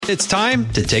It's time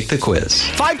to take the quiz.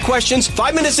 5 questions,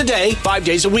 5 minutes a day, 5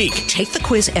 days a week. Take the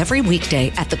quiz every weekday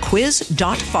at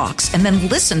thequiz.fox and then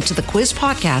listen to the quiz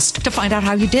podcast to find out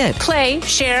how you did. Play,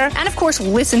 share, and of course,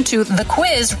 listen to the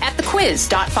quiz at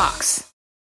thequiz.fox.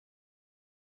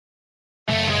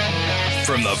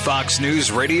 From the Fox News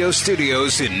radio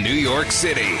studios in New York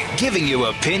City, giving you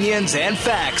opinions and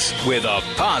facts with a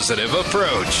positive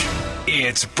approach.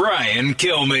 It's Brian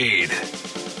Kilmeade.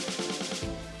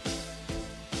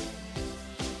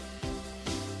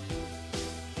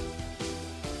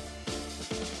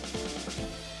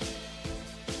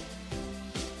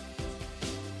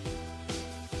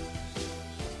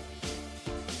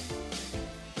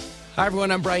 Hi,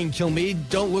 everyone. I'm Brian Kilmeade.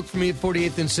 Don't look for me at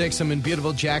 48th and 6th. I'm in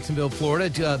beautiful Jacksonville,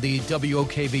 Florida, the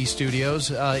WOKV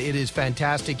studios. It is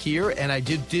fantastic here, and I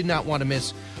did not want to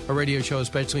miss a radio show,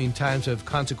 especially in times of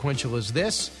consequential as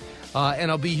this. And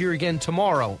I'll be here again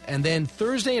tomorrow. And then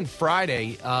Thursday and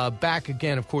Friday, back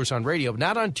again, of course, on radio.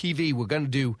 Not on TV. We're going to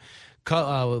do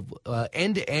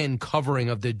end-to-end covering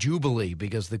of the Jubilee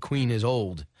because the Queen is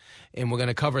old. And we're going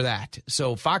to cover that.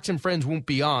 So Fox and Friends won't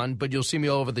be on, but you'll see me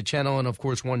all over the channel and, of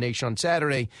course, One Nation on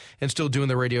Saturday and still doing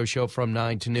the radio show from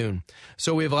 9 to noon.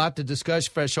 So we have a lot to discuss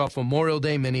fresh off Memorial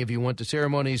Day. Many of you went to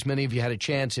ceremonies. Many of you had a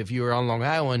chance, if you were on Long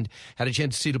Island, had a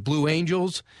chance to see the Blue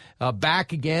Angels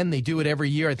back again. They do it every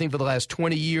year. I think for the last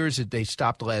 20 years. They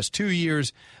stopped the last 2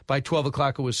 years. By 12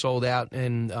 o'clock, it was sold out,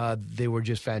 and they were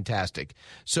just fantastic.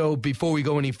 So before we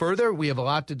go any further, we have a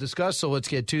lot to discuss, so let's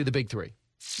get to the big three.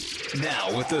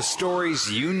 Now, with the stories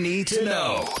you need to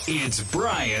know, it's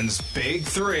Brian's Big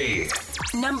Three.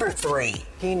 Number 3.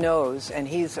 He knows, and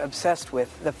he's obsessed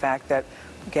with the fact that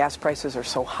gas prices are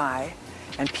so high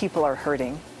and people are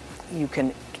hurting. You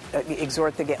can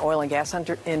exhort the oil and gas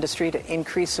industry to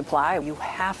increase supply. You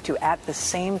have to, at the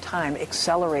same time,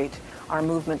 accelerate our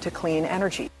movement to clean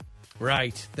energy.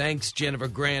 Right. Thanks, Jennifer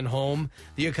Granholm.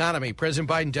 The economy. President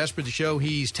Biden desperate to show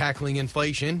he's tackling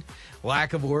inflation,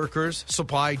 lack of workers,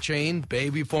 supply chain,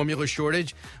 baby formula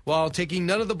shortage, while taking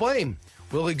none of the blame.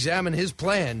 We'll examine his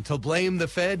plan to blame the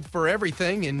Fed for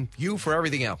everything and you for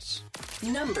everything else.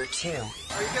 Number 2. Are you going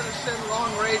to send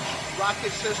long-range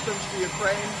rocket systems to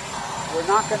Ukraine? We're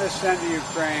not going to send to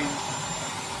Ukraine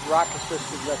rocket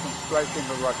systems that can strike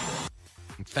into Russia.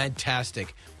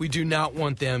 Fantastic. We do not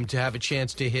want them to have a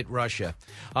chance to hit Russia.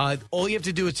 All you have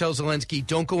to do is tell Zelensky,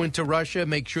 don't go into Russia.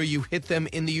 Make sure you hit them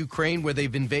in the Ukraine where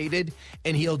they've invaded,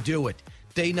 and he'll do it.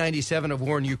 Day 97 of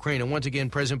war in Ukraine. And once again,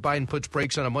 President Biden puts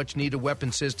brakes on a much-needed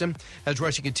weapon system as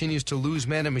Russia continues to lose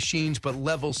men and machines but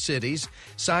level cities.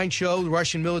 Signs show the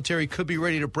Russian military could be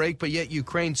ready to break, but yet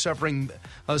Ukraine suffering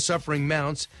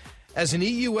mounts. As an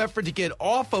EU effort to get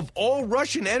off of all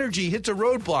Russian energy hits a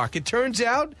roadblock. It turns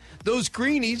out those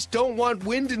greenies don't want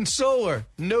wind and solar.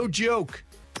 No joke.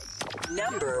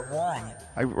 Number 1.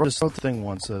 I wrote a thing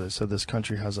once that I said this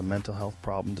country has a mental health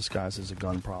problem disguised as a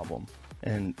gun problem.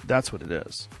 And that's what it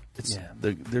is.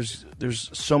 There's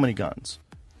so many guns.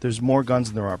 There's more guns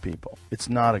than there are people.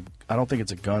 I don't think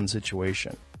it's a gun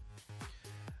situation.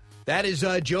 That is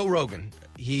Joe Rogan.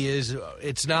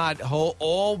 It's not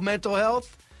all mental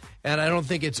health. And I don't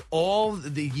think it's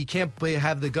you can't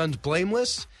have the guns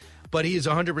blameless, but he is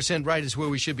 100% right. Is where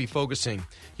we should be focusing.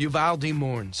 Uvalde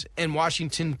mourns, and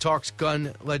Washington talks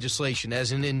gun legislation.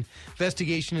 As an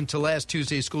investigation into last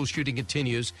Tuesday's school shooting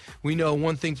continues, we know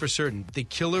one thing for certain. The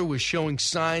killer was showing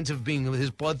signs of being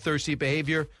his bloodthirsty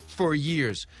behavior for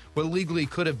years. What legally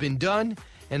could have been done,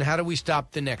 and how do we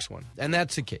stop the next one? And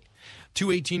that's the key. 2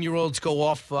 18-year-olds go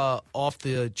off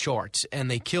the charts,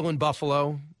 and they kill in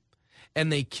Buffalo, and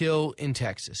they kill in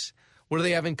Texas. What do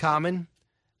they have in common?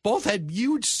 Both had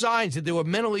huge signs that they were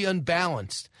mentally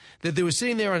unbalanced, that they were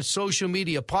sitting there on social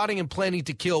media, plotting and planning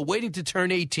to kill, waiting to turn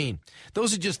 18.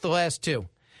 Those are just the last two.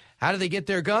 How do they get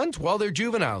their guns? Well, they're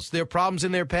juveniles. Their problems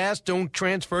in their past don't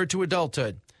transfer to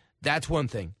adulthood. That's one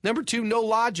thing. Number 2, no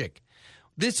logic.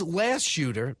 This last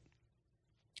shooter,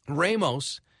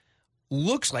 Ramos,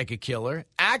 looks like a killer,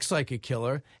 acts like a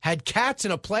killer, had cats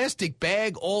in a plastic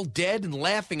bag all dead and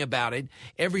laughing about it.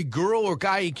 Every girl or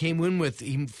guy he came in with,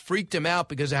 he freaked him out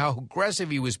because of how aggressive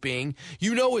he was being.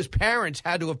 You know his parents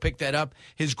had to have picked that up.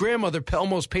 His grandmother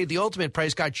almost paid the ultimate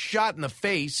price, got shot in the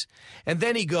face. And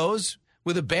then he goes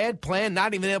with a bad plan,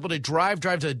 not even able to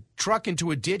drives a truck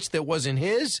into a ditch that wasn't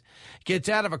his, gets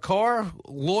out of a car,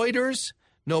 loiters,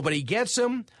 nobody gets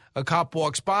him. A cop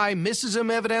walks by, misses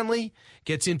him evidently,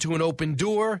 gets into an open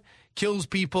door, kills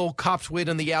people, cops wait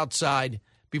on the outside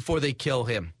before they kill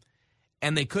him.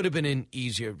 And they could have been in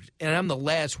easier. And I'm the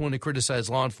last one to criticize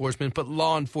law enforcement, but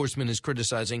law enforcement is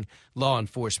criticizing law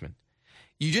enforcement.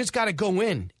 You just got to go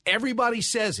in. Everybody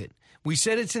says it. We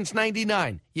said it since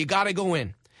 99. You got to go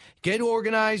in. Get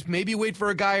organized, maybe wait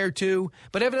for a guy or two.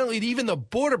 But evidently, even the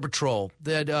Border Patrol,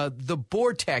 the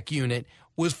BORTEC unit,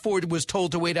 was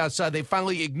told to wait outside. They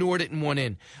finally ignored it and went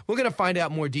in. We're going to find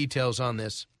out more details on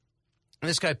this.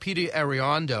 This guy, Peter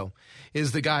Arredondo,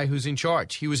 is the guy who's in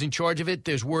charge. He was in charge of it.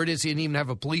 There's word is he didn't even have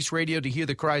a police radio to hear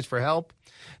the cries for help.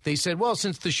 They said, well,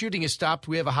 since the shooting has stopped,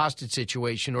 we have a hostage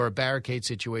situation or a barricade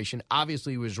situation.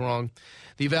 Obviously, he was wrong.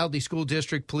 The Uvalde School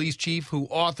District police chief, who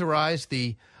authorized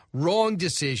the wrong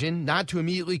decision not to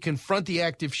immediately confront the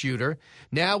active shooter,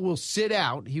 now will sit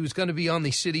out. He was going to be on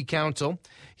the city council.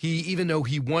 Even though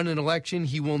he won an election,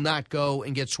 he will not go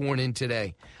and get sworn in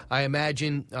today. I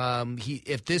imagine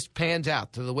if this pans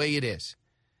out to the way it is,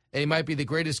 he might be the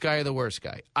greatest guy or the worst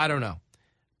guy. I don't know.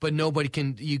 But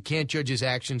you can't judge his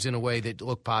actions in a way that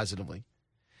look positively.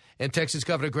 And Texas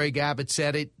Governor Greg Abbott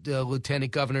said it. The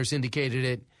lieutenant governors indicated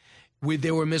it.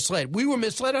 They were misled. We were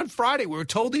misled on Friday. We were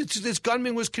told this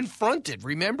gunman was confronted.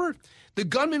 Remember? The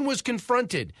gunman was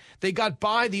confronted. They got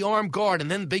by the armed guard,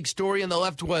 and then the big story on the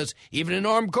left was even an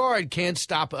armed guard can't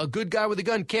stop a good guy with a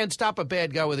gun, can't stop a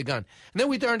bad guy with a gun. And then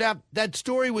we turned out that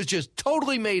story was just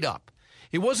totally made up.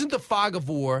 It wasn't the fog of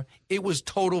war. It was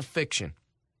total fiction.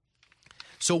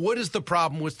 So what is the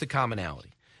problem? What's the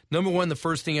commonality? Number one, the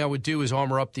first thing I would do is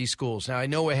armor up these schools. Now, I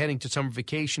know we're heading to summer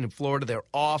vacation in Florida. They're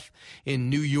off in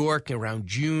New York around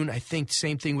June. I think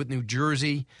same thing with New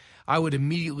Jersey. I would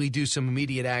immediately do some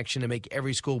immediate action to make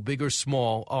every school, big or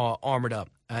small, armored up.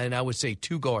 And I would say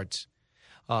 2 guards.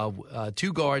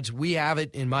 2 guards. We have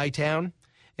it in my town,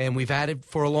 and we've had it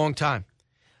for a long time.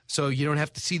 So you don't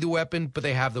have to see the weapon, but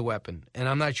they have the weapon. And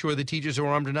I'm not sure the teachers are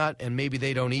armed or not, and maybe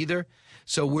they don't either.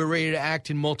 So we're ready to act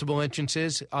in multiple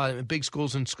entrances, big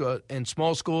schools and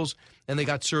small schools, and they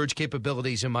got surge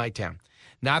capabilities in my town.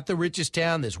 Not the richest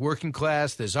town. There's working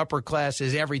class. There's upper class.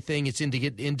 There's everything. It's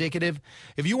indicative.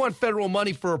 If you want federal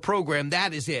money for a program,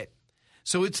 that is it.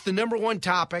 So it's the number one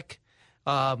topic.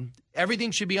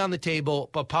 Everything should be on the table,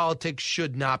 but politics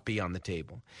should not be on the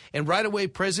table. And right away,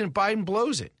 President Biden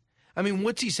blows it. I mean,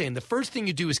 what's he saying? The first thing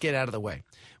you do is get out of the way.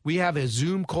 We have a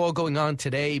Zoom call going on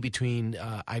today between,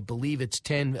 I believe it's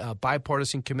 10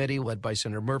 bipartisan committee led by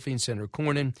Senator Murphy and Senator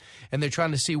Cornyn, and they're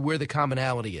trying to see where the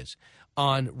commonality is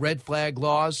on red flag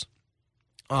laws,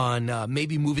 on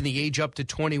maybe moving the age up to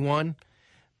 21.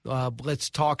 Let's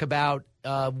talk about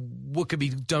what could be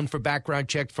done for background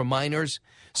check for minors,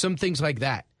 some things like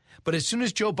that. But as soon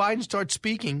as Joe Biden starts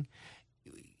speaking,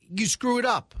 you screw it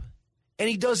up, and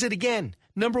he does it again.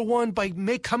 Number one, by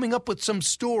coming up with some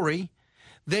story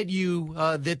that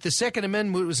that the Second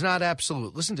Amendment was not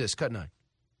absolute. Listen to this, cut 9.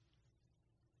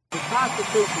 The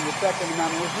Constitution, the Second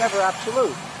Amendment, was never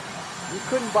absolute. You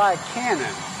couldn't buy a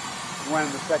cannon when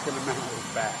the Second Amendment was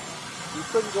passed. You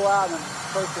couldn't go out and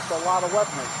purchase a lot of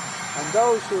weaponry. And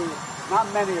those who,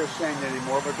 not many are saying it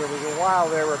anymore, but there was a while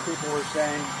there where people were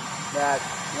saying that,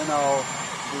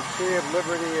 the tree of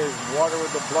liberty is water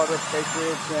with the blood of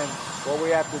patriots, and what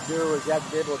we have to do is you have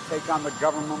to be able to take on the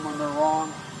government when they're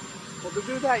wrong. Well, to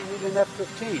do that, you need an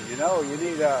F-15, you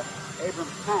need a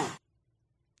Abrams tank.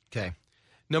 Okay.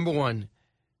 Number one,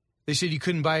 they said you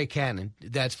couldn't buy a cannon.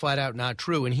 That's flat out not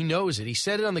true, and he knows it. He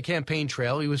said it on the campaign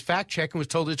trail. He was fact-checked and was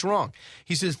told it's wrong.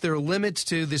 He says there are limits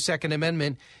to the Second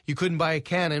Amendment. You couldn't buy a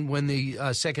cannon when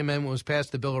the Second Amendment was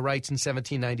passed, the Bill of Rights in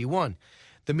 1791.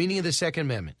 The meaning of the Second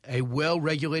Amendment, a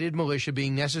well-regulated militia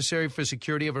being necessary for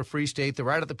security of a free state, the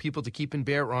right of the people to keep and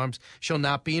bear arms shall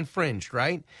not be infringed,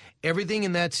 right? Everything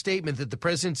in that statement that the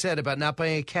president said about not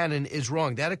buying a cannon is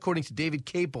wrong. That, according to David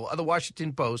Capel of the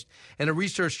Washington Post and a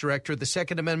research director of the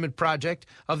Second Amendment Project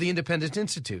of the Independence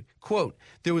Institute. Quote,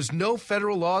 there was no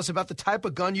federal laws about the type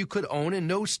of gun you could own and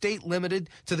no state limited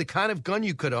to the kind of gun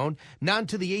you could own. Not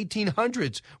until the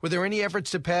 1800s were there any efforts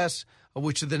to pass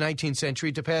which of the 19th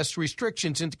century, to pass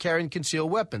restrictions into carrying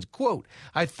concealed weapons. Quote,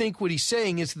 I think what he's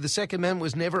saying is that the Second Amendment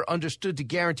was never understood to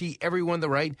guarantee everyone the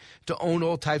right to own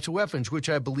all types of weapons, which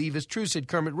I believe is true, said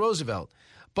Kermit Roosevelt.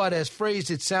 But as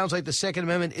phrased, it sounds like the Second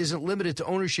Amendment isn't limited to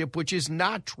ownership, which is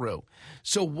not true.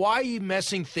 So why are you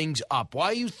messing things up? Why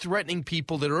are you threatening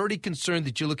people that are already concerned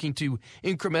that you're looking to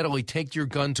incrementally take your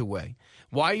guns away?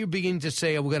 Why are you beginning to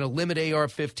say, we're going to limit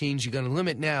AR-15s, you're going to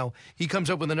limit now? He comes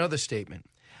up with another statement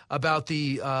about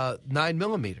the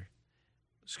 9mm.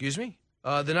 Excuse me?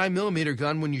 The 9mm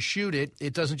gun, when you shoot it,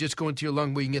 it doesn't just go into your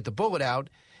lung where you can get the bullet out.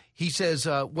 He says,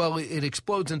 it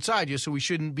explodes inside you, so we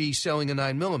shouldn't be selling a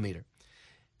 9mm.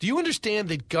 Do you understand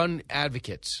that gun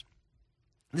advocates,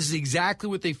 this is exactly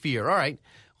what they fear. All right,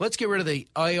 let's get rid of the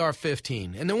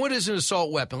AR-15. And then what is an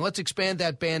assault weapon? Let's expand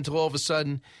that ban until all of a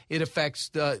sudden it affects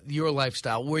your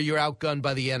lifestyle, where you're outgunned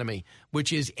by the enemy,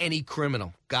 which is any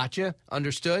criminal. Gotcha?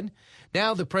 Understood?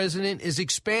 Now the president is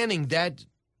expanding that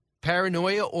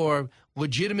paranoia or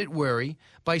legitimate worry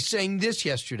by saying this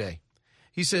yesterday.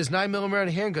 He says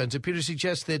 9mm handguns appear to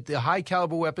suggest that the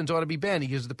high-caliber weapons ought to be banned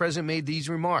because the president made these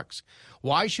remarks.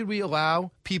 Why should we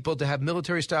allow people to have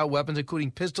military-style weapons,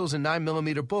 including pistols and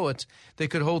 9mm bullets,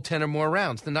 that could hold 10 or more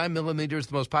rounds? The 9mm is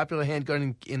the most popular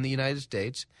handgun in the United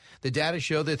States. The data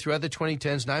show that throughout the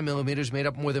 2010s, 9mm made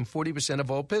up more than 40%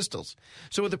 of all pistols.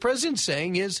 So what the president's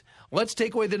saying is, let's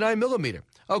take away the 9mm.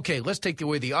 Okay, let's take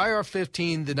away the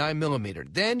AR-15, the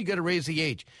 9mm. Then you got to raise the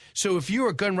age. So if you're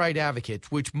a gun right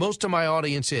advocate, which most of my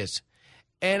audience is,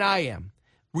 and I am,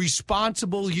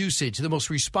 responsible usage. The most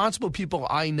responsible people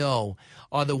I know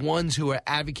are the ones who are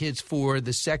advocates for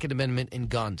the Second Amendment and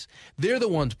guns. They're the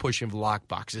ones pushing for lock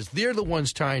boxes. They're the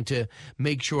ones trying to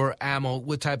make sure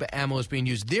what type of ammo is being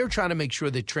used. They're trying to make sure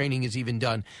that training is even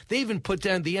done. They even put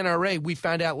down the NRA, we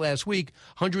found out last week,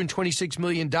 $126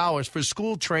 million for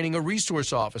school training of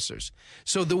resource officers.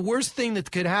 So the worst thing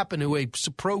that could happen to a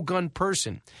pro-gun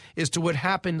person is to what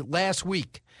happened last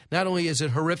week. Not only is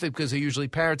it horrific because they're usually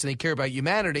parents and they care about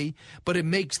humanity, but it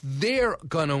makes their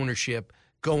gun ownership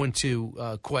go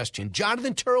into question.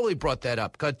 Jonathan Turley brought that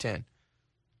up. Cut 10.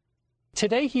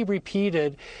 Today he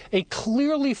repeated a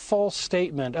clearly false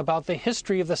statement about the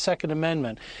history of the Second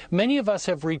Amendment. Many of us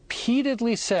have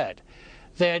repeatedly said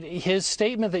that his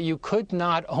statement that you could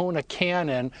not own a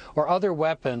cannon or other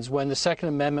weapons when the Second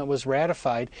Amendment was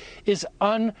ratified is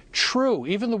untrue.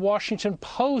 Even the Washington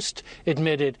Post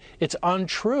admitted it's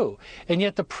untrue. And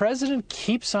yet the president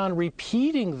keeps on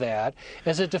repeating that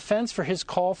as a defense for his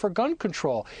call for gun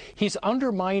control. He's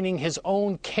undermining his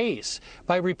own case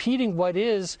by repeating what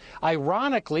is,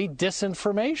 ironically,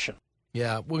 disinformation.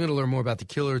 Yeah, we're going to learn more about the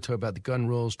killer, talk about the gun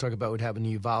rules, talk about what happened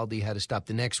to Uvalde, how to stop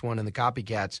the next one, and the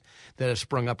copycats that have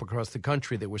sprung up across the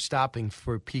country that we're stopping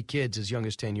for kids as young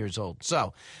as 10 years old.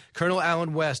 So, Colonel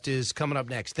Allen West is coming up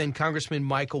next. Then Congressman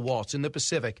Michael Waltz in the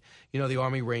Pacific, the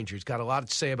Army Rangers. Got a lot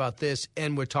to say about this,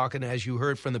 and we're talking, as you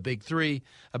heard from the Big Three,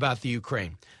 about the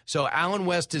Ukraine. So, Allen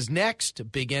West is next, a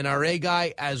big NRA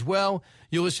guy as well.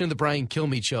 You're listening to the Brian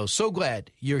Kilmeade Show. So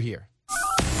glad you're here.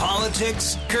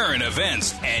 Politics, current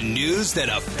events, and news that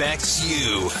affects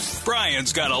you.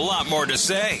 Brian's got a lot more to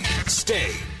say.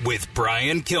 Stay with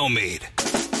Brian Kilmeade.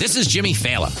 This is Jimmy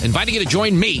Fallon, inviting you to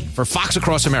join me for Fox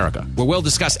Across America, where we'll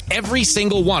discuss every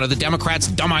single one of the Democrats'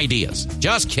 dumb ideas.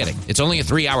 Just kidding. It's only a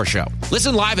 3-hour show.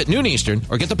 Listen live at noon Eastern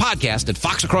or get the podcast at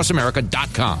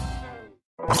foxacrossamerica.com.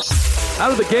 Out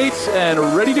of the gates and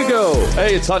ready to go.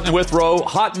 Hey, it's Hutton Withrow.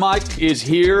 Hot Mike is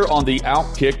here on the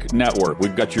Outkick Network.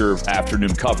 We've got your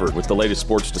afternoon covered with the latest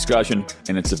sports discussion,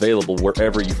 and it's available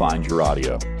wherever you find your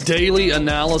audio. Daily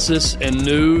analysis and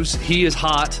news. He is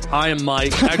hot. I am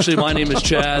Mike. Actually, my name is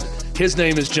Chad. His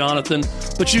name is Jonathan,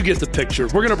 but you get the picture.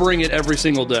 We're going to bring it every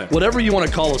single day. Whatever you want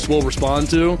to call us, we'll respond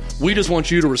to. We just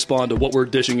want you to respond to what we're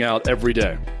dishing out every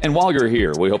day. And while you're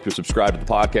here, we hope you subscribe to the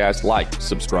podcast, like,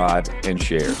 subscribe, and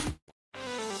share.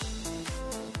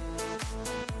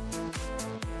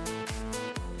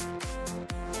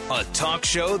 A talk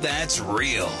show that's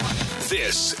real.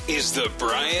 This is the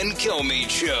Brian Kilmeade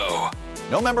Show.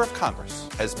 No member of Congress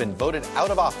has been voted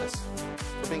out of office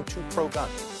for being too pro-gun.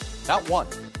 Not one.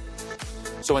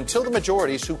 So until the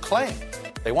majorities who claim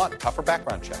they want tougher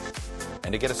background checks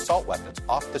and to get assault weapons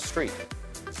off the street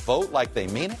vote like they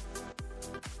mean it,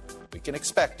 we can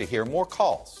expect to hear more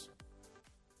calls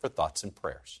for thoughts and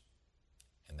prayers.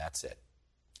 And that's it.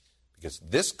 Because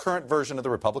this current version of the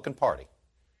Republican Party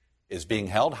is being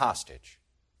held hostage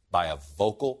by a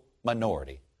vocal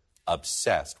minority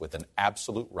obsessed with an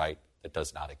absolute right that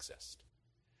does not exist.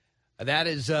 That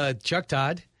is Chuck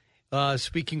Todd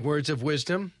speaking words of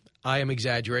wisdom. I am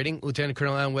exaggerating. Lieutenant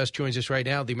Colonel Allen West joins us right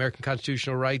now, the American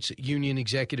Constitutional Rights Union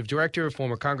Executive Director,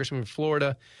 former congressman from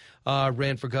Florida,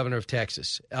 ran for governor of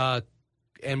Texas,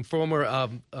 and former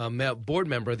board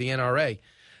member of the NRA.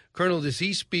 Colonel, does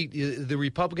he speak? The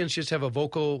Republicans just have a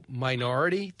vocal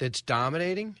minority that's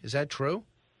dominating? Is that true?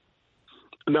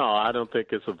 No, I don't think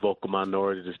it's a vocal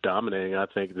minority that's dominating. I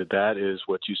think that is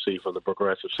what you see from the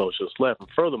progressive socialist left. And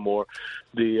furthermore,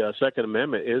 the Second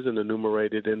Amendment is an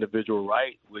enumerated individual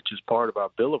right, which is part of our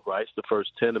Bill of Rights, the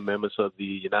first 10 amendments of the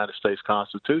United States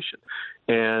Constitution.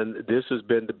 And this has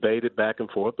been debated back and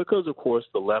forth because, of course,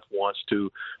 the left wants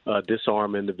to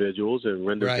disarm individuals and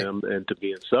render them into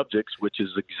being subjects, which is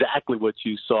exactly what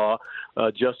you saw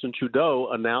Justin Trudeau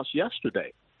announce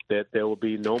yesterday. That there will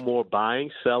be no more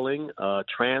buying, selling,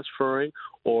 transferring,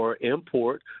 or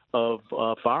import of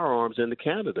firearms into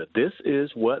Canada. This is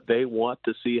what they want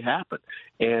to see happen.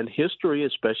 And history,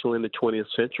 especially in the 20th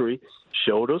century,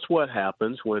 showed us what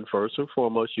happens when, first and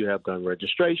foremost, you have gun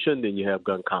registration, then you have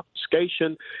gun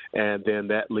confiscation, and then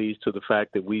that leads to the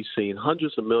fact that we've seen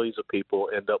hundreds of millions of people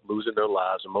end up losing their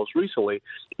lives. And most recently,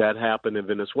 that happened in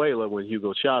Venezuela when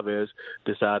Hugo Chavez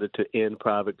decided to end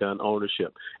private gun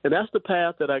ownership. And that's the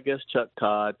path that I guess Chuck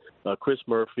Todd, Chris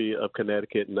Murphy of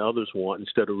Connecticut, and others want,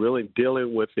 instead of really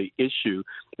dealing with the issue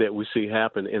that we see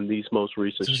happen in these most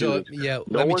recent shootings.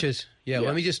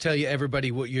 Let me just tell you,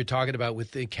 everybody, what you're talking about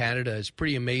with Canada is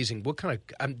pretty amazing. What kind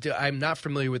of I'm not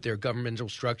familiar with their governmental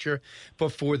structure, but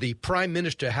for the prime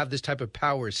minister to have this type of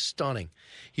power is stunning.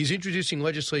 He's introducing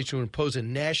legislation to impose a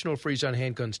national freeze on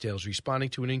handgun sales, responding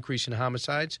to an increase in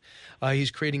homicides.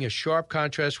 He's creating a sharp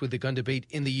contrast with the gun debate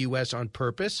in the U.S. on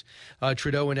purpose.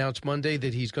 Trudeau announced Monday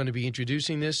that he's going to be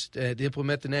introducing this to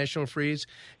implement the national freeze.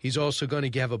 He's also going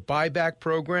to have a buyback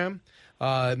program.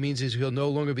 It means he'll no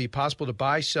longer be possible to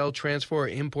buy, sell, transfer, or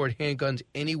import handguns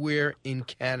anywhere in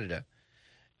Canada.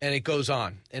 And it goes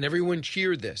on. And everyone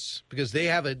cheered this because they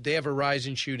have a rise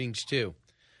in shootings too.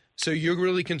 So you're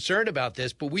really concerned about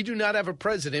this, but we do not have a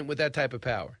president with that type of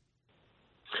power.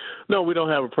 No, we don't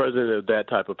have a president of that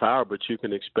type of power, but you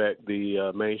can expect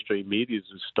the mainstream media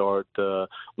to start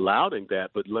lauding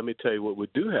that. But let me tell you what, we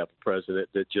do have a president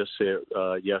that just said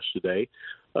yesterday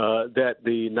that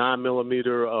the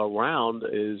 9mm round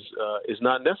is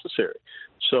not necessary.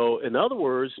 So, in other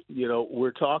words,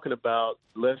 we're talking about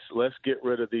let's get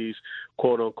rid of these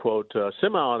quote unquote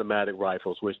semi-automatic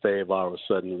rifles, which they have all of a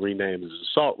sudden renamed as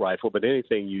assault rifle. But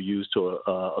anything you use to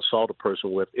assault a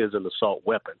person with is an assault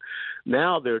weapon.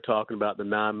 Now they're talking about the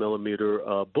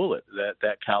 9mm bullet,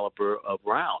 that caliber of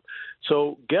round.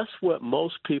 So, guess what?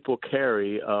 Most people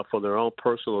carry for their own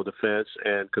personal defense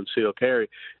and concealed carry.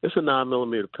 It's a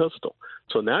 9mm pistol.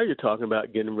 So now you're talking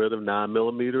about getting rid of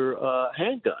 9mm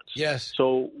handguns. Yes.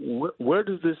 So where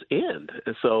does this end?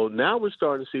 And so now we're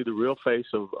starting to see the real face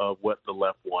of what the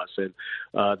left wants. And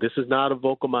this is not a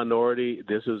vocal minority.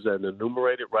 This is an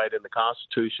enumerated right in the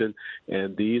Constitution.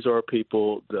 And these are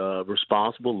people,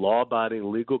 responsible,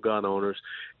 law-abiding, legal gun owners.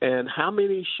 And how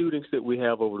many shootings did we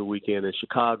have over the weekend in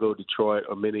Chicago, Detroit,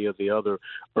 or many of the other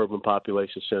urban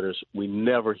population centers? We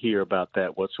never hear about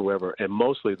that whatsoever. And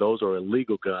mostly those are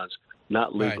illegal guns,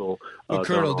 not legal. Right. Well,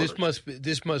 Colonel, this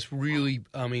must really,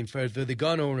 for the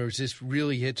gun owners, this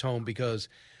really hits home because,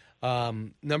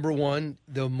 number one,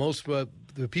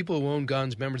 the people who own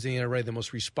guns, members of the NRA, the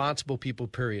most responsible people,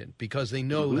 period, because they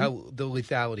know how the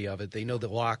lethality of it. They know to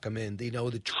lock them in. They know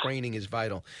the training is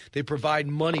vital. They provide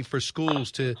money for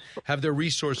schools to have their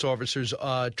resource officers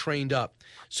trained up.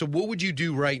 So what would you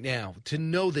do right now to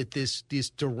know that this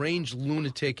deranged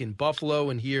lunatic in Buffalo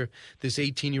and here, this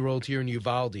 18-year-old here in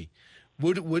Uvalde,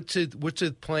 what's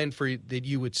a plan for that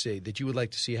you would say that you would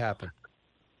like to see happen?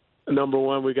 Number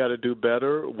one, we got to do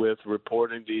better with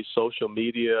reporting these social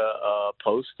media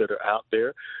posts that are out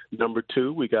there. Number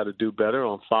two, we got to do better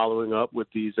on following up with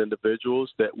these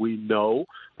individuals that we know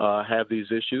have these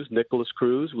issues. Nicholas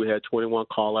Cruz, we had 21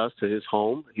 call-outs to his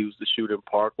home. He was the shooter in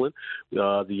Parkland.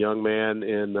 The young man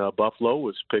in Buffalo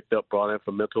was picked up, brought in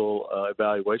for mental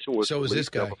evaluation. So was this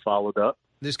guy. Never followed up.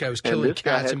 This guy was killing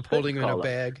cats and putting them in a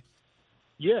bag.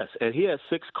 Yes, and he has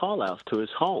 6 call-outs to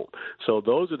his home. So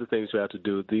those are the things we have to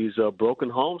do, these broken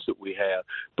homes that we have.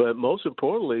 But most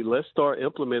importantly, let's start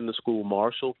implementing the school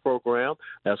marshal program.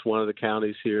 That's one of the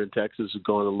counties here in Texas is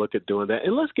going to look at doing that.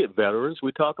 And let's get veterans.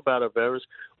 We talk about our veterans.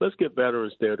 Let's get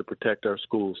veterans there to protect our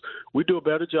schools. We do a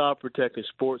better job protecting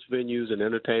sports venues and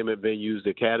entertainment venues, the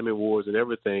Academy Awards and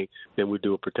everything than we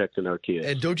do protecting our kids.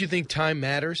 And don't you think time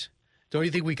matters? Don't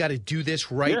you think we got to do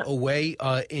this right away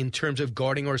in terms of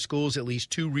guarding our schools? At least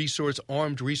 2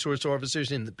 armed resource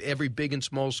officers in every big and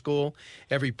small school,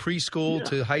 every preschool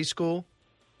to high school.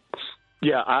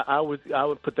 Yeah, I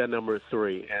would put that number at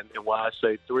 3, and why I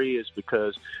say 3 is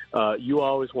because you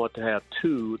always want to have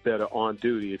 2 that are on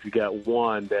duty. If you got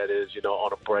 1 that is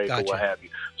on a break or what have you,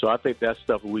 so I think that's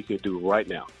stuff we could do right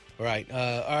now. All right,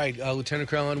 Lieutenant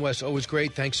Colonel West, always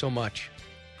great. Thanks so much.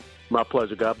 My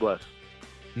pleasure. God bless.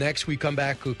 Next, we come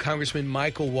back with Congressman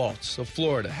Michael Waltz of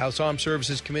Florida, House Armed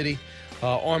Services Committee,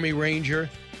 Army Ranger.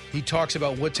 He talks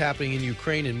about what's happening in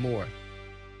Ukraine and more.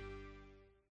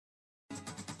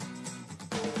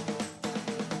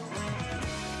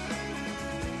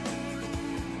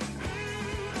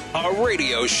 A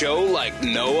radio show like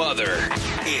no other.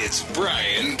 It's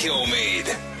Brian Kilmeade.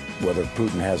 Whether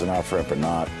Putin has an off-ramp or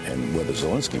not, and whether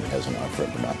Zelensky has an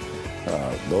off-ramp or not,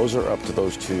 those are up to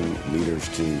those 2 leaders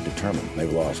to determine.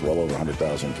 They've lost well over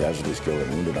 100,000 casualties, killed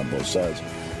and wounded on both sides.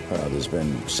 There's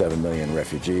been 7 million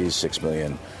refugees, 6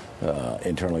 million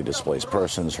internally displaced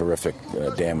persons, horrific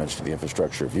damage to the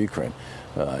infrastructure of Ukraine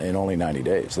in only 90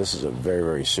 days. This is a very,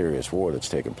 very serious war that's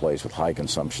taken place with high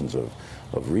consumptions of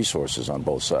resources on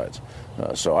both sides.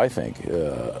 So I think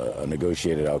a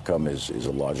negotiated outcome is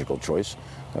a logical choice,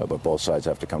 but both sides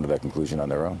have to come to that conclusion on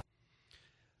their own.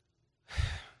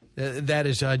 That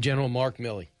is General Mark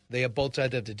Milley. They have both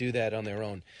sides have to do that on their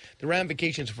own. The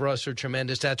ramifications for us are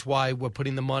tremendous. That's why we're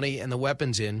putting the money and the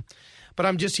weapons in. But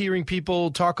I'm just hearing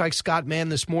people talk like Scott Mann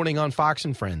this morning on Fox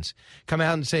and Friends. Come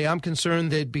out and say, I'm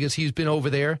concerned that because he's been over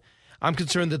there, I'm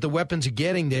concerned that the weapons are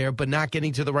getting there but not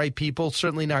getting to the right people,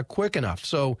 certainly not quick enough.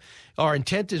 So our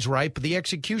intent is right, but the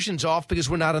execution's off because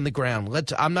we're not on the ground.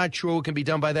 I'm not sure what can be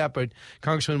done by that, but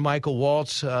Congressman Michael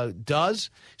Waltz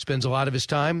does. Spends a lot of his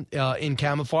time in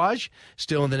camouflage,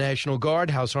 still in the National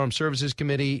Guard, House Armed Services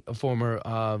Committee, a former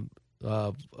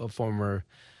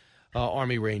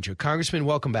Army Ranger. Congressman,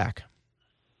 welcome back.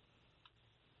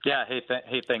 Yeah.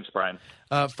 Hey, thanks, Brian.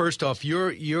 First off,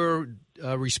 your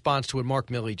response to what Mark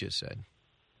Milley just said.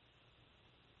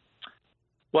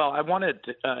 Well, I wanted,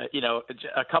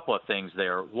 a couple of things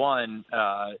there. One,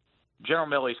 General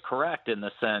Milley's correct in the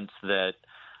sense that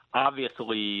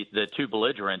obviously the two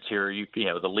belligerents here,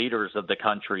 the leaders of the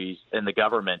countries and the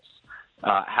governments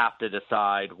have to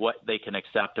decide what they can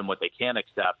accept and what they can't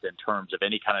accept in terms of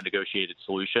any kind of negotiated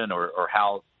solution or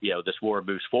how, this war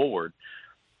moves forward.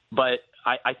 But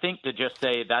I think to just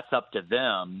say that's up to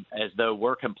them as though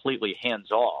we're completely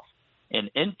hands-off in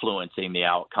influencing the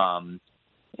outcome,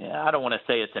 I don't want to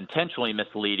say it's intentionally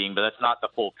misleading, but that's not the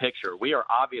full picture. We are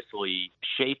obviously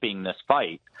shaping this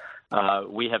fight.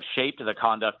 We have shaped the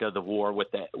conduct of the war with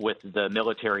the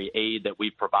military aid that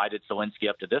we've provided Zelensky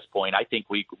up to this point. I think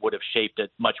we would have shaped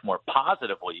it much more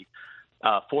positively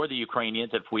for the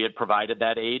Ukrainians if we had provided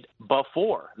that aid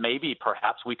before. Maybe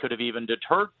perhaps we could have even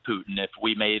deterred Putin if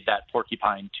we made that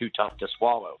porcupine too tough to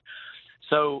swallow.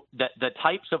 So the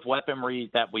types of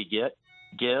weaponry that we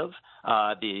give,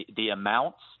 the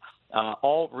amounts,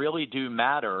 all really do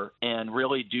matter and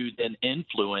really do then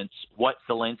influence what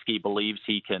Zelensky believes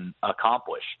he can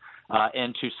accomplish.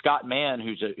 And to Scott Mann,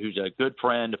 who's a good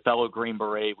friend, a fellow Green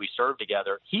Beret, we served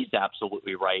together, he's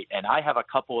absolutely right. And I have a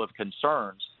couple of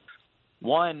concerns.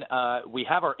 One, we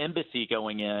have our embassy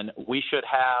going in. We should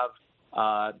have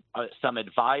some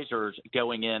advisors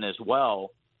going in as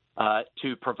well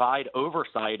to provide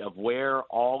oversight of where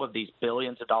all of these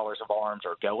billions of dollars of arms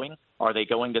are going. Are they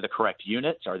going to the correct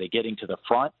units? Are they getting to the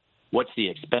front? What's the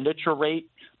expenditure rate?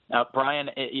 Brian,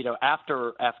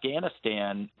 after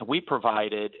Afghanistan, we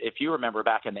provided, if you remember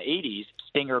back in the 80s,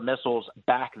 Stinger missiles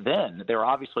back then. They're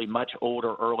obviously much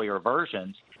older, earlier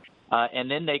versions.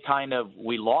 And then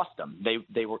we lost them.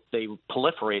 They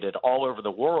proliferated all over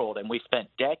the world, and we spent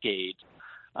decades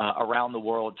around the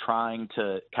world trying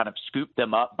to kind of scoop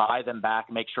them up, buy them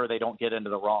back, make sure they don't get into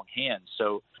the wrong hands.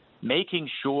 So making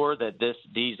sure that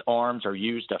these arms are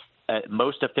used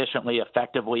most efficiently,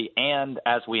 effectively, and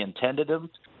as we intended them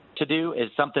to do is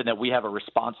something that we have a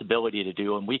responsibility to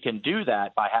do. And we can do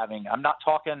that by having, I'm not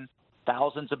talking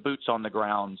thousands of boots on the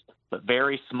ground, but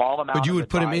very small amounts. But you would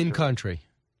put them in country.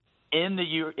 In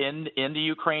the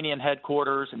Ukrainian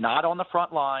headquarters, not on the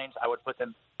front lines. I would put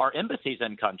them. Our embassies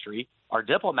in country, our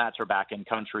diplomats are back in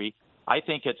country. I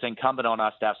think it's incumbent on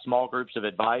us to have small groups of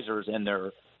advisors in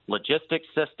their logistics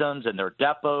systems, in their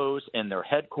depots, in their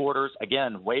headquarters.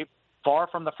 Again, way far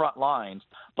from the front lines,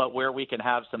 but where we can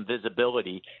have some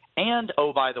visibility. And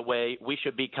oh, by the way, we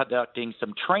should be conducting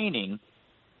some training.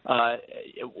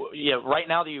 Right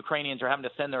now the Ukrainians are having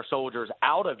to send their soldiers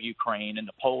out of Ukraine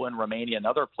into Poland, Romania, and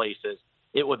other places.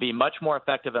 It would be much more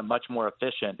effective and much more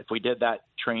efficient if we did that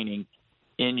training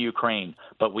in Ukraine.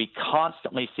 But we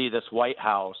constantly see this White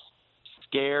House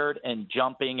scared and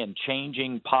jumping and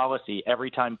changing policy every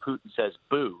time Putin says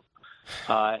boo.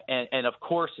 And of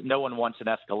course, no one wants an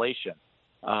escalation.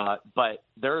 But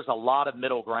there's a lot of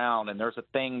middle ground, and there's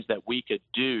things that we could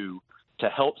do to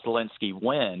help Zelensky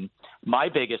win. My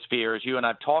biggest fear, as you and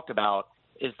I've talked about,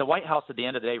 is the White House at the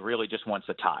end of the day really just wants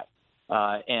a tie.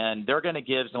 And they're going to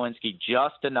give Zelensky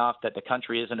just enough that the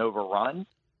country isn't overrun.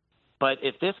 But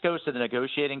if this goes to the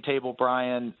negotiating table,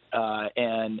 Brian,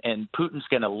 and Putin's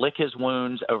going to lick his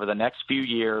wounds over the next few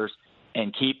years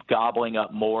and keep gobbling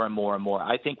up more and more and more,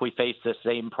 I think we face the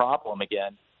same problem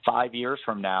again 5 years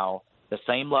from now, the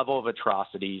same level of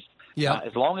atrocities. Yeah.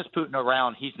 As long as Putin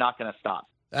around, he's not going to stop.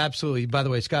 Absolutely. By the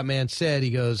way, Scott Mann said, he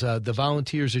goes, the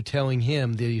volunteers are telling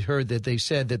him that he heard that they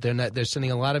said that they're sending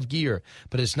a lot of gear,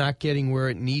 but it's not getting where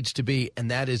it needs to be,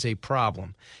 and that is a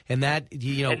problem. And that,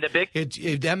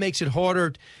 that makes it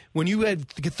harder when you had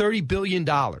 $30 billion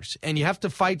and you have to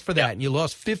fight for that, and you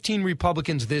lost 15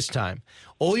 Republicans this time.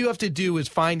 All you have to do is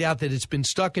find out that it's been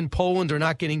stuck in Poland or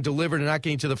not getting delivered or not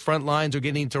getting to the front lines or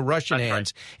getting into Russian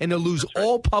hands, and to lose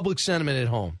all public sentiment at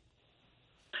home.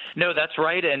 No, that's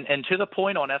right. And to the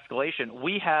point on escalation,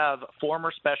 we have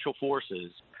former special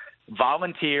forces,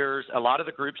 volunteers, a lot of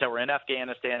the groups that were in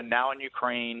Afghanistan, now in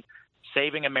Ukraine,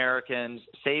 saving Americans,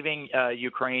 saving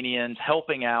Ukrainians,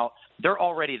 helping out. They're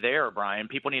already there, Brian.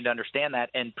 People need to understand that.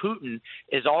 And Putin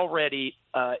is already,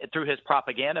 through his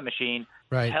propaganda machine,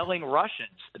 telling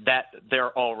Russians that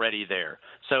they're already there.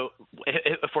 So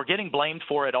if we're getting blamed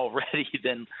for it already,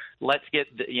 then let's get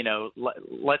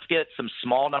some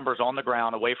small numbers on the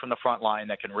ground away from the front line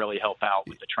that can really help out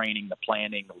with the training, the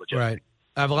planning, the logistics. Right.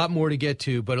 I have a lot more to get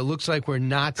to, but it looks like we're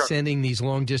not sending these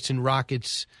long-distance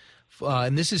rockets.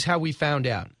 And this is how we found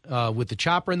out. With the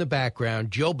chopper in the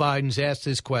background, Joe Biden's asked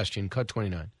this question. Cut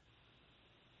 29.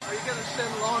 Are you going to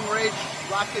send long-range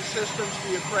rocket systems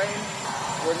to Ukraine?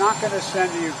 We're not going to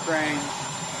send to Ukraine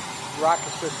rocket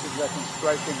systems that can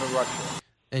strike into Russia.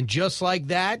 And just like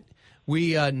that,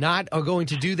 we are going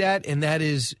to do that. And that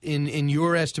is, in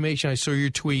your estimation, I saw your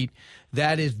tweet,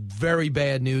 that is very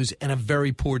bad news and a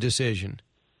very poor decision.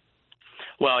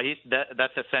 Well,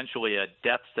 that's essentially a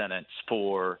death sentence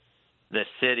for the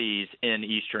cities in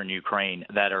eastern Ukraine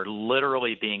that are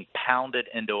literally being pounded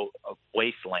into a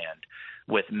wasteland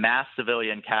with mass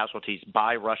civilian casualties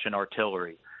by Russian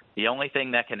artillery. The only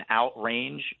thing that can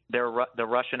outrange the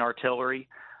Russian artillery,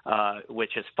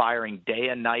 which is firing day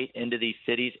and night into these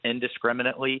cities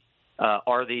indiscriminately,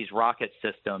 are these rocket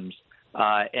systems.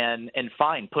 And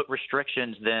fine, put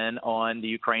restrictions then on the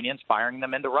Ukrainians firing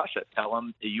them into Russia. Tell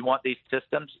them, you want these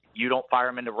systems, you don't fire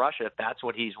them into Russia if that's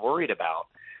what he's worried about.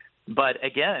 But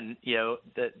again,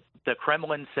 the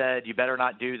Kremlin said, you better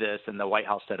not do this, and the White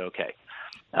House said, okay.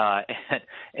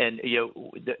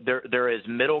 There is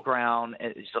middle ground.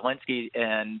 Zelensky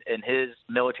and his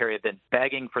military have been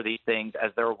begging for these things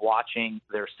as they're watching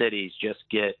their cities just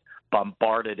get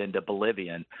bombarded into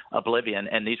oblivion,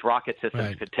 and these rocket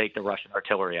systems could take the Russian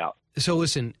artillery out. So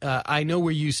listen, I know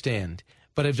where you stand,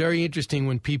 but it's very interesting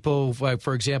when people,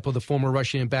 for example, the former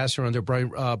Russian ambassador under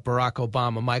Barack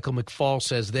Obama, Michael McFaul,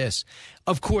 says this.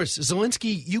 Of course,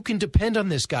 Zelensky, you can depend on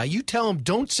this guy. You tell him,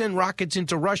 don't send rockets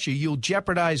into Russia. You'll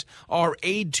jeopardize our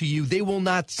aid to you. They will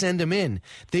not send them in.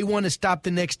 They want to stop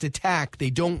the next attack. They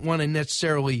don't want to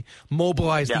necessarily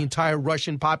mobilize the entire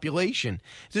Russian population.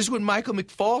 This is what Michael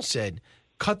McFaul said.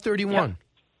 Cut 31.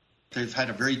 They've had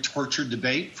a very tortured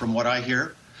debate, from what I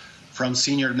hear, from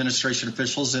senior administration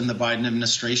officials in the Biden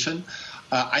administration.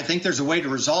 I think there's a way to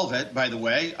resolve it, by the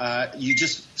way. You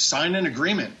just sign an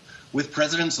agreement with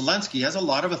President Zelensky. He has a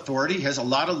lot of authority, has a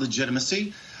lot of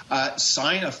legitimacy.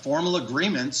 Sign a formal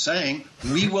agreement saying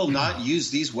we will not use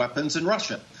these weapons in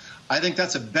Russia. I think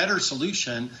that's a better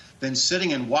solution than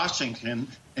sitting in Washington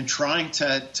and trying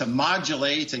to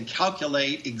modulate and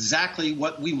calculate exactly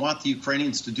what we want the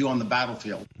Ukrainians to do on the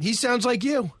battlefield. He sounds like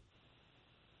you.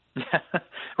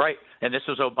 Right, and this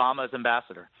was Obama's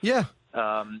ambassador. Yeah.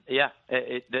 And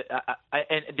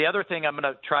the other thing I'm going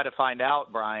to try to find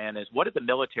out, Brian, is what did the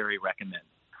military recommend?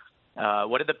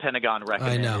 What did the Pentagon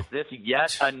recommend? I know. Is this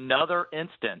yet another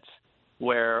instance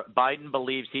where Biden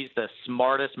believes he's the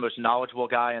smartest, most knowledgeable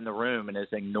guy in the room and is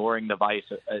ignoring the advice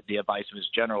of his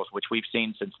generals, which we've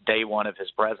seen since day one of his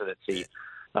presidency?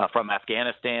 From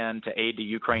Afghanistan to aid to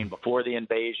Ukraine before the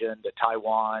invasion to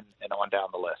Taiwan and on down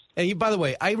the list. And by the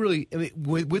way,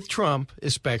 with Trump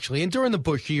especially, and during the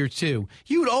Bush years too,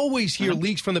 you would always hear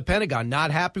leaks from the Pentagon,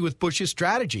 not happy with Bush's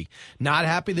strategy, not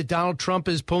happy that Donald Trump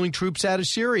is pulling troops out of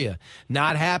Syria,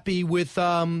 not happy with,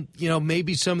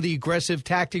 maybe some of the aggressive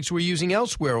tactics we're using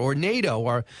elsewhere, or NATO,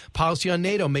 or policy on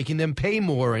NATO, making them pay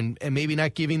more and maybe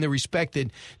not giving the respect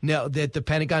that the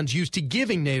Pentagon's used to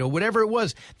giving NATO, whatever it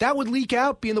was. That would leak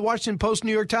out. Be in the Washington Post,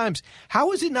 New York Times.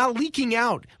 How is it not leaking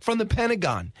out from the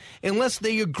Pentagon unless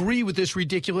they agree with this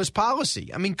ridiculous policy?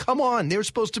 I mean, come on. They're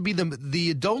supposed to be the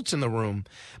adults in the room.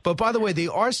 But by the way, they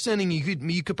are sending,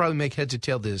 you could probably make heads or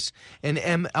tail this, an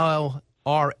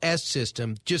MLRS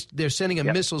system. Just they're sending a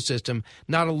missile system,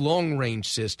 not a long-range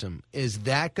system. Is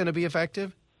that going to be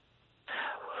effective?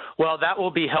 Well, that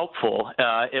will be helpful.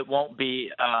 It won't be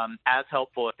as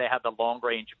helpful if they have the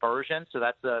long-range version. So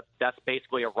that's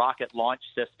basically a rocket launch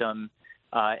system,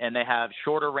 and they have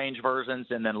shorter-range versions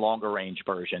and then longer-range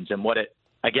versions. And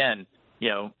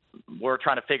we're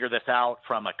trying to figure this out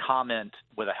from a comment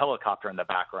with a helicopter in the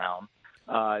background.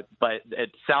 But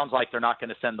it sounds like they're not going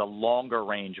to send the longer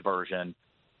range version.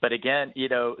 But again,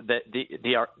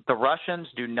 the Russians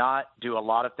do not do a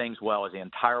lot of things well, as the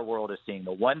entire world is seeing.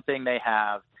 The one thing they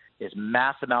have is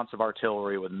mass amounts of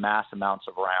artillery with mass amounts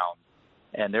of rounds,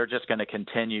 and they're just going to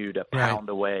continue to pound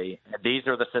away. These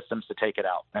are the systems to take it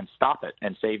out and stop it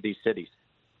and save these cities.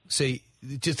 See,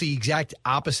 just the exact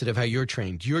opposite of how you're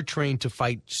trained. You're trained to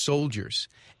fight soldiers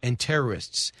and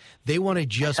terrorists. They want to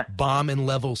just bomb and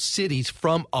level cities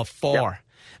from afar. Yep.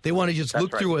 They want to just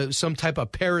look through some type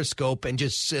of periscope and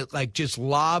just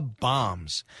lob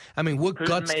bombs. I mean, what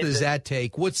guts does that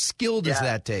take? What skill does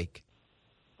that take?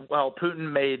 Well,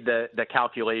 Putin made the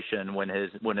calculation when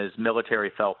his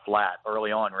military fell flat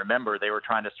early on. Remember, they were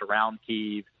trying to surround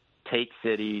Kyiv, take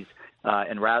cities,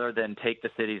 and rather than take the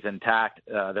cities intact,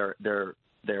 they're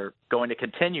going to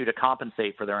continue to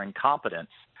compensate for their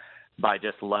incompetence by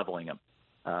just leveling them.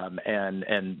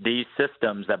 And these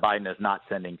systems that Biden is not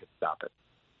sending can stop it.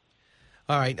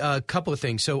 All right, a couple of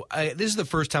things. So this is the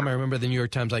first time I remember the New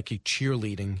York Times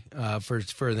cheerleading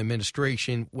for the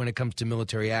administration when it comes to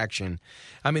military action.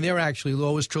 I mean, they're actually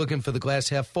always looking for the glass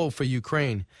half full for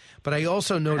Ukraine. But I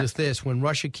also noticed this: when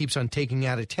Russia keeps on taking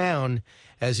out of town,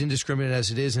 as indiscriminate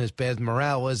as it is and as bad as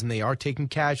morale is, and they are taking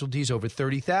casualties, over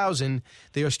 30,000,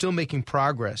 they are still making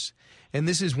progress. And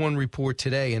this is one report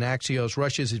today in Axios.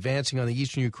 Russia is advancing on the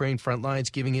eastern Ukraine front lines,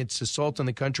 giving its assault on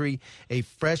the country a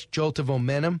fresh jolt of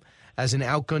momentum. As an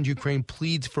outgunned Ukraine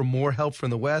pleads for more help from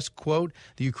the West, quote,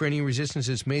 the Ukrainian resistance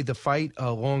has made the fight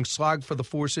a long slog for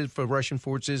Russian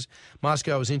forces.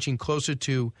 Moscow is inching closer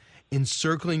to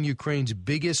encircling Ukraine's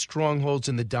biggest strongholds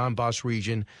in the Donbass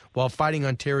region while fighting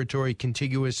on territory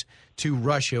contiguous to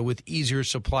Russia with easier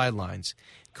supply lines.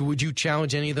 Would you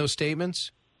challenge any of those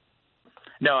statements?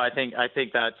 No, I think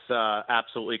that's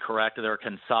absolutely correct. They're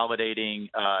consolidating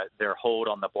their hold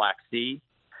on the Black Sea,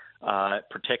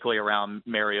 particularly around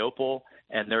Mariupol,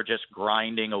 and they're just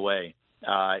grinding away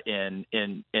in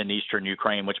eastern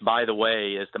Ukraine, which, by the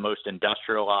way, is the most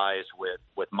industrialized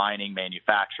with mining,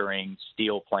 manufacturing,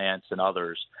 steel plants, and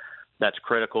others. That's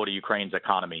critical to Ukraine's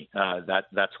economy.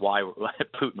 That's why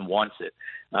Putin wants it.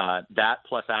 That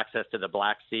plus access to the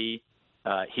Black Sea.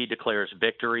 He declares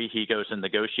victory. He goes to the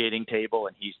negotiating table,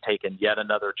 and he's taken yet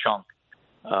another chunk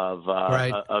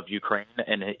of Ukraine,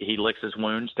 and he licks his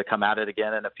wounds to come at it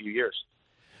again in a few years.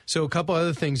 So a couple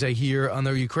other things I hear on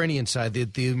the Ukrainian side.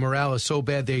 The morale is so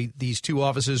bad. These two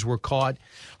officers were caught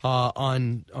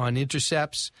on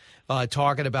intercepts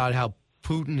talking about how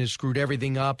Putin has screwed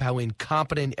everything up, how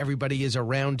incompetent everybody is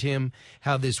around him,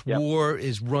 how this war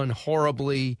is run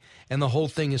horribly, and the whole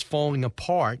thing is falling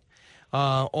apart.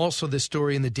 Also, the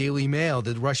story in the Daily Mail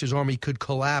that Russia's army could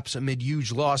collapse amid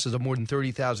huge losses of more than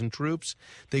 30,000 troops.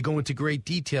 They go into great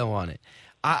detail on it.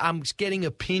 I'm getting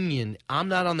opinion. I'm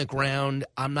not on the ground.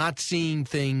 I'm not seeing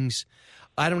things.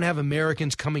 I don't have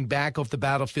Americans coming back off the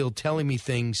battlefield telling me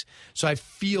things. So I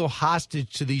feel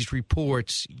hostage to these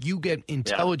reports. You get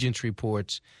intelligence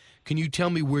reports. Can you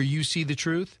tell me where you see the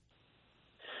truth?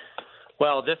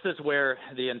 Well, this is where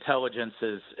the intelligence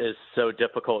is so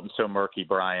difficult and so murky,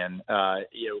 Brian.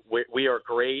 We are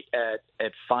great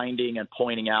at finding and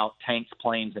pointing out tanks,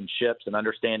 planes, and ships and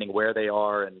understanding where they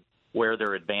are and where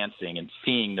they're advancing and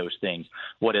seeing those things.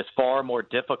 What is far more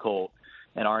difficult,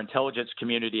 and our intelligence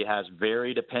community has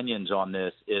varied opinions on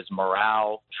this, is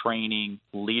morale, training,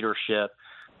 leadership,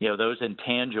 those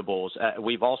intangibles.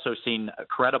 We've also seen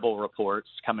credible reports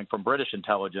coming from British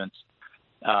intelligence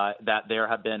that there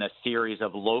have been a series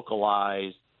of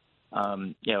localized,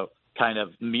 kind of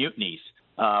mutinies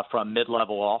from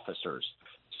mid-level officers.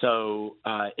 So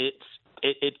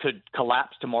it could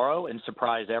collapse tomorrow and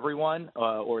surprise everyone,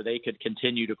 or they could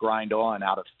continue to grind on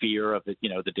out of fear of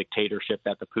the dictatorship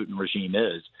that the Putin regime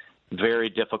is. Very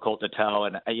difficult to tell,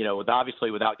 and obviously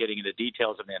without getting into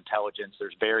details of the intelligence,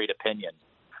 there's varied opinions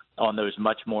on those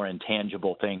much more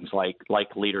intangible things like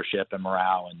leadership and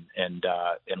morale and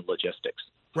logistics.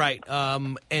 Right.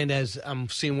 And as I'm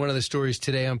seeing one of the stories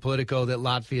today on Politico that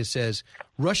Latvia says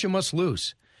Russia must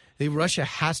lose. Russia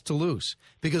has to lose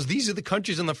because these are the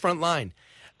countries on the front line.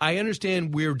 I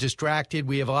understand we're distracted.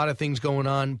 We have a lot of things going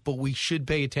on, but we should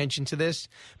pay attention to this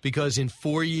because in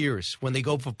 4 years, when they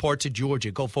go for parts of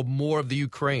Georgia, go for more of the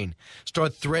Ukraine,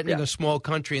 start threatening a small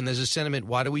country, and there's a sentiment,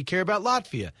 why do we care about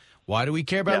Latvia? Why do we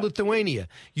care about Lithuania?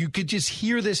 You could just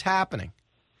hear this happening.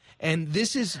 And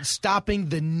this is stopping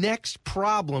the next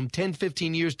problem 10,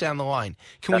 15 years down the line.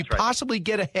 Can we possibly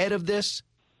get ahead of this?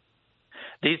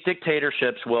 These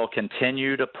dictatorships will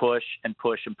continue to push and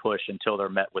push and push until they're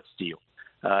met with steel.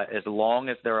 as long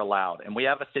as they're allowed. And we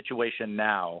have a situation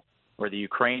now where the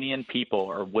Ukrainian people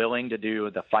are willing to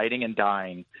do the fighting and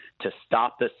dying to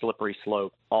stop this slippery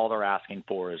slope. All they're asking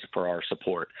for is for our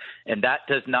support. And that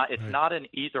does not – it's not an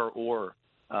either or,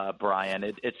 Brian.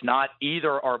 It's not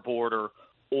either our border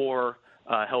or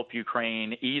help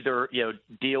Ukraine, either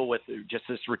deal with just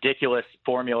this ridiculous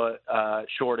formula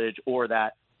shortage or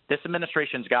that. This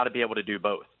administration's got to be able to do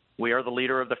both. We are the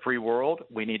leader of the free world.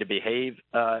 We need to behave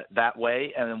that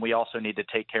way, and then we also need to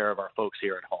take care of our folks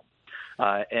here at home.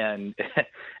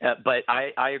 But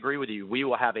I agree with you. We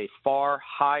will have a far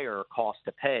higher cost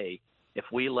to pay if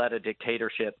we let a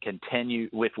dictatorship continue,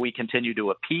 if we continue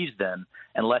to appease them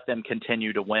and let them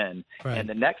continue to win. Right. And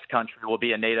the next country will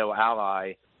be a NATO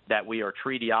ally that we are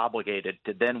treaty obligated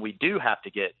to. Then we do have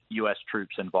to get U.S.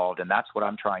 troops involved, and that's what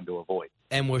I'm trying to avoid.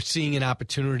 And we're seeing an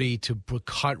opportunity to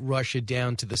cut Russia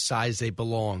down to the size they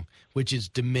belong, which is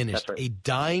diminished. Right. A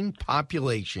dying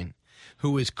population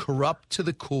who is corrupt to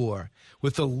the core,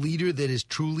 with a leader that is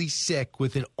truly sick,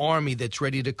 with an army that's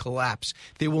ready to collapse.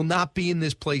 They will not be in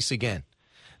this place again.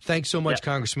 Thanks so much,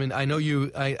 Congressman. I know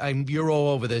you're all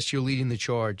over this. You're leading the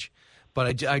charge.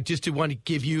 But I just want to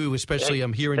give you, especially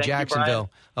I'm here in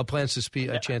Jacksonville, a chance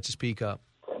to speak up.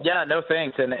 Yeah, no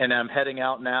thanks. And I'm heading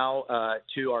out now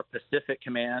to our Pacific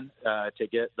Command to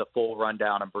get the full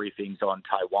rundown and briefings on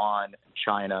Taiwan,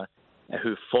 China,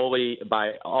 who fully,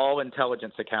 by all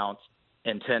intelligence accounts,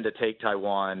 intend to take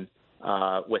Taiwan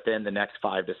within the next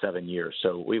 5 to 7 years.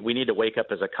 So we need to wake up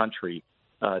as a country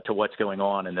to what's going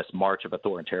on in this march of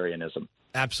authoritarianism.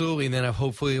 Absolutely, and then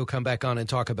hopefully you'll come back on and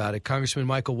talk about it. Congressman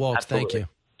Michael Waltz, Absolutely. Thank you.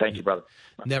 Thank you, brother.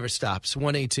 Never stops.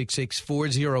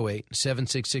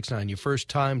 1-866-408-7669. Your first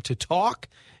time to talk,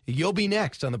 you'll be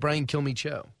next on The Brian Kilmeade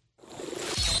Show.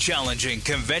 Challenging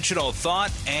conventional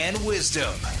thought and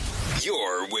wisdom.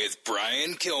 You're with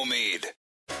Brian Kilmeade.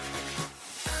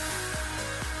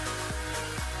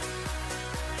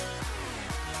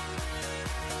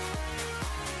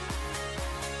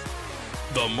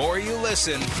 The more you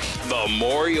listen, the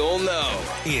more you'll know.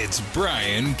 It's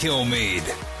Brian Kilmeade.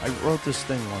 I wrote this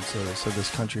thing once that said this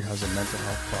country has a mental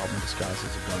health problem disguised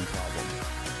as a gun problem.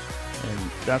 And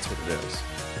that's what it is.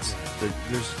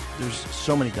 There's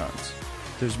so many guns.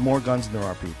 There's more guns than there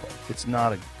are people.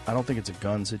 I don't think it's a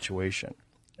gun situation.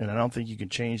 And I don't think you can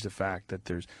change the fact that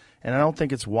and I don't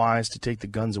think it's wise to take the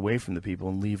guns away from the people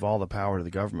and leave all the power to the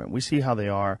government. We see how they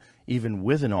are even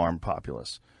with an armed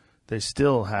populace. They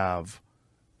still have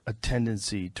a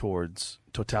tendency towards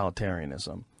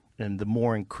totalitarianism. And the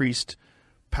more increased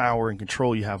power and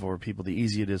control you have over people, the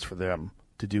easier it is for them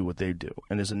to do what they do.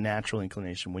 And there's a natural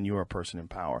inclination when you're a person in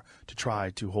power to try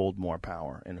to hold more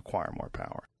power and acquire more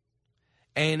power.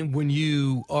 And when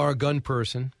you are a gun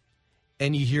person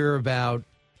and you hear about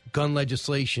gun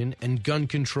legislation and gun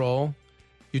control,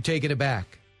 you're taken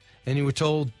aback. And you were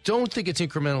told, don't think it's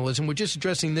incrementalism. We're just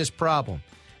addressing this problem.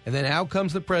 And then out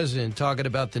comes the president talking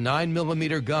about the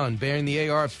 9mm gun bearing the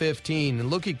AR-15.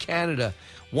 And look at Canada.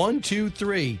 1, 2,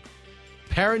 3.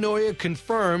 Paranoia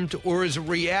confirmed, or is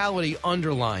reality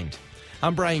underlined?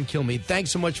 I'm Brian Kilmeade.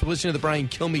 Thanks so much for listening to The Brian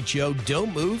Kilmeade Show.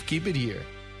 Don't move. Keep it here.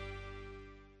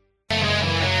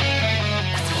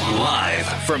 Live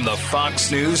from the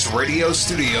Fox News radio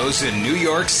studios in New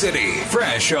York City.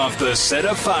 Fresh off the set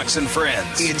of Fox and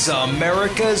Friends. It's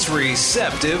America's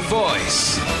receptive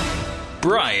voice.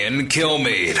 Brian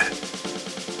Kilmeade.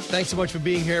 Thanks so much for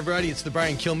being here, everybody. It's the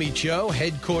Brian Kilmeade Show,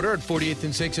 headquartered at 48th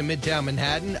and 6th in Midtown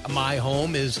Manhattan. My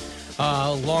home is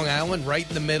Long Island, right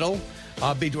in the middle.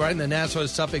 I'll be right in the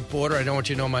Nassau-Suffolk border. I don't want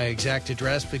you to know my exact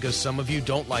address because some of you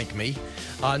don't like me.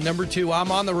 Number 2,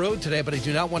 I'm on the road today, but I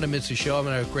do not want to miss a show. I'm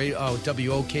in a great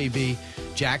WOKV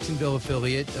Jacksonville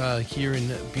affiliate here in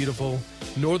beautiful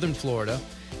northern Florida.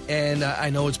 And I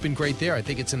know it's been great there. I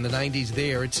think it's in the 90s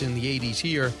there. It's in the 80s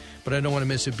here. But I don't want to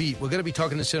miss a beat. We're going to be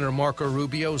talking to Senator Marco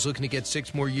Rubio, who's looking to get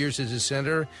 6 more years as a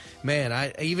senator.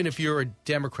 Man, even if you're a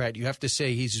Democrat, you have to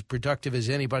say he's as productive as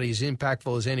anybody, as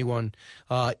impactful as anyone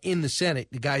in the Senate.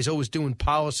 The guy's always doing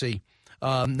policy,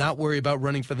 not worry about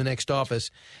running for the next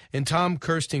office. And Tom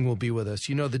Kirsting will be with us.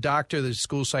 You know, the doctor, the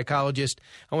school psychologist.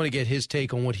 I want to get his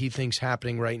take on what he thinks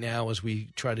happening right now as we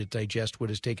try to digest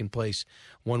what has taken place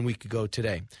 1 week ago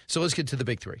today. So let's get to the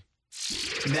big 3.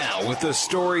 Now, with the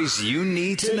stories you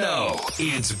need to know,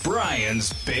 it's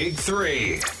Brian's Big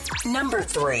 3. Number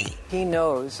 3. He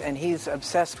knows, and he's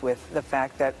obsessed with the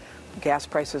fact that gas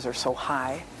prices are so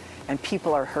high and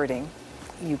people are hurting.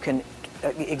 You can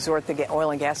exhort the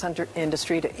oil and gas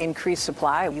industry to increase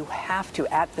supply. You have to,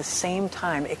 at the same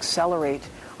time, accelerate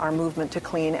our movement to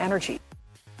clean energy.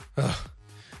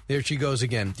 There she goes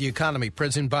again. The economy.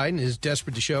 President Biden is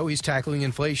desperate to show he's tackling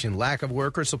inflation, lack of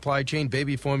worker, supply chain,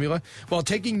 baby formula, while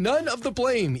taking none of the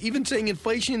blame, even saying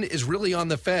inflation is really on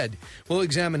the Fed. We'll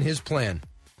examine his plan.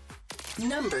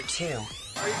 Number 2. Are you going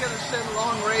to send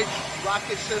long-range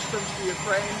rocket systems to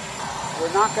Ukraine?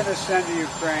 We're not going to send to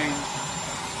Ukraine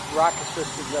rocket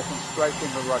systems that can strike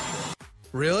into Russia.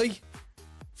 Really?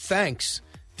 Thanks.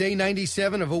 Day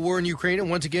 97 of a war in Ukraine, and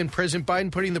once again, President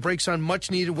Biden putting the brakes on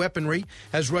much-needed weaponry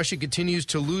as Russia continues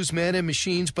to lose men and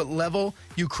machines but level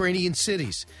Ukrainian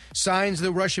cities. Signs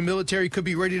the Russian military could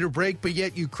be ready to break, but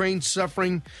yet Ukraine's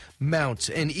suffering mounts.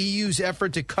 And EU's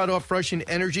effort to cut off Russian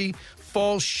energy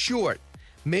falls short.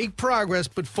 Make progress,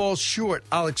 but falls short.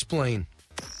 I'll explain.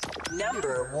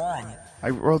 Number 1. I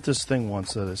wrote this thing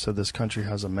once that said this country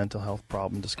has a mental health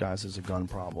problem disguised as a gun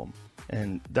problem.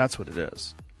 And that's what it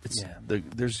is.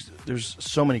 There's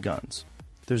so many guns.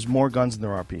 There's more guns than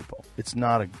there are people.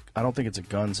 I don't think it's a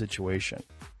gun situation.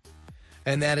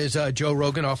 And that is Joe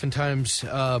Rogan. Oftentimes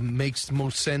makes the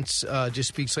most sense, just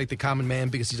speaks like the common man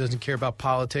because he doesn't care about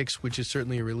politics, which is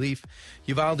certainly a relief.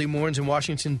 Uvalde Mourns in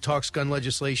Washington talks gun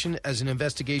legislation as an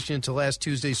investigation into last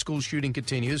Tuesday's school shooting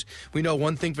continues. We know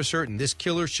one thing for certain. This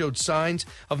killer showed signs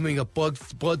of being a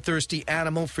bloodthirsty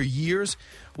animal for years.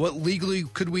 What legally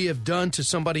could we have done to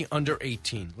somebody under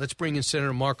 18? Let's bring in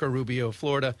Senator Marco Rubio of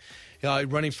Florida,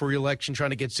 running for re-election, trying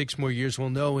to get 6 more years.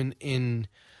 We'll know in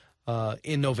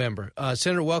November.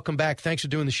 Senator, welcome back. Thanks for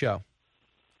doing the show.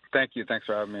 Thank you. Thanks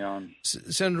for having me on.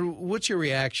 Senator, what's your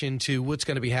reaction to what's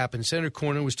going to be happening? Senator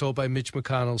Cornyn was told by Mitch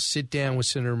McConnell, sit down with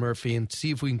Senator Murphy and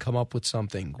see if we can come up with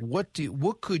something.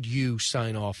 What could you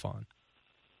sign off on?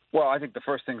 Well, I think the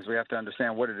first thing is we have to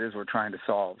understand what it is we're trying to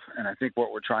solve. And I think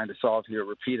what we're trying to solve here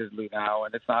repeatedly now,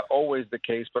 and it's not always the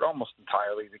case, but almost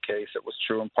entirely the case. It was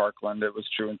true in Parkland. It was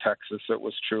true in Texas. It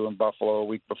was true in Buffalo a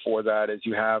week before that, is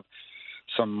you have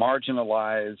some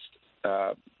marginalized,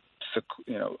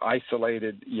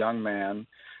 isolated young man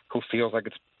who feels like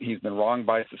he's been wronged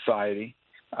by society.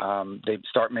 They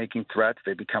start making threats.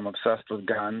 They become obsessed with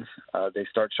guns. They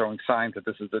start showing signs that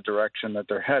this is the direction that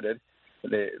they're headed.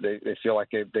 They feel like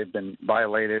they've been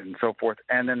violated and so forth,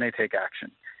 and then they take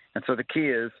action. And so the key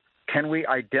is, can we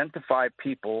identify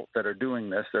people that are doing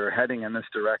this, that are heading in this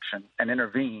direction, and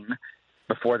intervene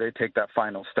before they take that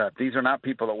final step? These are not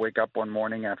people that wake up one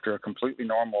morning after a completely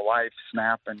normal life,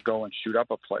 snap, and go and shoot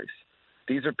up a place.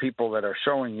 These are people that are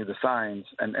showing you the signs,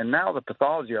 and now the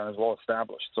pathology is well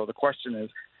established. So the question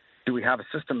is, do we have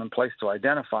a system in place to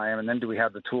identify them, and then do we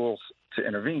have the tools to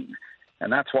intervene?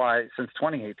 And that's why since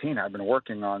 2018 I've been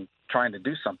working on trying to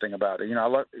do something about it.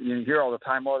 You hear all the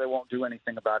time, they won't do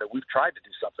anything about it. We've tried to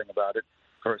do something about it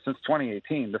since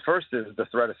 2018. The first is the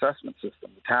threat assessment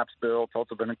system. The TAPS bill. It's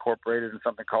also been incorporated in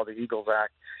something called the Eagles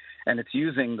Act, and it's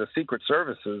using the Secret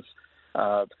Service's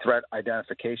threat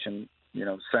identification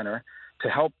center to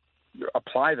help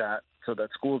apply that so that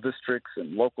school districts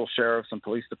and local sheriffs and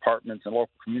police departments and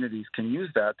local communities can use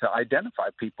that to identify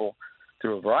people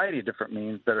through a variety of different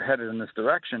means that are headed in this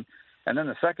direction. And then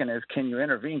the second is, can you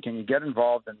intervene? Can you get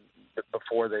involved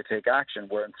before they take action?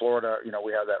 Where in Florida,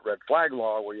 we have that red flag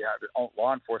law where you have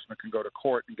law enforcement can go to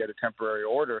court and get a temporary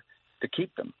order to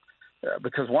keep them.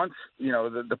 Because once,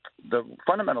 the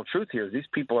fundamental truth here is these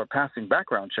people are passing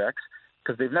background checks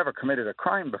because they've never committed a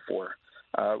crime before.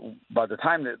 By the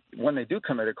time when they do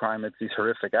commit a crime, it's these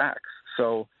horrific acts.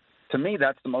 So to me,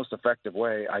 that's the most effective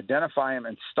way. Identify them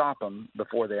and stop them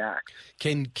before they act.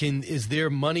 Is there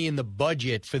money in the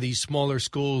budget for these smaller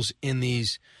schools in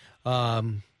these,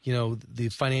 the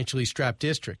financially strapped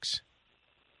districts?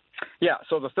 Yeah.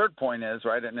 So the third point is,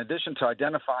 right, in addition to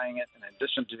identifying it, in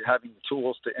addition to having the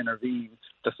tools to intervene,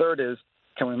 the third is,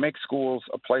 can we make schools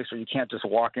a place where you can't just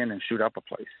walk in and shoot up a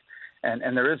place?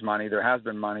 And there is money. There has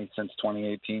been money since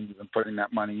 2018. We've been putting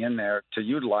that money in there to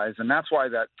utilize. And that's why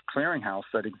that clearinghouse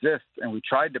that exists, and we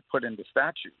tried to put into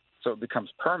statute so it becomes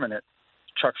permanent.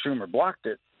 Chuck Schumer blocked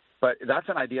it. But that's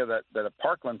an idea that a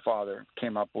Parkland father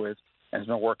came up with and has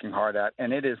been working hard at.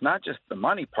 And it is not just the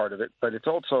money part of it, but it's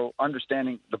also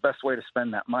understanding the best way to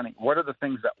spend that money. What are the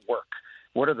things that work?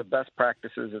 What are the best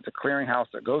practices? It's a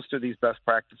clearinghouse that goes through these best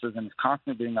practices and is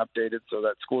constantly being updated so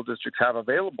that school districts have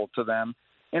available to them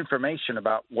information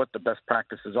about what the best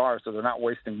practices are so they're not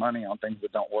wasting money on things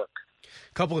that don't work.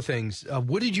 A couple of things.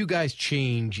 What did you guys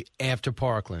change after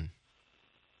Parkland?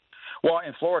 Well,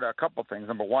 in Florida, a couple of things.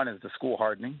 Number one is the school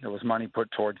hardening. There was money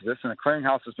put towards this, and the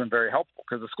clearinghouse has been very helpful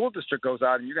because the school district goes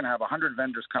out and you're going to have 100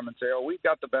 vendors come and say, we've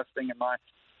got the best thing in mind.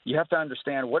 You have to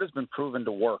understand what has been proven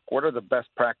to work. What are the best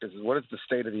practices? What is the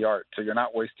state of the art so you're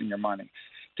not wasting your money?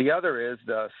 The other is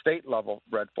the state level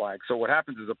red flag. So what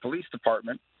happens is the police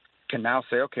department can now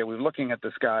say, okay, we're looking at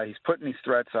this guy. He's putting these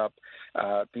threats up.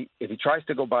 If he tries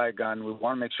to go buy a gun, we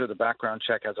want to make sure the background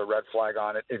check has a red flag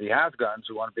on it. If he has guns,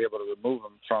 we want to be able to remove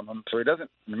them from him so he doesn't,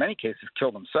 in many cases,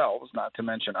 kill themselves, not to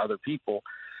mention other people.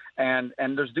 And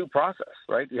there's due process,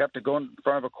 right? You have to go in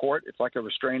front of a court. It's like a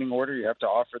restraining order. You have to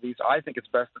offer these. I think it's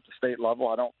best at the state level.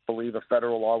 I don't believe a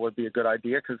federal law would be a good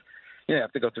idea because you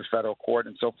have to go through federal court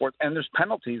and so forth. And there's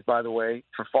penalties, by the way,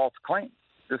 for false claims.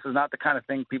 This is not the kind of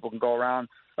thing people can go around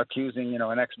accusing,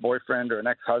 an ex-boyfriend or an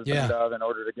ex-husband of in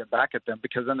order to get back at them,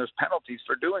 because then there's penalties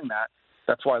for doing that.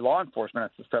 That's why law enforcement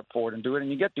has to step forward and do it. And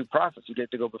you get due process. You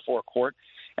get to go before a court,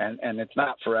 and it's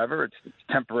not forever. It's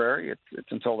temporary.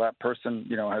 It's until that person,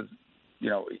 has,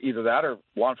 either that or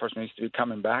law enforcement needs to be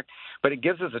coming back. But it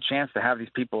gives us a chance to have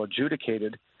these people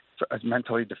adjudicated as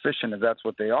mentally deficient, if that's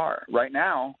what they are. Right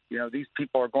now, these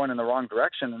people are going in the wrong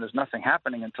direction, and there's nothing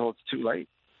happening until it's too late.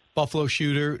 Buffalo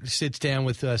shooter sits down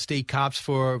with state cops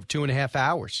for 2.5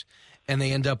 hours, and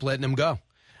they end up letting him go.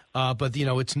 But,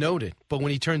 it's noted. But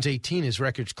when he turns 18, his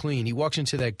record's clean. He walks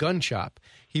into that gun shop.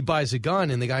 He buys a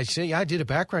gun, and the guy says, I did a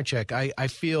background check. I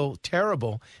feel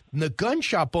terrible. And the gun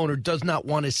shop owner does not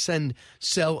want to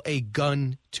sell a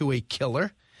gun to a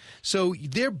killer. So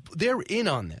they're in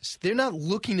on this. They're not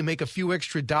looking to make a few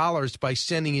extra dollars by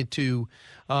sending it to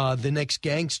the next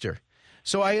gangster.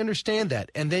 So I understand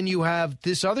that. And then you have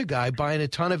this other guy buying a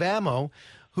ton of ammo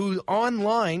who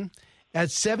online at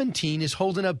 17 is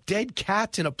holding up dead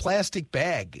cats in a plastic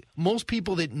bag. Most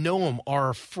people that know him are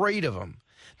afraid of him.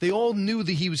 They all knew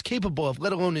that he was capable of,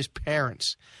 let alone his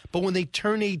parents. But when they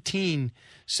turn 18,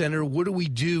 Senator, what do we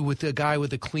do with a guy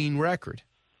with a clean record?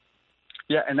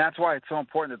 Yeah, and that's why it's so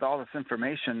important that all this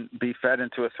information be fed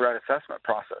into a threat assessment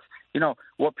process.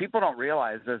 What people don't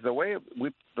realize is the way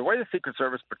the Secret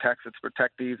Service protects its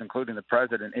protectees, including the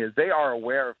president, is they are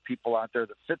aware of people out there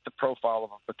that fit the profile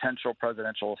of a potential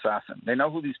presidential assassin. They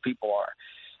know who these people are,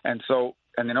 and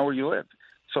they know where you live.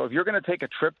 So if you're going to take a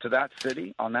trip to that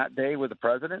city on that day with the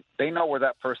president, they know where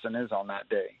that person is on that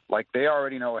day. Like, they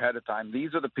already know ahead of time,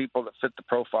 these are the people that fit the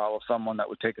profile of someone that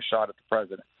would take a shot at the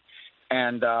president.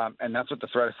 And that's what the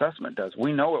threat assessment does.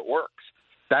 We know it works.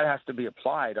 That has to be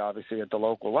applied, obviously, at the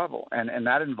local level. And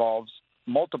that involves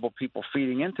multiple people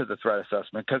feeding into the threat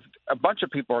assessment, because a bunch of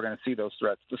people are going to see those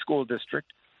threats: the school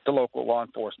district, the local law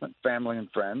enforcement, family and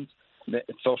friends, the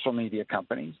social media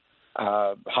companies,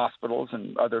 hospitals,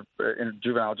 and other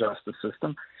juvenile justice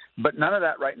system. But none of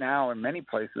that right now in many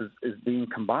places is being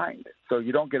combined. So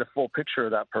you don't get a full picture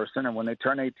of that person. And when they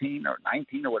turn 18 or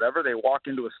 19 or whatever, they walk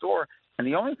into a store, and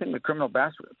the only thing the criminal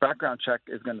background check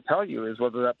is going to tell you is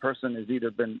whether that person has either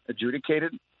been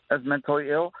adjudicated as mentally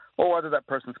ill or whether that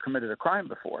person's committed a crime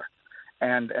before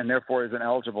and therefore isn't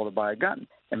eligible to buy a gun.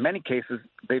 In many cases,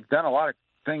 they've done a lot of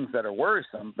things that are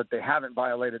worrisome, but they haven't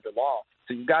violated the law.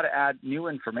 So you've got to add new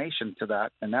information to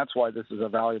that, and that's why this is a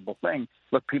valuable thing.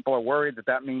 Look, people are worried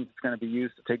that means it's going to be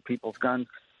used to take people's guns.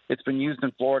 It's been used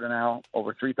in Florida now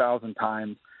over 3,000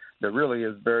 times. There really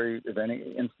is if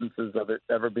any instances of it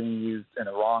ever being used in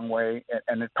a wrong way,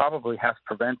 and it probably has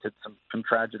prevented some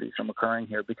tragedies from occurring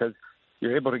here because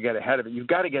you're able to get ahead of it. You've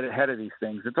got to get ahead of these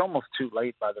things. It's almost too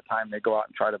late by the time they go out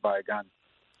and try to buy a gun.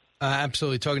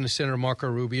 Absolutely. Talking to Senator Marco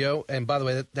Rubio. And by the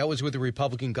way, that was with the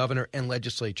Republican governor and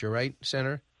legislature, right,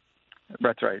 Senator?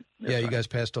 That's right. Yeah, you guys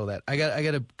passed all that. I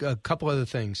got a couple other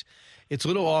things. It's a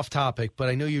little off topic, but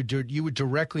I know you were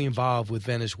directly involved with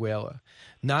Venezuela,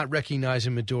 not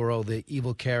recognizing Maduro, the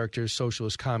evil character,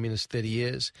 socialist communist that he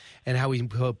is, and how he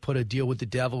put a deal with the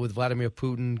devil with Vladimir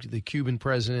Putin, the Cuban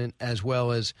president, as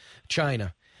well as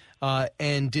China,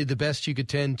 and did the best you could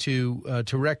tend to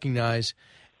recognize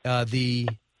the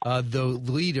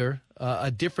leader,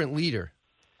 a different leader.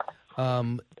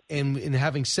 And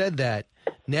having said that,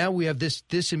 now we have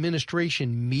this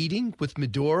administration meeting with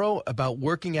Maduro about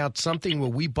working out something where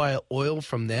we buy oil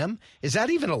from them. Is that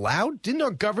even allowed? Didn't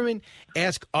our government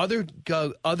ask all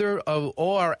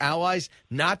our allies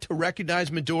not to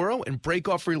recognize Maduro and break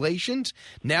off relations?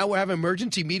 Now we're having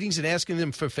emergency meetings and asking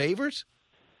them for favors?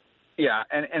 Yeah,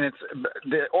 and it's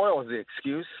the oil is the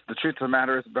excuse. The truth of the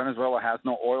matter is Venezuela has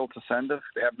no oil to send us.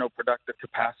 They have no productive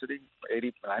capacity.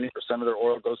 80-90% of their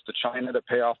oil goes to China to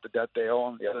pay off the debt they owe,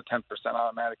 and the other 10%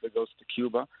 automatically goes to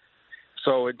Cuba.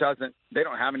 So they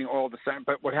don't have any oil to send.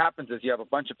 But what happens is you have a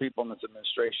bunch of people in this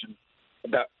administration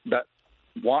that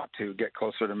want to get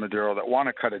closer to Maduro, that want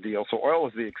to cut a deal. So oil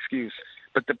is the excuse.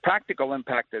 But the practical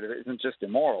impact of it isn't just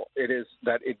immoral. It is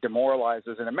that it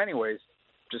demoralizes, and in many ways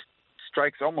just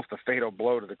strikes almost a fatal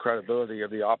blow to the credibility of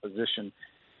the opposition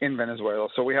in Venezuela.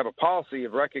 So we have a policy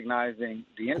of recognizing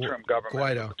the interim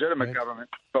government, legitimate government,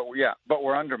 but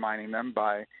we're undermining them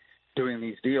by doing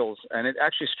these deals, and it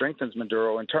actually strengthens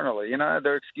Maduro internally. You know,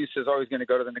 their excuse is always going to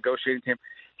go to the negotiating table.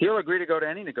 He'll agree to go to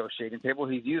any negotiating table.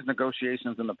 He's used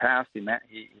negotiations in the past. He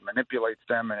manipulates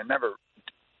them, and it never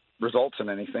results in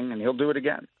anything, and he'll do it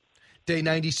again. Day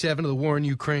 97 of the war in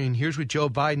Ukraine. Here's what Joe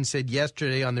Biden said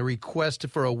yesterday on the request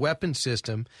for a weapon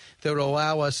system that would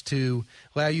allow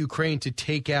Ukraine to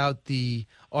take out the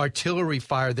artillery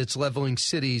fire that's leveling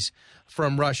cities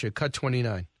from Russia. Cut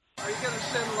 29. Are you going to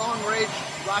send long-range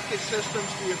rocket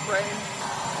systems to Ukraine?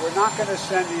 We're not going to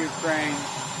send to Ukraine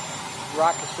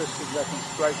rocket systems that can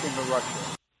strike into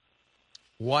Russia.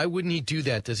 Why wouldn't he do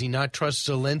that? Does he not trust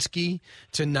Zelensky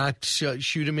to not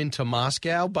shoot him into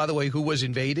Moscow, by the way, who was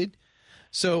invaded?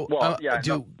 So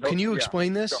can you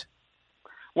explain this? So,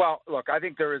 well, look, I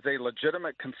think there is a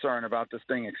legitimate concern about this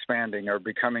thing expanding or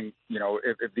becoming,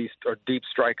 if these are deep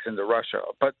strikes into Russia.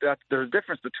 But there's a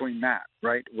difference between that,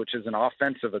 right, which is an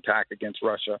offensive attack against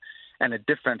Russia, and a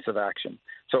defensive action.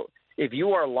 So if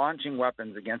you are launching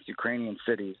weapons against Ukrainian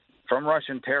cities from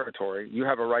Russian territory, you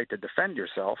have a right to defend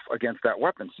yourself against that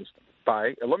weapon system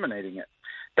by eliminating it.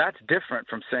 That's different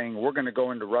from saying we're going to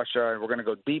go into Russia and we're going to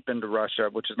go deep into Russia,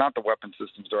 which is not the weapon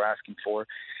systems they're asking for,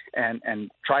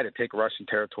 and try to take Russian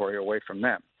territory away from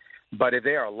them. But if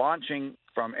they are launching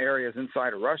from areas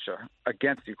inside of Russia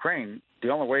against Ukraine, the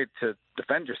only way to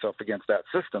defend yourself against that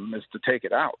system is to take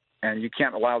it out. And you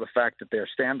can't allow the fact that they're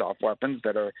standoff weapons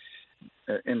that are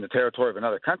in the territory of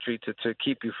another country to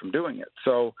keep you from doing it.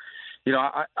 So,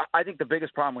 I think the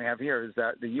biggest problem we have here is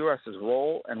that the U.S.'s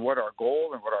role and what our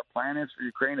goal and what our plan is for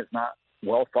Ukraine is not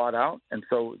well thought out. And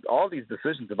so all these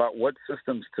decisions about what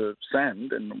systems to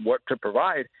send and what to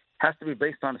provide has to be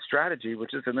based on a strategy, which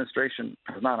this administration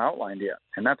has not outlined yet.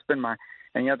 And that's been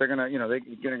and yet they're going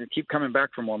to keep coming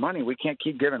back for more money. We can't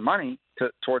keep giving money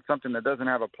towards something that doesn't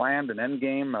have a plan, an end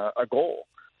game, a goal.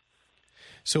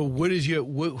 So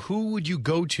who would you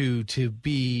go to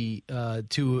be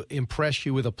to impress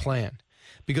you with a plan?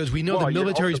 Because we know the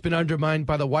military's been undermined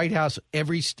by the White House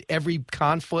every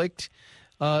conflict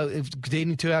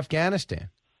dating to Afghanistan.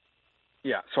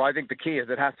 Yeah, so I think the key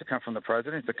is it has to come from the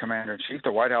president, the commander-in-chief.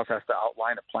 The White House has to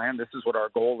outline a plan. This is what our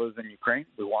goal is in Ukraine.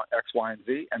 We want X, Y, and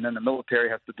Z. And then the military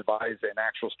has to devise an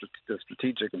actual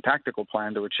strategic and tactical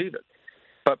plan to achieve it.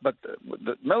 But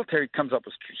the military comes up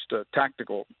with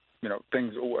tactical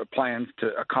things, plans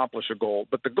to accomplish a goal.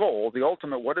 But the goal, the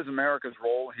ultimate, what is America's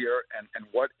role here and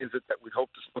what is it that we hope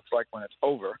this looks like when it's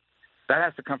over, that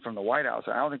has to come from the White House.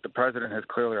 I don't think the president has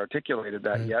clearly articulated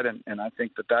that yet, and I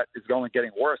think that is only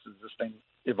getting worse as this thing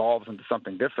evolves into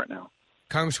something different now.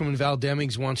 Congresswoman Val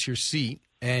Demings wants your seat,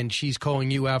 and she's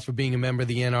calling you out for being a member of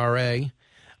the NRA.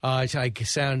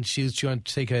 She's trying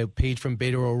to take a page from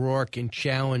Beto O'Rourke and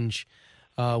challenge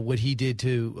what he did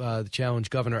to challenge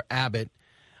Governor Abbott.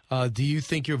 Do you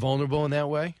think you're vulnerable in that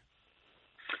way?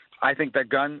 I think that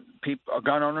gun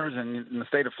owners in the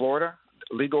state of Florida,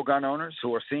 legal gun owners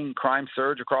who are seeing crime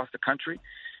surge across the country,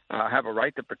 have a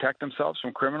right to protect themselves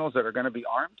from criminals that are going to be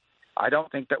armed. I don't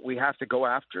think that we have to go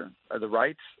after the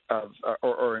rights of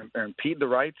or impede the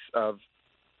rights of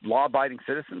law-abiding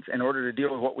citizens in order to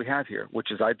deal with what we have here,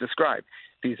 which is I described.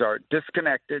 These are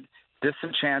disconnected,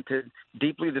 disenchanted,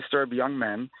 deeply disturbed young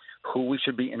men who we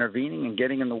should be intervening and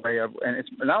getting in the way of. And it's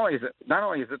not only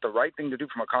is it the right thing to do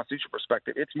from a constitutional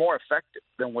perspective, it's more effective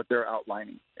than what they're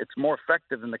outlining. It's more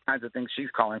effective than the kinds of things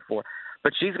she's calling for.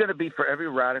 But she's going to be for every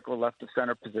radical left of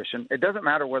center position. It doesn't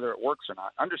matter whether it works or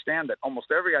not. Understand that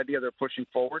almost every idea they're pushing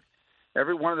forward,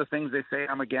 every one of the things they say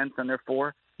I'm against and they're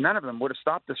for, none of them would have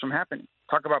stopped this from happening.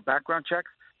 Talk about background checks.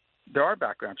 There are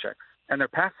background checks, and they're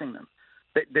passing them.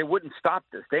 They wouldn't stop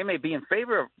this. They may be in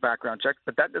favor of background checks,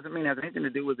 but that doesn't mean it has anything to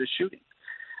do with this shooting.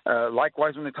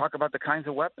 Likewise, when they talk about the kinds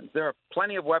of weapons, there are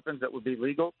plenty of weapons that would be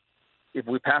legal if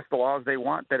we pass the laws they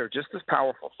want that are just as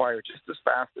powerful, fire just as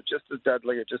fast, or just as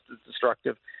deadly, or just as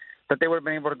destructive, that they would have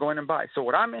been able to go in and buy. So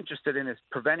what I'm interested in is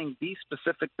preventing these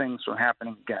specific things from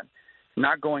happening again,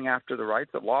 not going after the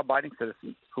rights of law-abiding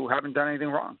citizens who haven't done anything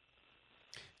wrong.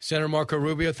 Senator Marco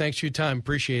Rubio, thanks for your time.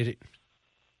 Appreciate it.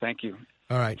 Thank you.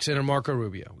 All right, Senator Marco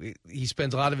Rubio. He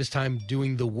spends a lot of his time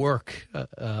doing the work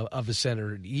of a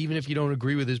senator. Even if you don't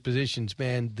agree with his positions,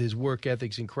 man, his work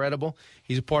ethic's incredible.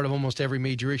 He's a part of almost every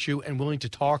major issue and willing to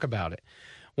talk about it.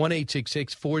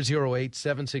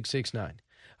 1-866-408-7669.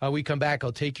 We come back.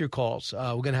 I'll take your calls.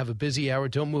 We're going to have a busy hour.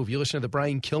 Don't move. You listen to the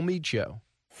Brian Kilmeade Show.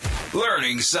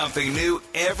 Learning something new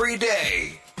every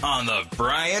day on the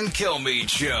Brian Kilmeade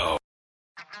Show.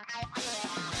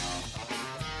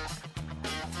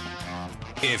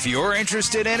 If you're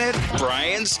interested in it,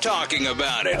 Brian's talking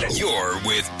about it. You're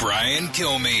with Brian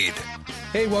Kilmeade.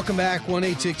 Hey, welcome back.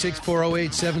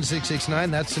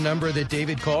 1-866-408-7669. That's the number that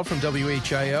David called from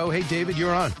WHIO. Hey, David,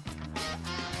 you're on.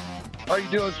 How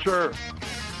you doing, sir?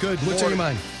 Good. What's on your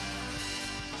mind?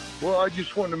 Well, I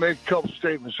just wanted to make a couple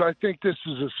statements. I think this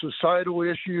is a societal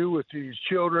issue with these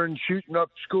children shooting up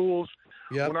schools.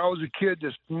 Yep. When I was a kid,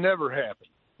 this never happened.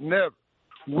 Never.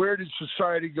 Where did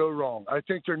society go wrong? I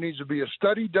think there needs to be a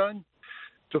study done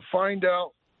to find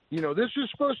out, this is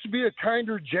supposed to be a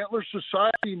kinder, gentler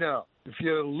society now. If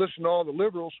you listen to all the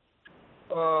liberals,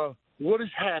 what has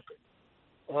happened?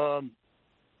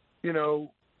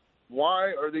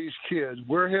 Why are these kids,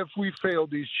 where have we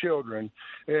failed these children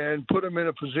and put them in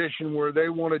a position where they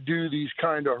want to do these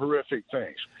kind of horrific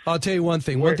things? I'll tell you one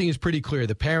thing. One thing is pretty clear.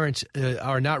 The parents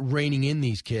are not reining in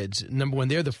these kids. Number one,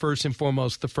 they're the first and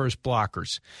foremost, the first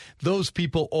blockers. Those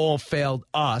people all failed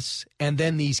us, and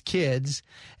then these kids.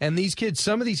 And these kids,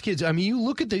 some of these kids, I mean, you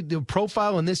look at the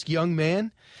profile on this young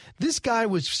man. This guy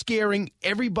was scaring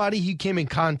everybody he came in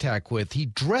contact with. He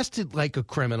dressed it like a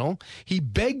criminal. He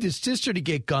begged his sister to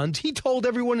get guns. He told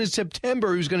everyone in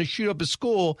September he was going to shoot up a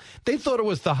school. They thought it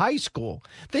was the high school.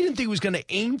 They didn't think he was going to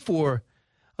aim for.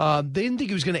 They didn't think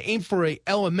he was going to aim for a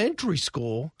elementary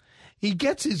school. He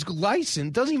gets his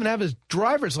license. Doesn't even have his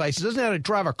driver's license. Doesn't know how to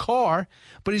drive a car,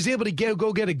 but he's able to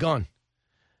go get a gun.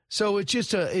 So it's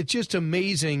just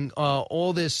amazing,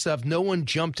 all this stuff. No one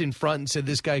jumped in front and said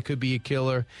this guy could be a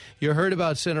killer. You heard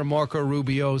about Senator Marco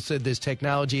Rubio said there's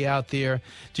technology out there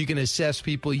so you can assess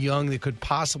people young that could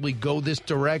possibly go this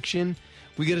direction.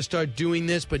 We got to start doing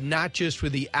this, but not just for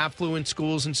the affluent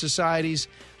schools and societies,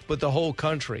 but the whole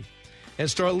country,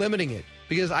 and start limiting it.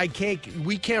 Because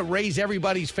we can't raise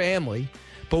everybody's family,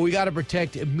 but we got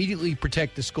to immediately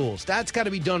protect the schools. That's got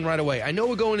to be done right away. I know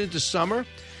we're going into summer,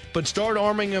 but start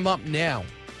arming them up now.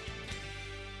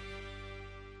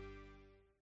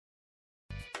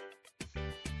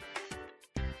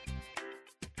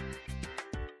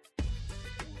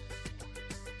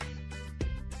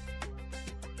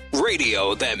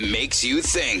 Radio that makes you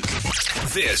think.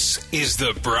 This is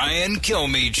the Brian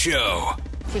Kilmeade Show.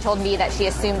 She told me that she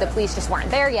assumed the police just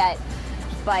weren't there yet,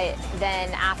 but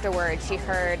then afterwards she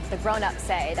heard the grown-ups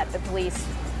say that the police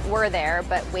were there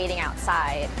but waiting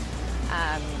outside.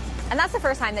 And that's the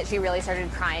first time that she really started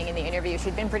crying in the interview.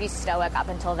 She'd been pretty stoic up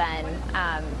until then,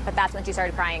 but that's when she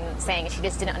started crying, saying she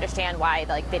just didn't understand why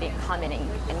they didn't come in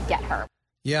and get her.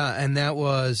 Yeah, and that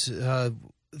was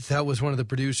one of the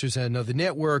producers at another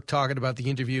network talking about the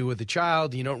interview with the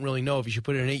child. You don't really know if you should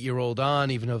put an 8-year-old on,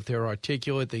 even though if they're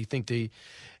articulate, they think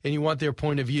and you want their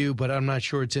point of view, but I'm not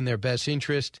sure it's in their best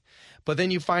interest. But then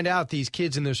you find out these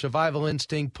kids in their survival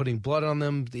instinct, putting blood on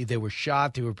them, they were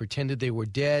shot, they were pretended they were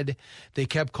dead. They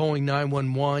kept calling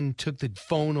 911, took the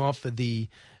phone off of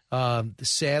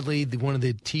sadly, one of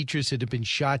the teachers had been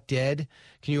shot dead.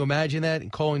 Can you imagine that?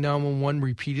 And calling 911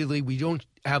 repeatedly. We don't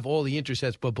have all the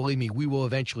intercepts, but believe me, we will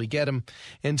eventually get them.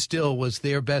 And still was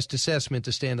their best assessment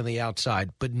to stand on the outside.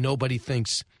 But nobody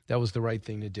thinks that was the right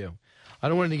thing to do. I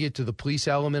don't want to get to the police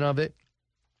element of it,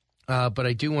 but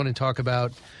I do want to talk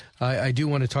about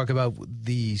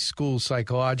the school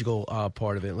psychological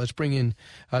part of it. Let's bring in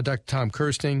Dr. Tom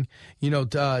Kersting.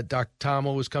 Dr. Tom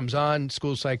always comes on,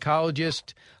 school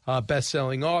psychologist,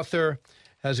 best-selling author,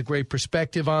 has a great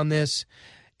perspective on this.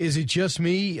 Is it just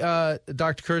me,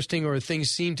 Dr. Kersting, or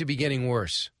things seem to be getting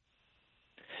worse?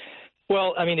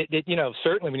 Well, I mean,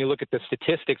 certainly when you look at the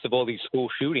statistics of all these school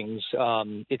shootings,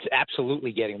 it's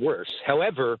absolutely getting worse.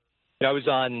 However, I was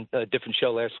on a different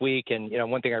show last week, and,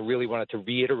 one thing I really wanted to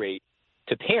reiterate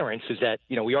to parents is that,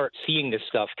 we are seeing this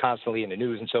stuff constantly in the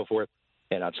news and so forth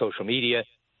and on social media.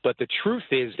 But the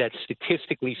truth is that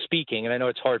statistically speaking, and I know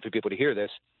it's hard for people to hear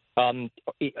this,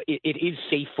 it is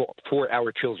safe for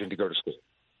our children to go to school.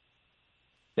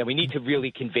 Now, we need to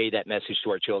really convey that message to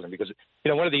our children because,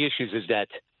 one of the issues is that,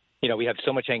 we have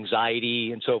so much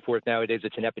anxiety and so forth nowadays.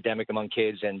 It's an epidemic among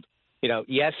kids. And,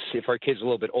 yes, if our kids are a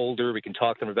little bit older, we can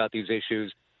talk to them about these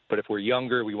issues. But if we're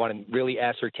younger, we want to really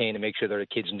ascertain and make sure that our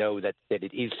kids know that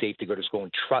it is safe to go to school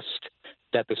and trust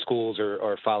that the schools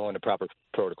are following the proper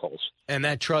protocols. And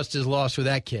that trust is lost with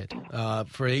that kid.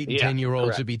 For 8 and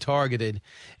 10-year-olds to be targeted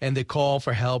and the call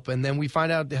for help. And then we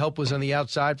find out the help was on the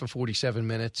outside for 47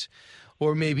 minutes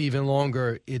or maybe even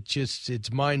longer.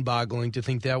 It's mind-boggling to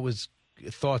think that was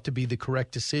thought to be the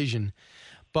correct decision.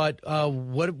 But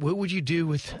what would you do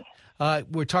with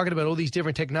we're talking about all these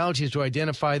different technologies to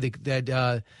identify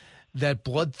that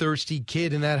bloodthirsty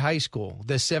kid in that high school,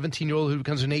 the 17-year-old who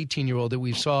becomes an 18-year-old that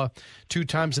we saw 2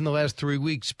 times in the last 3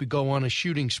 weeks go on a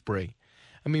shooting spree.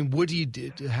 I mean,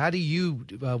 how do you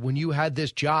when you had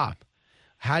this job,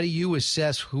 how do you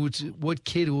assess what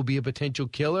kid will be a potential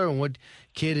killer and what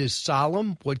kid is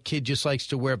solemn, what kid just likes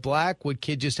to wear black, what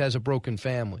kid just has a broken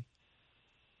family?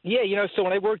 Yeah, so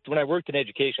when I worked in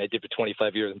education, I did for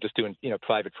 25 years. I'm just doing,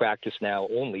 private practice now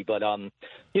only. But,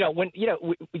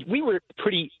 we were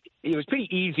it was pretty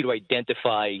easy to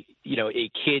identify,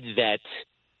 a kid that,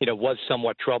 was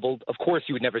somewhat troubled. Of course,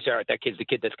 you would never say, all right, that kid's the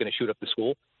kid that's going to shoot up the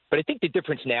school. But I think the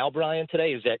difference now, Brian,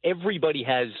 today is that everybody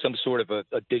has some sort of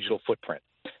a digital footprint.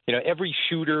 Every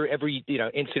shooter, every,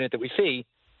 incident that we see,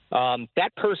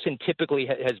 that person typically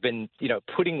has been,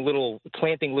 planting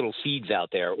little seeds out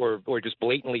there or just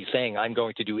blatantly saying, I'm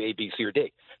going to do A, B, C, or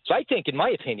D. So I think, in my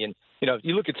opinion,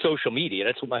 you look at social media.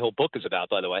 That's what my whole book is about,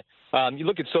 by the way. You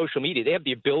look at social media. They have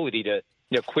the ability to,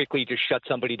 quickly just shut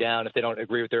somebody down if they don't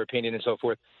agree with their opinion and so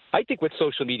forth. I think what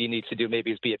social media needs to do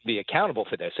maybe is be accountable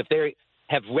for this. If they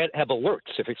have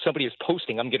alerts, if somebody is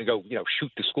posting, I'm going to go,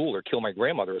 shoot the school or kill my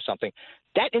grandmother or something,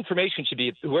 that information should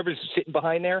be, whoever's sitting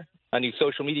behind there on these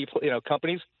social media,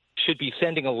 companies should be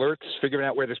sending alerts, figuring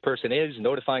out where this person is,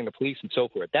 notifying the police and so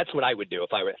forth. That's what I would do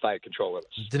if I had control of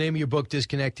this. The name of your book,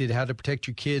 Disconnected, How to Protect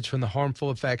Your Kids from the Harmful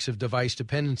Effects of Device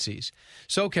Dependencies.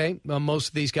 So, okay, most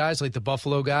of these guys, like the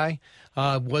Buffalo guy,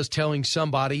 was telling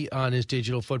somebody on his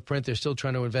digital footprint. They're still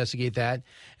trying to investigate that.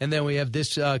 And then we have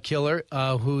this killer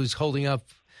who's holding up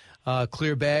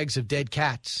clear bags of dead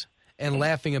cats and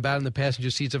laughing about it in the passenger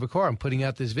seats of a car and putting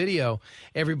out this video.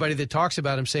 Everybody that talks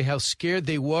about him say how scared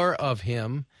they were of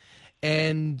him.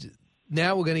 And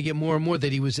now we're going to get more and more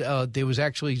that he was. There was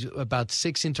actually about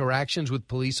 6 interactions with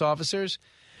police officers.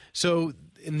 So,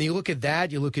 and you look at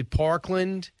that. You look at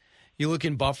Parkland. You look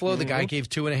in Buffalo. Mm-hmm. The guy gave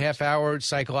 2.5-hour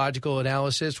psychological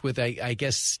analysis with, I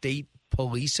guess, state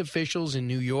police officials in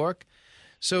New York.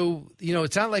 So,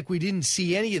 it's not like we didn't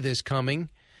see any of this coming.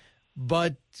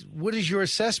 But what is your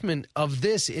assessment of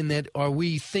this? In that, are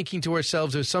we thinking to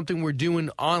ourselves, there's something we're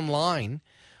doing online,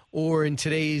 or in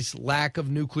today's lack of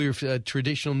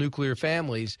traditional nuclear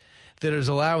families, that is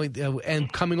allowing,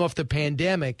 and coming off the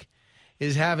pandemic,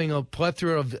 is having a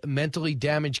plethora of mentally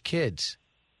damaged kids?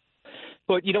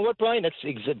 But you know what, Brian?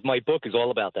 My book is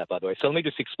all about that, by the way. So let me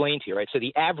just explain to you, right? So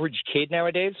the average kid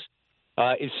nowadays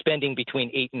is spending between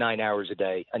 8 and 9 hours a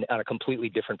day on a completely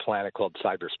different planet called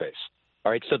cyberspace.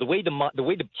 All right, so the way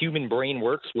the human brain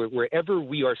works, wherever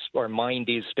our mind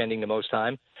is spending the most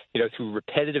time, through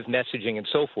repetitive messaging and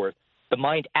so forth, the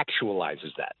mind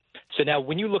actualizes that. So now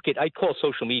when you look at, I call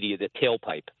social media the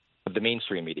tailpipe of the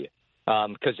mainstream media,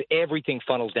 because everything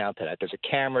funnels down to that. There's a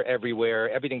camera everywhere.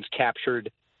 Everything's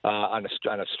captured on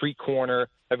a street corner.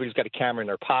 Everybody's got a camera in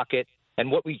their pocket. And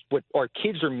what our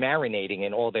kids are marinating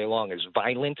in all day long is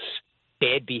violence,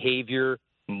 bad behavior,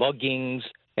 muggings,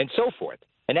 and so forth.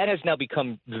 And that has now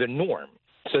become the norm.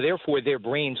 So therefore, their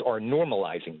brains are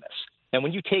normalizing this. And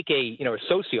when you take a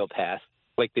sociopath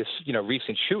like this,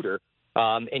 recent shooter,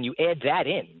 and you add that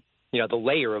in, the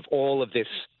layer of all of this,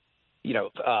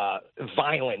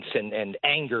 violence and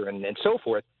anger and so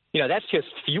forth, that's just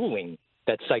fueling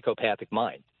that psychopathic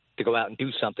mind to go out and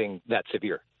do something that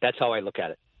severe. That's how I look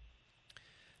at it.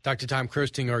 Dr. Tom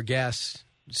Kersting, our guest,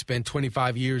 spent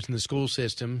 25 years in the school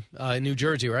system in New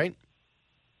Jersey, right?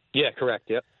 Yeah, correct.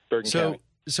 Yep. Bergen County.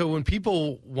 So when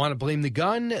people want to blame the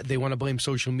gun, they want to blame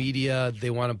social media, they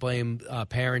want to blame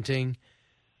parenting.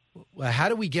 How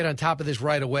do we get on top of this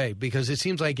right away? Because it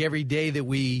seems like every day that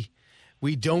we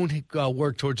don't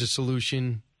work towards a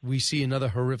solution, we see another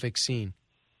horrific scene.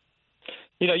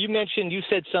 You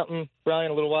said something,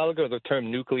 Brian, a little while ago, the term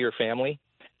nuclear family,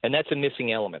 and that's a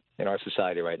missing element in our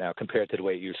society right now compared to the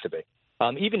way it used to be.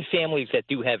 Even families that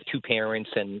do have 2 parents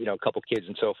and, a couple kids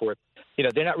and so forth,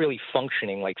 they're not really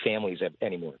functioning like families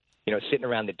anymore. Sitting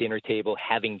around the dinner table,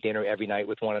 having dinner every night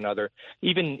with one another.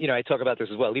 Even, I talk about this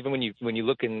as well. Even when you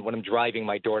look when I'm driving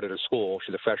my daughter to school,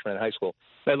 she's a freshman in high school,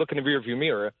 I look in the rearview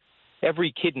mirror,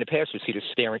 every kid in the passenger seat is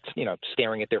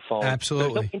staring at their phone.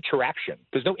 Absolutely. There's no interaction.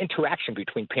 There's no interaction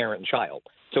between parent and child.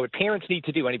 So what parents need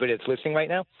to do, anybody that's listening right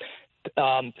now,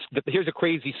 here's a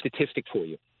crazy statistic for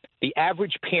you. The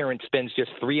average parent spends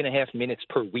just 3.5 minutes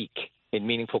per week in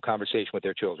meaningful conversation with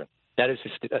their children. That is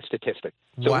a statistic.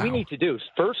 So What we need to do,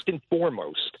 first and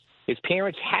foremost, is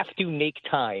parents have to make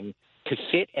time to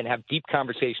sit and have deep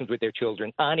conversations with their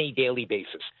children on a daily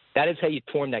basis. That is how you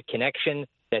form that connection,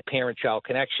 that parent-child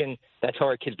connection. That's how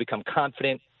our kids become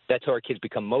confident. That's how our kids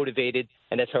become motivated.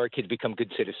 And that's how our kids become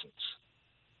good citizens.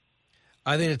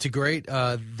 I think it's a great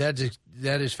that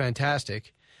is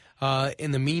fantastic.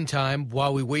 In the meantime,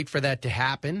 while we wait for that to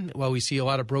happen, while we see a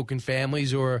lot of broken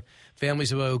families or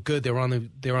families good, they're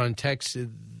on text,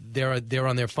 they're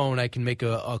on their phone, I can make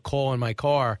a call in my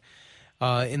car.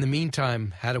 In the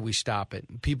meantime, how do we stop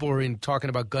it? People are talking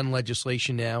about gun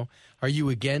legislation now. Are you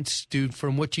against, dude,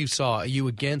 from what you saw, are you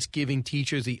against giving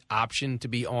teachers the option to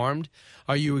be armed?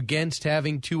 Are you against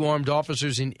having 2 armed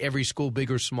officers in every school,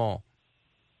 big or small?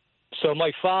 So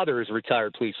my father is a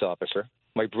retired police officer.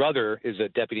 My brother is a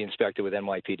deputy inspector with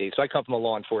NYPD. So I come from a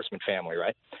law enforcement family,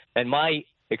 right? And my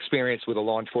experience with a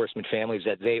law enforcement family is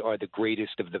that they are the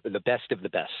greatest of the best of the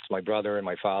best, my brother and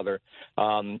my father.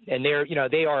 And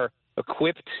they are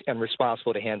equipped and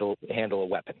responsible to handle a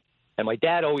weapon. And my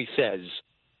dad always says,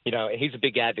 he's a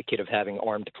big advocate of having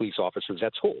armed police officers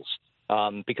at schools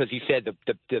because he said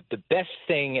the best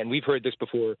thing, and we've heard this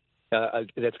before,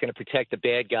 that's going to protect the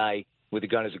bad guy with a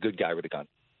gun is a good guy with a gun.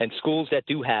 And schools that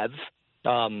do have,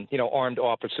 armed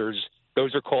officers,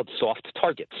 those are called soft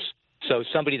targets. So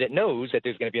somebody that knows that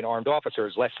there's going to be an armed officer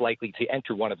is less likely to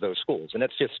enter one of those schools. And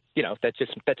that's just,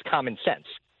 that's common sense.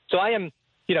 So I am,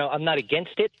 I'm not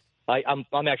against it.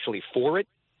 I'm actually for it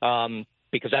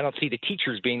because I don't see the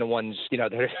teachers being the ones,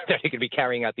 that are going to be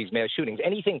carrying out these mass shootings.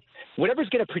 Anything, whatever's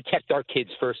going to protect our kids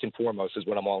first and foremost is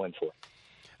what I'm all in for.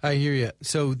 I hear you.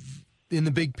 So in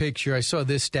the big picture, I saw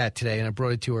this stat today, and I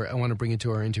brought it to her. I want to bring it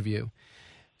to our interview.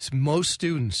 Most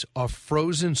students are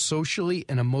frozen socially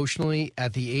and emotionally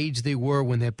at the age they were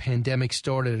when the pandemic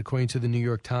started, according to the New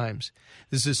York Times.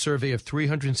 This is a survey of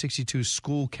 362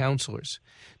 school counselors.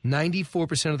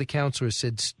 94% of the counselors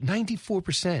says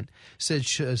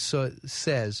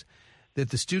that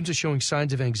the students are showing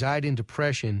signs of anxiety and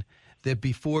depression, that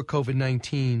before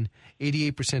COVID-19,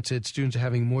 88% said students are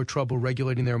having more trouble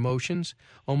regulating their emotions.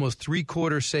 Almost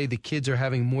 3/4 say the kids are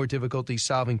having more difficulty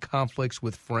solving conflicts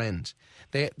with friends.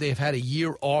 They've had a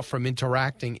year off from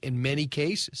interacting in many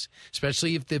cases,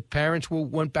 especially if the parents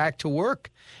went back to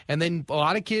work. And then a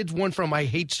lot of kids went from I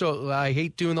hate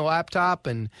doing the laptop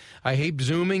and I hate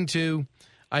Zooming to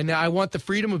I want the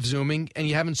freedom of Zooming, and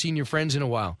you haven't seen your friends in a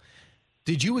while.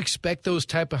 Did you expect those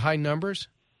type of high numbers?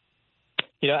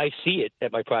 I see it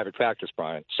at my private practice,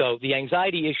 Brian. So the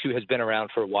anxiety issue has been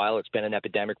around for a while. It's been an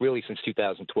epidemic really since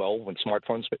 2012 when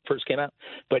smartphones first came out.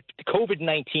 But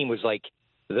COVID-19 was like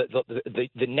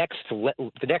the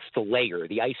next layer,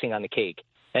 the icing on the cake.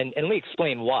 And let me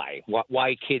explain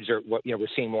why kids are, we're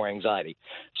seeing more anxiety.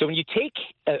 So when you take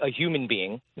a human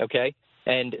being, okay,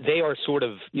 and they are sort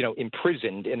of,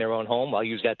 imprisoned in their own home, I'll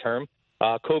use that term.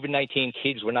 COVID-19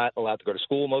 kids were not allowed to go to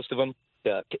school, most of them.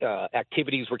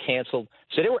 Activities were canceled.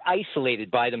 So they were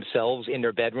isolated by themselves in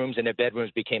their bedrooms, and their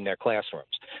bedrooms became their classrooms.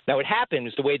 Now, what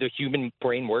happens, the way the human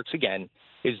brain works again,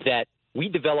 is that we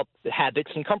develop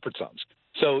habits and comfort zones.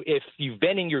 So if you've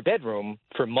been in your bedroom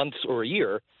for months or a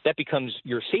year, that becomes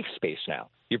your safe space now.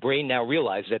 Your brain now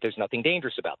realizes that there's nothing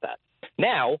dangerous about that.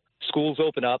 Now, schools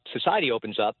open up, society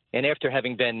opens up, and after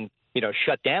having been,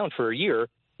 shut down for a year,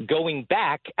 going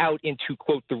back out into,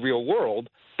 quote, the real world,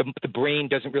 the brain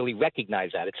doesn't really recognize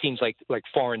that. It seems like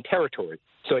foreign territory.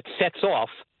 So it sets off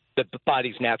the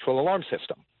body's natural alarm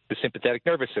system, the sympathetic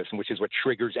nervous system, which is what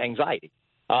triggers anxiety.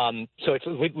 So it's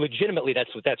legitimately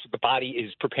that's what the body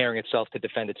is preparing itself to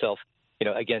defend itself,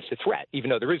 against a threat, even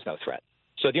though there is no threat.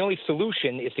 So the only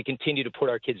solution is to continue to put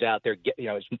our kids out there,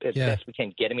 as best we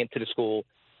can, get them into the school,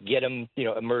 get them,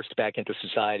 immersed back into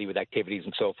society with activities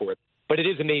and so forth. But it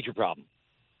is a major problem.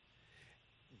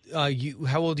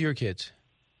 How old are your kids?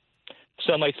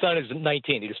 So my son is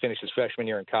 19. He just finished his freshman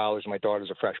year in college. My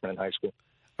daughter's a freshman in high school.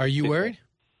 Are you worried?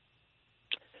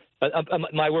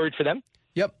 My word for them?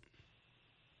 Yep.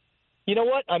 You know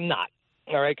what? I'm not.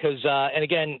 All right, because and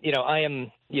again, I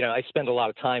am. I spend a lot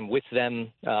of time with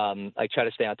them. I try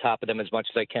to stay on top of them as much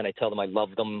as I can. I tell them I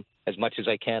love them as much as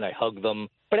I can. I hug them,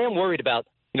 but I am worried about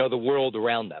the world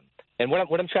around them. And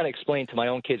what I'm trying to explain to my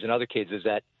own kids and other kids is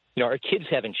that our kids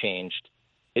haven't changed.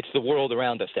 It's the world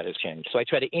around us that has changed. So I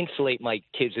try to insulate my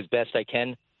kids as best I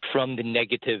can from the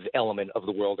negative element of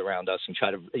the world around us and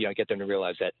try to get them to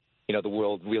realize that the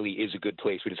world really is a good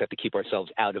place. We just have to keep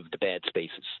ourselves out of the bad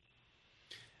spaces.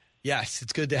 Yes,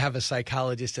 it's good to have a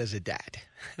psychologist as a dad.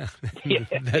 Yeah,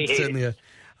 That's certainly a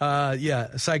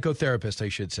psychotherapist, I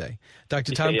should say.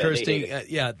 Dr. Tom Kirsting,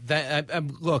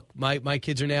 look, my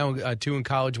kids are now 2 in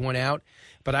college, 1 out,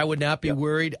 but I would not be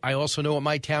worried. I also know what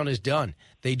my town has done.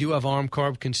 They do have armed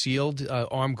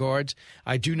guards.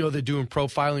 I do know they're doing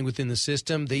profiling within the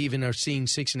system. They even are seeing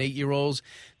 6- and 8-year-olds.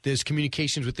 There's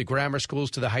communications with the grammar schools,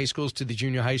 to the high schools, to the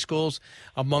junior high schools,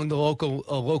 among the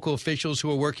local officials who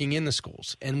are working in the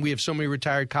schools. And we have so many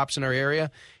retired cops in our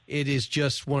area. It is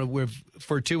just we're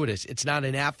fortuitous. It's not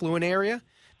an affluent area.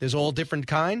 There's all different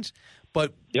kinds.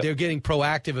 but they're getting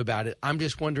proactive about it. I'm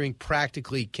just wondering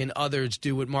practically, can others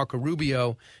do what Marco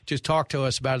Rubio just talked to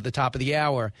us about at the top of the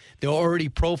hour? They're already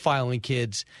profiling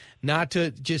kids, not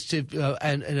to just to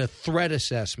and a threat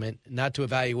assessment, not to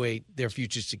evaluate their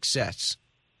future success.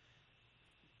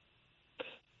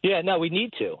 Yeah, no, we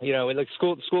need to. Like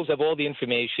schools have all the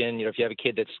information. If you have a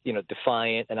kid that's,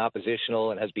 defiant and oppositional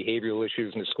and has behavioral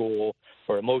issues in the school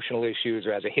or emotional issues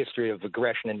or has a history of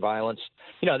aggression and violence,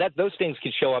 those things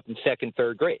can show up in second,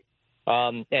 third grade.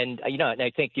 And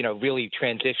I think, really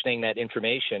transitioning that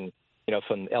information,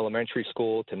 from elementary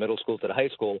school to middle school to the high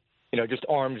school, just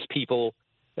arms people,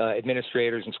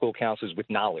 administrators and school counselors with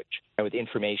knowledge and with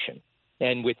information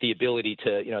and with the ability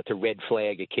to, to red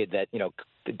flag a kid that,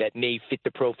 that may fit the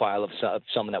profile of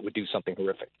someone that would do something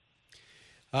horrific.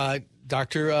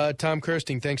 Dr. Tom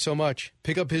Kersting, thanks so much.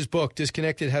 Pick up his book,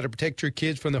 Disconnected, How to Protect Your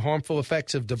Kids from the Harmful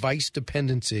Effects of Device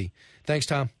Dependency. Thanks,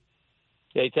 Tom.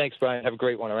 Hey, thanks, Brian. Have a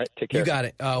great one, all right? Take care. You got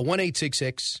it.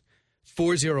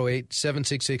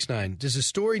 1-866-408-7669. There's a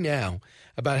story now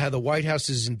about how the White House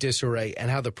is in disarray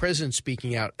and how the president's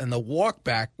speaking out, and the walk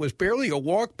back was barely a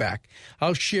walk back.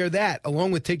 I'll share that along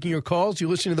with taking your calls.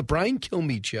 You're listening to The Brian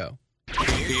Kilmeade Show.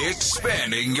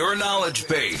 Expanding your knowledge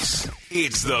base.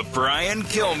 It's The Brian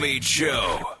Kilmeade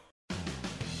Show.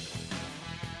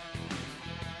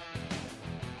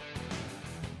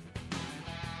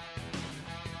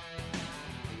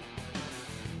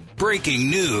 Breaking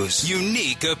news,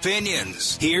 unique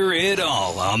opinions. Hear it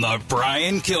all on The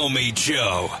Brian Kilmeade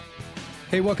Show.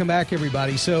 Hey, welcome back,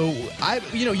 everybody. So,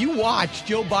 you watch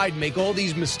Joe Biden make all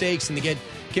these mistakes and to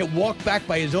get walked back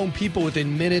by his own people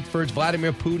within minutes. First,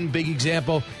 Vladimir Putin, big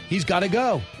example. He's got to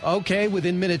go. Okay,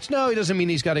 within minutes. No, he doesn't mean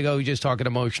he's got to go. He's just talking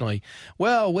emotionally.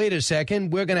 Well, wait a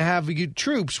second. We're going to have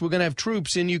troops. We're going to have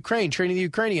troops in Ukraine training the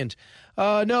Ukrainians.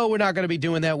 No, we're not going to be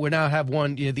doing that. We're not have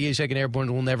one. The 82nd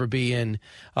Airborne will never be in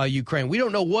Ukraine. We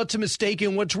don't know what's a mistake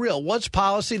and what's real. What's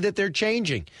policy that they're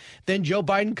changing? Then Joe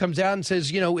Biden comes out and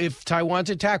says, if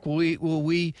Taiwan's attacked, will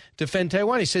we defend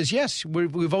Taiwan? He says, yes,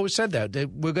 we've always said that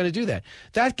we're going to do that.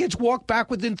 That gets walked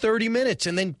back within 30 minutes.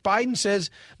 And then Biden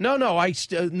says, no,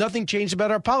 nothing changed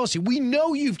about our policy. We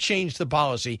know you've changed the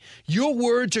policy. Your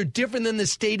words are different than the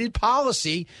stated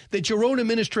policy that your own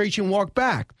administration walked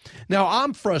back. Now,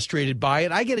 I'm frustrated by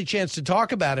it. I get a chance to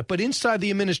talk about it, but inside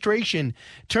the administration,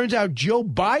 turns out Joe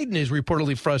Biden is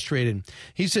reportedly frustrated.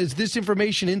 He says this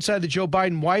information inside the Joe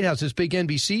Biden White House, this big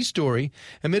NBC story,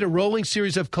 amid a rolling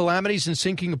series of calamities and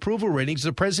sinking approval ratings,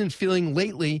 the president's feeling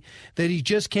lately that he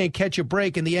just can't catch a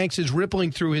break, and the angst is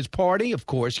rippling through his party. Of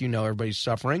course, everybody's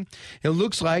suffering. It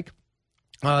looks like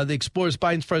the explores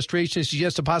Biden's frustration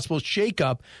suggests a possible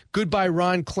shakeup. Goodbye,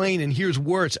 Ron Klain, and here's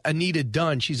worse: Anita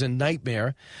Dunn. She's a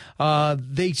nightmare.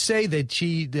 They say that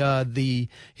he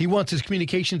wants his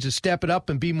communications to step it up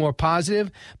and be more positive.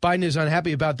 Biden is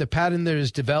unhappy about the pattern that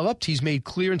has developed. He's made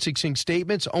clear and succinct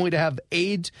statements, only to have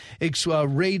aides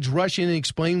rush in and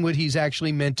explain what he's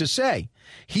actually meant to say.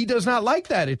 He does not like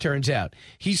that, it turns out.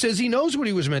 He says he knows what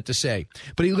he was meant to say,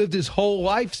 but he lived his whole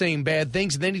life saying bad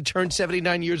things, and then he turned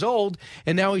 79 years old,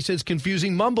 and now he says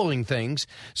confusing, mumbling things.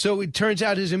 So it turns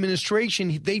out his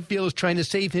administration, they feel, is trying to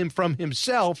save him from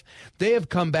himself. They have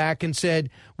come back and said,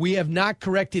 we have not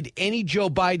corrected any Joe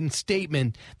Biden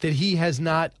statement that he has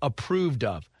not approved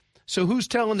of. So who's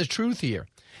telling the truth here?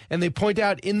 And they point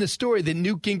out in the story that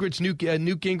Newt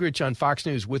Gingrich on Fox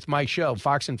News with my show,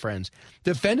 Fox and Friends,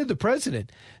 defended the president,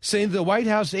 saying the White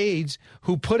House aides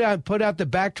who put out the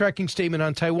backtracking statement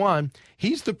on Taiwan,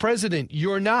 he's the president,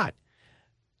 you're not.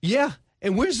 Yeah,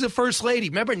 and where's the first lady?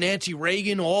 Remember Nancy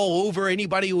Reagan all over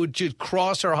anybody who would just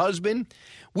cross her husband?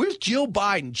 Where's Jill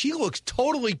Biden? She looks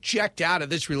totally checked out of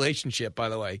this relationship, by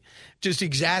the way. Just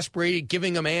exasperated,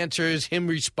 giving him answers, him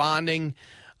responding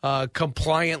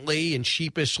compliantly and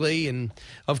sheepishly. And,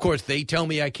 of course, they tell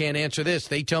me I can't answer this.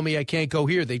 They tell me I can't go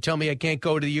here. They tell me I can't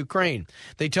go to the Ukraine.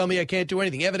 They tell me I can't do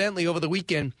anything. Evidently, over the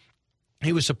weekend,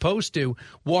 he was supposed to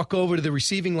walk over to the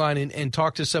receiving line and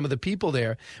talk to some of the people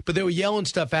there, but they were yelling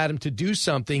stuff at him to do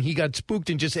something. He got spooked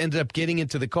and just ended up getting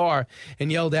into the car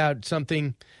and yelled out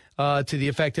something to the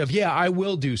effect of, yeah, I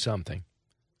will do something.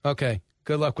 Okay,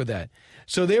 good luck with that.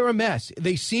 So they're a mess.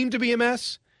 They seem to be a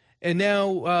mess. And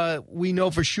now we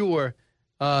know for sure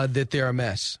that they're a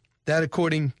mess. That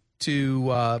according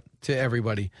to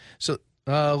everybody. So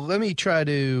let me try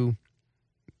to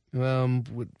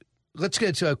let's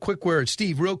get to a quick word.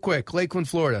 Steve, real quick, Lakeland,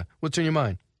 Florida. What's on your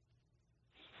mind?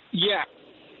 Yeah.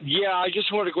 I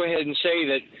just want to go ahead and say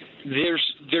that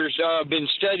there's been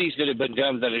studies that have been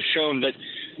done that have shown that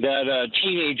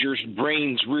teenagers'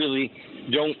 brains really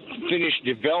don't finish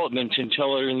development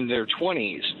until they're in their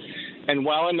 20s. And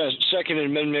while I'm a Second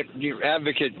Amendment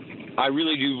advocate, I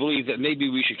really do believe that maybe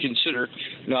we should consider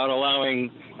not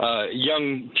allowing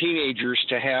young teenagers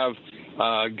to have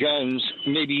guns.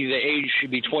 Maybe the age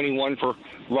should be 21 for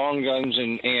long guns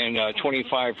and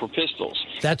 25 for pistols.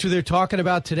 That's what they're talking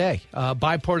about today.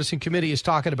 Bipartisan committee is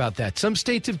talking about that. Some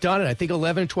states have done it. I think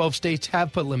 11 or 12 states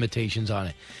have put limitations on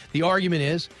it. The argument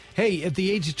is, hey, at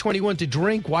the age of 21 to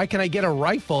drink, why can I get a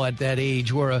rifle at that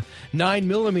age or a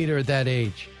 9mm at that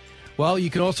age? Well, you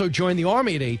can also join the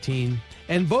Army at 18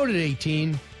 and vote at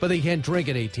 18, but they can't drink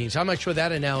at 18. So I'm not sure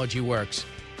that analogy works.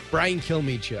 Brian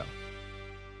Kilmeade Show.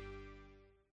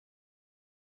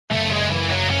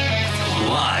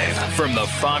 Live from the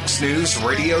Fox News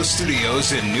radio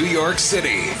studios in New York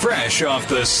City, fresh off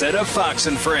the set of Fox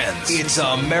and Friends, it's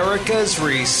America's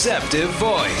receptive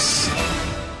voice,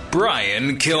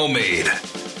 Brian Kilmeade.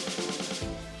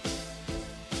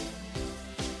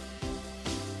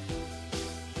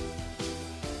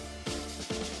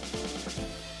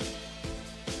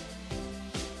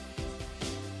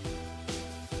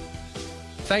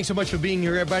 Thanks so much for being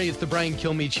here, everybody. It's the Brian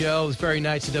Kilmeade Show. It's very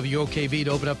nice of WOKV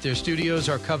to open up their studios,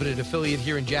 our coveted affiliate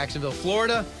here in Jacksonville,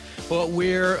 Florida. Well,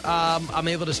 I'm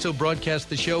able to still broadcast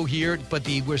the show here, but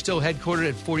we're still headquartered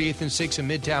at 48th and 6th in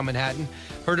Midtown Manhattan.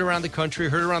 Heard around the country,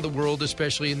 heard around the world,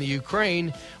 especially in the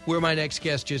Ukraine, where my next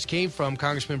guest just came from,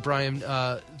 Congressman Brian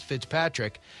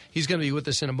Fitzpatrick. He's going to be with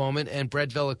us in a moment. And Brett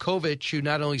Velikovich, who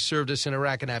not only served us in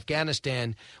Iraq and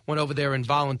Afghanistan, went over there and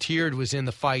volunteered, was in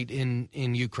the fight in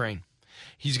Ukraine.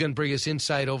 He's going to bring us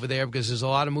insight over there because there's a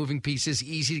lot of moving pieces,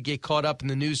 easy to get caught up in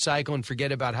the news cycle and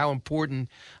forget about how important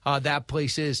that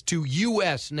place is to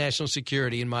U.S. national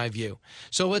security, in my view.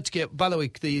 So let's get, by the way,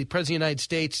 the President of the United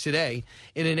States today,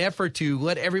 in an effort to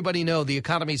let everybody know the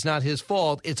economy is not his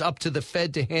fault, it's up to the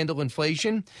Fed to handle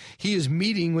inflation. He is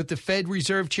meeting with the Fed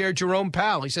Reserve Chair Jerome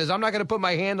Powell. He says, I'm not going to put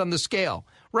my hand on the scale.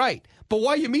 Right. But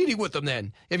why are you meeting with them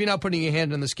then if you're not putting your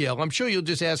hand on the scale? I'm sure you'll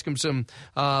just ask him some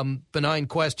benign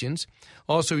questions.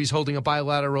 Also, he's holding a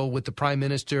bilateral with the Prime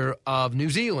Minister of New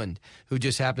Zealand, who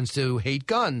just happens to hate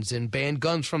guns and ban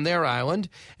guns from their island.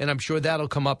 And I'm sure that'll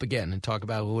come up again and talk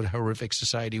about what a horrific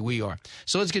society we are.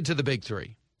 So let's get to the big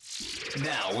three.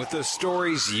 Now, with the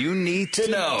stories you need to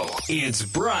know, it's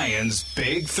Brian's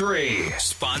Big Three.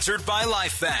 Sponsored by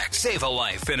LifeVac. Save a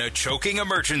life in a choking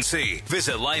emergency.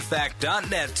 Visit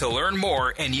lifevac.net to learn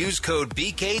more and use code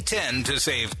BK10 to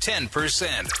save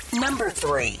 10%. Number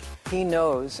 3. He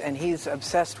knows and he's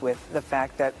obsessed with the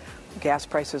fact that gas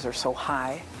prices are so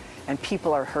high and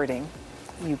people are hurting.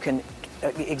 You can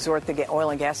exhort the oil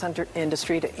and gas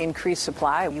industry to increase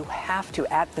supply. You have to,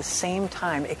 at the same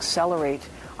time, accelerate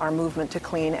our movement to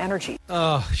clean energy.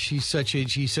 Oh, she's such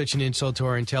an insult to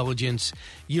our intelligence.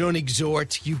 You don't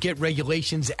exhort. You get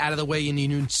regulations out of the way and you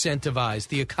incentivize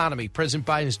the economy. President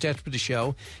Biden is desperate to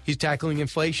show he's tackling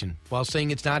inflation while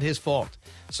saying it's not his fault.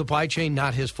 Supply chain,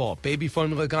 not his fault. Baby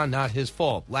formula gone, not his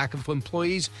fault. Lack of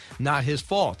employees, not his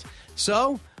fault.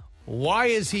 So why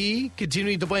is he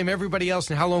continuing to blame everybody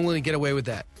else, and how long will he get away with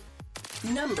that?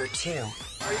 Number 2. Are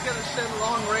you going to send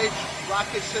long-range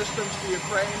rocket systems to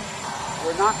Ukraine?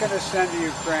 We're not going to send to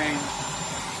Ukraine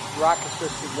rocket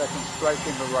systems that can strike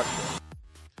into Russia.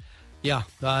 Yeah,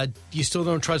 you still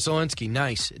don't trust Zelensky.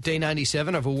 Nice. Day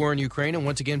 97 of a war in Ukraine, and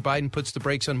once again, Biden puts the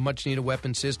brakes on a much-needed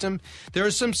weapon system. There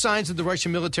are some signs that the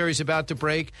Russian military is about to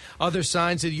break. Other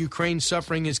signs that Ukraine's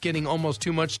suffering is getting almost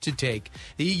too much to take.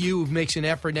 The EU makes an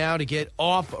effort now to get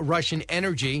off Russian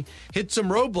energy, hit some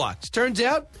roadblocks. Turns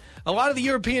out a lot of the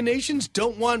European nations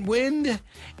don't want wind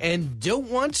and don't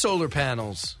want solar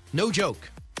panels. No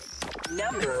joke.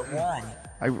 Number 1.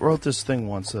 I wrote this thing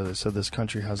once that said this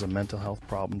country has a mental health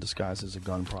problem disguised as a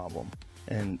gun problem,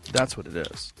 and that's what it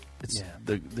is.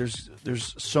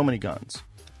 There's so many guns.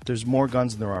 There's more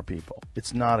guns than there are people.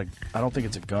 I don't think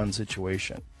it's a gun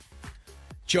situation.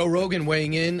 Joe Rogan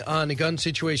weighing in on the gun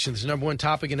situation. It's the number one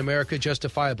topic in America,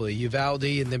 justifiably. Uvalde,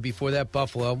 and then before that,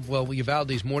 Buffalo. Well,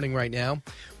 Uvalde's morning right now.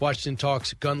 Washington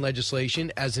talks gun legislation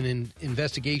as an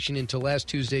investigation into last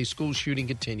Tuesday's school shooting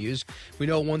continues. We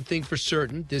know one thing for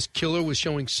certain. This killer was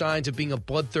showing signs of being a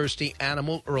bloodthirsty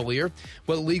animal earlier.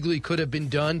 What legally could have been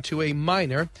done to a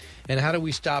minor. And how do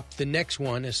we stop the next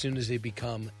one as soon as they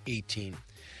become 18?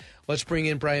 Let's bring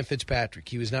in Brian Fitzpatrick.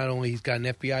 He's got an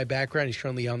FBI background. He's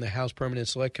currently on the House Permanent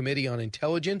Select Committee on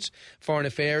Intelligence, Foreign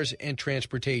Affairs, and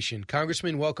Transportation.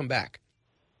 Congressman, welcome back.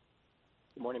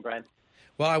 Good morning, Brian.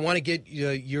 Well, I want to get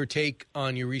your take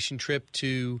on your recent trip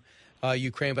to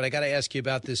Ukraine, but I got to ask you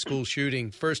about this school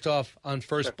shooting. First off, on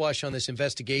first blush on this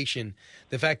investigation,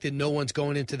 the fact that no one's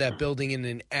going into that building in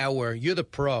an hour, you're the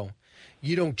pro.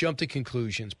 You don't jump to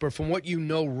conclusions. But from what you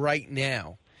know right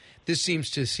now, This seems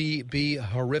to be a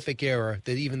horrific error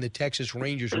that even the Texas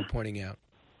Rangers were pointing out.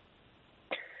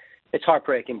 It's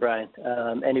heartbreaking, Brian.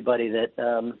 Anybody that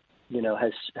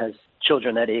has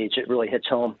children that age, it really hits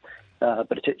home.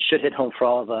 But it should hit home for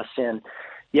all of us. And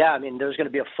yeah, I mean, there's going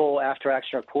to be a full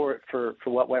after-action report for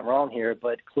what went wrong here.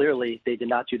 But clearly, they did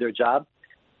not do their job.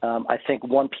 I think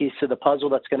one piece of the puzzle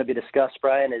that's going to be discussed,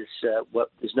 Brian, is what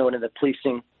is known in the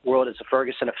policing world as the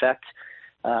Ferguson effect.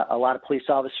 A lot of police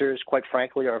officers, quite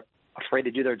frankly, are afraid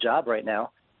to do their job right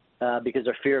now because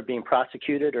they're fear of being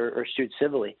prosecuted or sued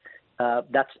civilly.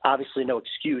 That's obviously no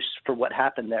excuse for what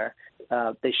happened there.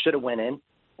 They should have went in,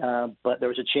 but there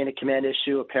was a chain of command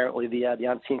issue. Apparently, the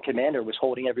on-scene commander was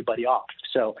holding everybody off.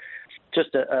 So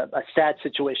just a sad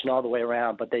situation all the way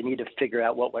around, but they need to figure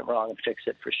out what went wrong and fix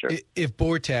it for sure. If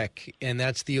BORTEC, and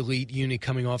that's the elite unit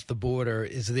coming off the border,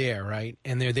 is there, right,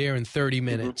 and they're there in 30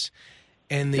 minutes,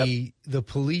 and the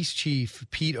police chief,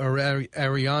 Pete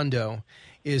Arredondo,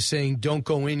 is saying, don't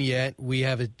go in yet.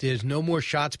 There's no more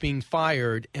shots being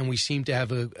fired, and we seem to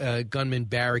have a gunman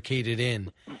barricaded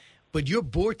in. But you're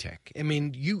BORTEC. I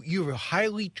mean, you're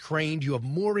highly trained. You have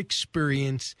more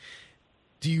experience.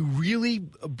 Do you really,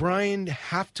 Brian,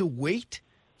 have to wait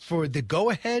for the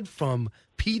go-ahead from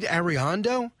Pete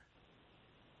Arredondo?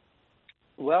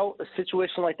 Well, a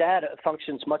situation like that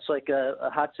functions much like a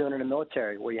hot zone in the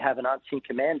military, where you have an on-scene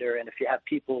commander, and if you have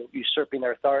people usurping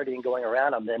their authority and going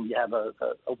around them, then you have a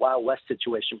Wild West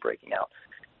situation breaking out.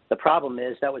 The problem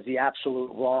is that was the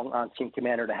absolute wrong on-scene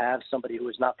commander to have, somebody who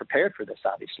was not prepared for this,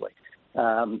 obviously,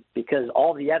 because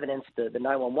all the evidence, the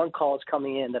 911 calls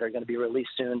coming in that are going to be released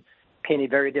soon, paint a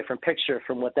very different picture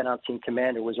from what that on-scene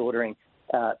commander was ordering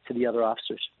to the other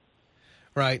officers.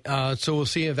 Right. So we'll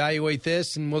see, evaluate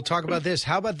this, and we'll talk about this.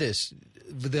 How about this?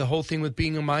 The whole thing with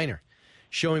being a minor,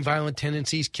 showing violent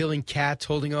tendencies, killing cats,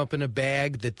 holding up in a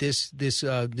bag that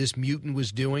this mutant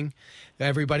was doing.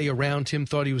 Everybody around him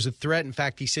thought he was a threat. In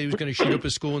fact, he said he was going to shoot up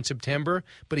a school in September,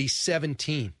 but he's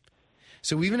 17.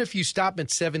 So even if you stop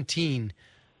at 17,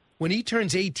 when he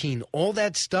turns 18, all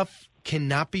that stuff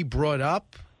cannot be brought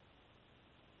up?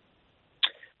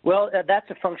 Well, that's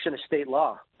a function of state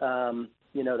law.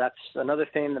 That's another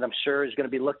thing that I'm sure is going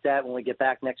to be looked at when we get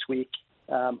back next week.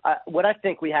 What I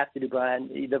think we have to do,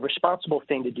 Brian, the responsible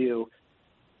thing to do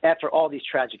after all these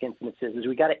tragic incidences is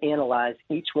we got to analyze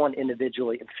each one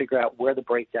individually and figure out where the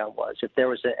breakdown was. If there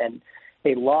was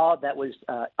a law that was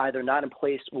either not in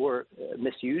place or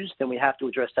misused, then we have to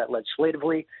address that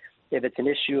legislatively. If it's an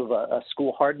issue of a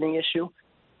school hardening issue,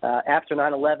 after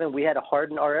 9/11, we had to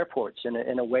harden our airports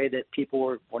in a way that people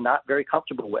were not very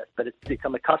comfortable with, but it's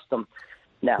become a custom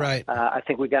now. Right. I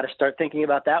think we've got to start thinking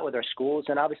about that with our schools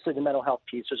and obviously the mental health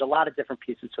piece. There's a lot of different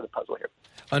pieces to the puzzle here.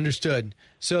 Understood.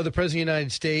 So the President of the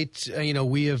United States,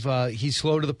 he's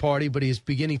slow to the party, but he's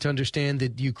beginning to understand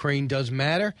that Ukraine does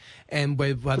matter, and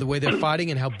by the way they're fighting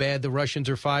and how bad the Russians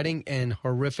are fighting and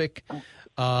horrific.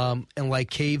 And like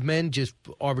cavemen, just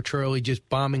arbitrarily just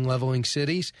bombing, leveling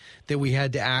cities, that we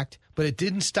had to act. But it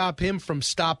didn't stop him from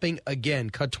stopping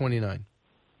again. Cut 29.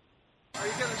 Are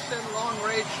you going to send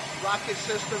long-range rocket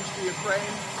systems to Ukraine?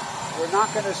 We're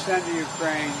not going to send to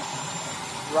Ukraine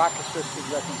rocket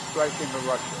systems that can strike into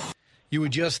Russia. You were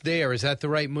just there. Is that the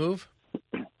right move?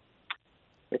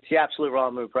 It's the absolute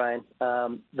wrong move, Brian.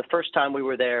 The first time we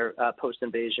were there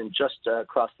post-invasion, just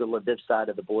across the Lviv side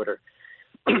of the border,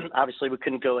 obviously, we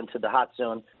couldn't go into the hot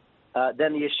zone.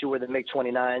 Then the issue where the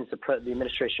MiG-29s, the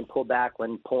administration pulled back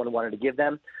when Poland wanted to give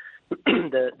them.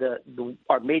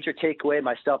 Our major takeaway,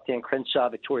 myself, Dan Crenshaw,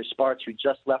 Victoria Sparks, who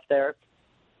just left there,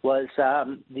 was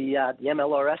the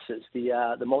MLRSs,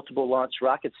 the multiple launch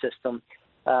rocket system.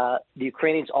 The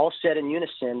Ukrainians all said in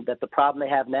unison that the problem they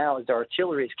have now is their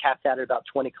artillery is capped out at about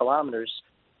 20 kilometers.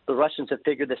 The Russians have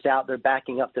figured this out. They're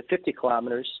backing up to 50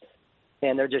 kilometers.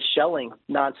 And they're just shelling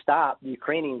nonstop. The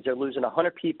Ukrainians are losing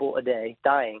 100 people a day,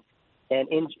 dying, and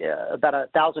about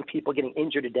 1,000 people getting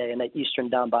injured a day in the eastern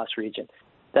Donbass region.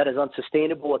 That is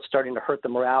unsustainable. It's starting to hurt the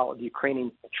morale of the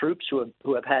Ukrainian troops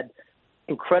who have had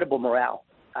incredible morale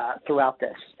throughout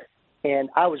this. And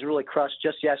I was really crushed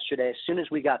just yesterday, as soon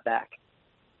as we got back,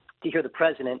 to hear the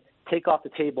president take off the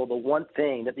table the one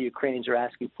thing that the Ukrainians are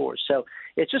asking for. So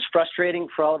it's just frustrating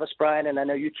for all of us, Brian, and I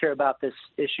know you care about this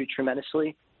issue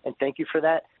tremendously. And thank you for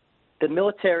that. The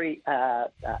military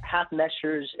half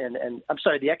measures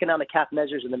the economic half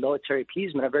measures and the military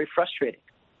appeasement are very frustrating.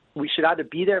 We should either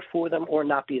be there for them or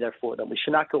not be there for them. We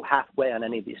should not go halfway on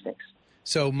any of these things.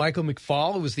 So Michael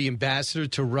McFaul was the ambassador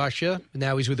to Russia.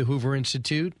 Now he's with the Hoover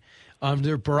Institute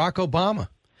under Barack Obama,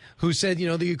 who said,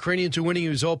 the Ukrainians are winning. He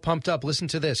was all pumped up. Listen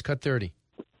to this, cut 30.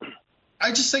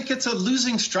 I just think it's a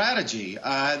losing strategy.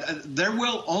 There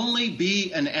will only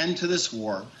be an end to this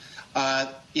war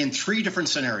in 3 different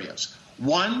scenarios.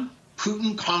 1,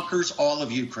 Putin conquers all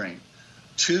of Ukraine.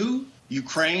 2,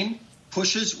 Ukraine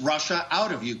pushes Russia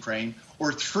out of Ukraine.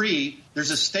 Or 3,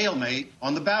 there's a stalemate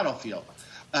on the battlefield.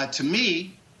 To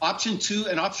me, option 2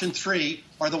 and option 3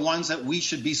 are the ones that we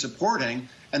should be supporting.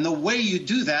 And the way you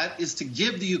do that is to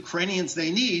give the Ukrainians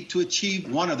they need to achieve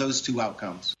one of those 2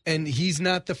 outcomes. And he's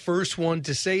not the first one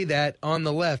to say that on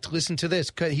the left. Listen to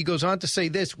this. He goes on to say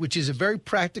this, which is a very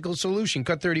practical solution.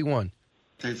 Cut 31.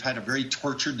 They've had a very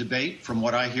tortured debate, from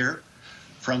what I hear,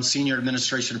 from senior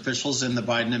administration officials in the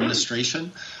Biden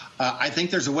administration. I think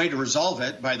there's a way to resolve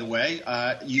it, by the way.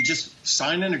 You just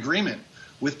sign an agreement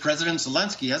with President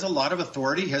Zelensky. He has a lot of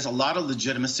authority, has a lot of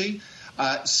legitimacy.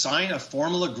 Sign a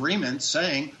formal agreement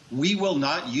saying we will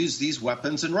not use these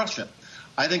weapons in Russia.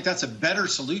 I think that's a better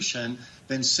solution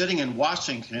than sitting in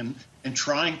Washington and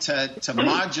trying to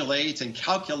modulate and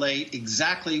calculate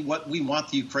exactly what we want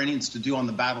the Ukrainians to do on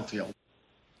the battlefield.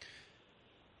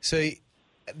 So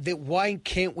why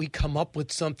can't we come up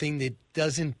with something that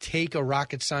doesn't take a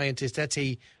rocket scientist? That's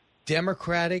a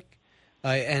Democratic,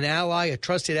 an ally, a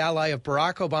trusted ally of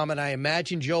Barack Obama, and I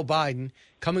imagine Joe Biden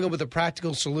coming up with a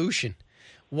practical solution.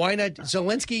 Why not?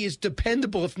 Zelensky is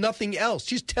dependable, if nothing else.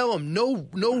 Just tell him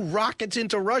no rockets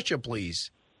into Russia, please.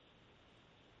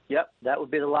 Yep, that would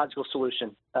be the logical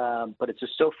solution. But it's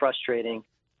just so frustrating.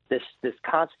 This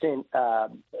constant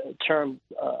term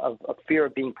of fear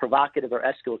of being provocative or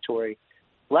escalatory.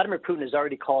 Vladimir Putin has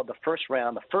already called the first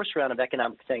round of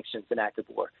economic sanctions an act of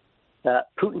war.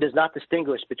 Putin does not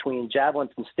distinguish between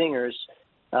javelins and stingers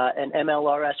and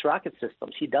MLRS rocket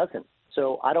systems. He doesn't.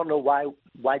 So I don't know why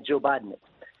Joe Biden is.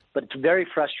 But it's very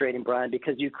frustrating, Brian,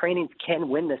 because Ukrainians can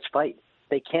win this fight.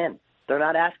 They can. They're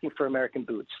not asking for American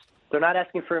boots. They're not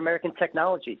asking for American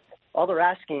technology. All they're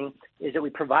asking is that we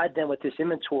provide them with this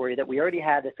inventory that we already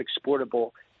have that's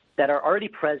exportable, that are already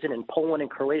present in Poland and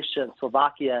Croatia and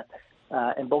Slovakia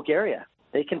and Bulgaria.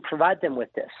 They can provide them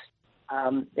with this.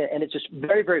 And it's just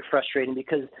very, very frustrating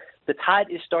because the tide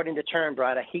is starting to turn,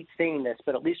 Brian. I hate saying this,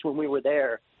 but at least when we were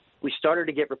there, we started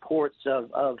to get reports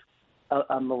of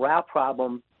a morale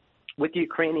problem with the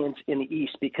Ukrainians in the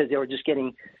east because they were just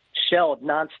getting shelled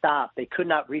nonstop. They could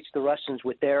not reach the Russians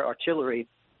with their artillery,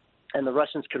 and the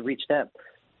Russians could reach them.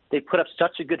 They put up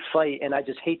such a good fight, and I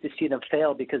just hate to see them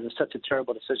fail because of such a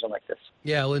terrible decision like this.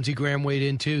 Yeah, Lindsey Graham weighed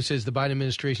in, too, says the Biden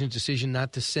administration's decision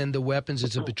not to send the weapons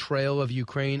is a betrayal of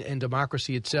Ukraine and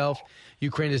democracy itself.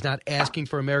 Ukraine is not asking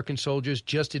for American soldiers,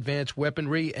 just advance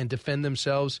weaponry and defend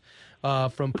themselves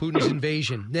from Putin's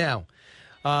invasion. Now,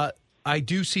 I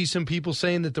do see some people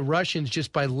saying that the Russians,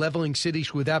 just by leveling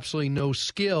cities with absolutely no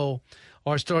skill,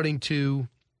 are starting to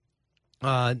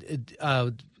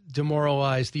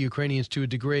demoralize the Ukrainians to a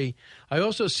degree. I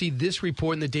also see this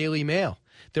report in the Daily Mail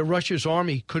that Russia's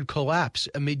army could collapse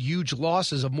amid huge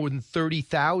losses of more than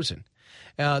 30,000.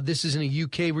 This is in a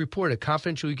UK report, a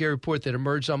confidential UK report that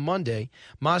emerged on Monday.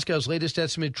 Moscow's latest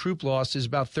estimated troop loss is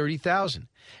about 30,000.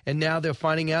 And now they're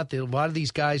finding out that a lot of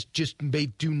these guys just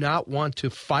do not want to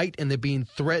fight, and they're being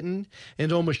threatened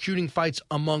and almost shooting fights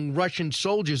among Russian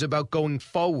soldiers about going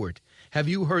forward. Have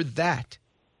you heard that?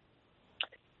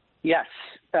 Yes.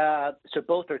 So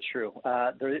both are true.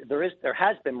 There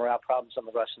has been morale problems on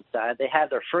the Russian side. They have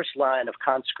their first line of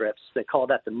conscripts. They call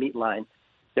that the meat line.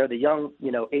 They're the young,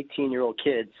 18-year-old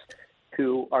kids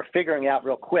who are figuring out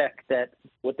real quick that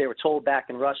what they were told back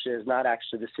in Russia is not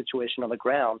actually the situation on the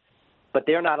ground. But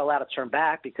they're not allowed to turn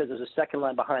back because there's a second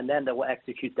line behind them that will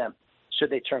execute them should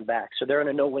they turn back. So they're in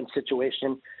a no-win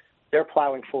situation. They're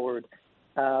plowing forward.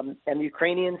 And the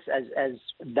Ukrainians, as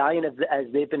valiant as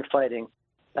they've been fighting,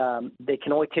 they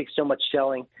can only take so much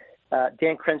shelling.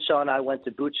 Dan Crenshaw and I went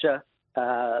to Bucha,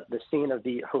 the scene of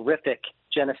the horrific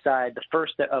genocide, the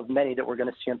first of many that we're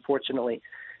going to see, unfortunately,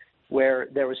 where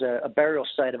there was a burial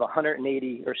site of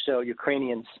 180 or so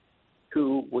Ukrainians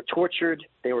who were tortured.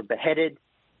 They were beheaded,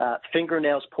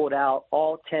 fingernails pulled out,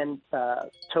 all 10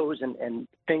 toes and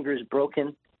fingers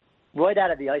broken, right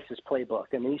out of the ISIS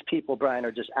playbook. And these people, Brian,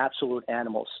 are just absolute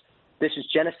animals. This is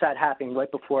genocide happening right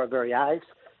before our very eyes.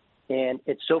 And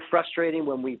it's so frustrating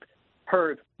when we've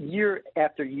heard year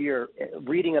after year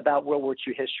reading about World War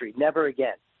II history, never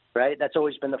again, right? That's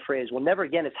always been the phrase. Well, never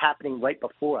again is happening right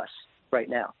before us right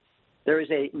now. There is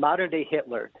a modern-day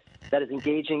Hitler that is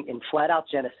engaging in flat-out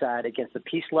genocide against a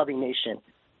peace-loving nation.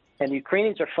 And the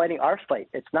Ukrainians are fighting our fight.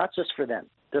 It's not just for them.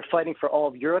 They're fighting for all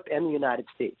of Europe and the United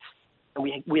States.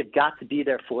 And we have got to be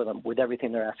there for them with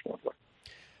everything they're asking for.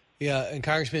 Yeah, and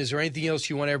Congressman, is there anything else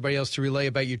you want everybody else to relay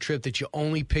about your trip that you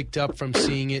only picked up from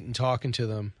seeing it and talking to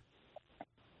them?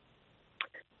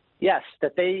 Yes,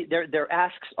 that their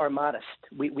asks are modest.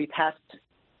 We passed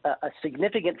a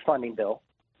significant funding bill,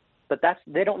 but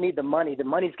they don't need the money. The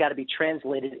money's got to be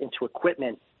translated into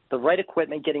equipment, the right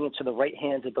equipment getting into the right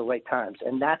hands at the right times.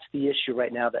 And that's the issue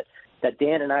right now that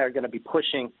Dan and I are going to be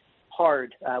pushing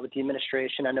hard with the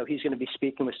administration. I know he's going to be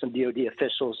speaking with some DOD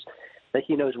officials that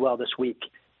he knows well this week.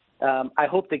 I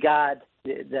hope to God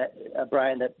that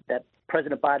Brian, that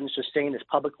President Biden is just saying this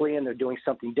publicly and they're doing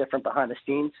something different behind the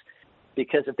scenes,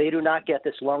 because if they do not get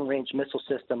this long-range missile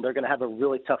system, they're going to have a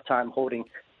really tough time holding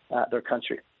their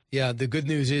country. Yeah, the good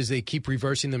news is they keep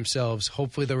reversing themselves.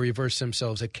 Hopefully they'll reverse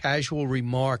themselves. A casual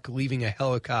remark leaving a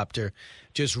helicopter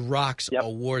just rocks a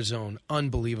war zone.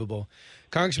 Unbelievable.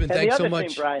 Congressman, thanks so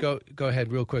much. Thing, Brian, go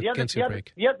ahead real quick. The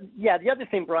other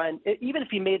thing, Brian, even if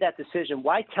he made that decision,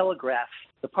 why telegraph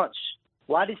the punch?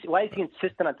 Why is he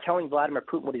insistent on telling Vladimir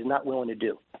Putin what he's not willing to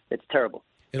do? It's terrible.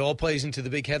 It all plays into the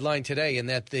big headline today, and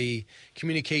that the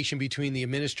communication between the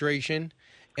administration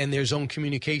and their own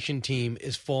communication team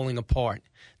is falling apart.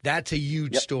 That's a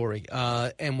huge story,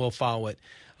 and we'll follow it.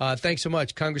 Thanks so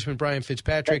much, Congressman Brian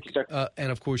Fitzpatrick. Thank you, sir.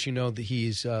 And, of course, you know that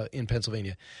he's in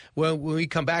Pennsylvania. Well, when we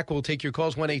come back, we'll take your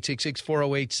calls,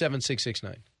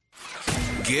 1-866-408-7669.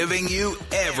 Giving you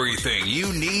everything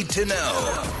you need to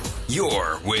know.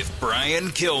 You're with Brian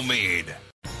Kilmeade.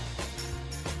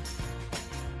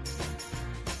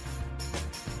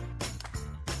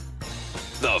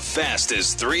 The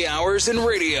fastest 3 hours in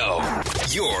radio.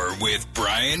 You're with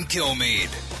Brian Kilmeade.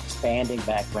 Expanding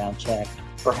background check,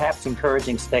 perhaps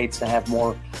encouraging states to have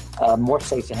more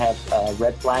states to have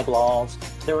red flag laws.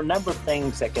 There are a number of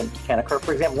things that can occur.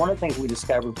 For example, one of the things we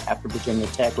discovered after Virginia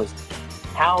Tech was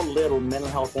how little mental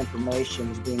health information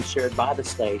is being shared by the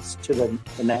states to the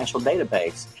national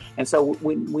database. And so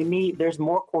there's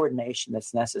more coordination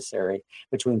that's necessary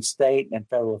between state and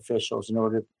federal officials in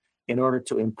order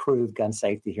to improve gun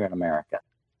safety here in America.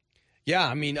 Yeah,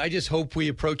 I mean, I just hope we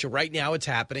approach it. Right now it's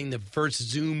happening. The first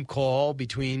Zoom call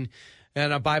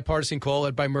and a bipartisan call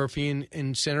led by Murphy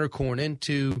and Senator Cornyn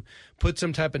to put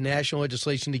some type of national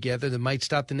legislation together that might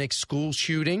stop the next school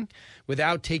shooting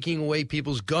without taking away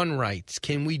people's gun rights.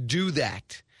 Can we do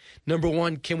that? Number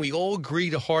one, can we all agree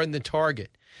to harden the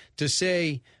target? To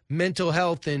say mental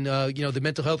health and, the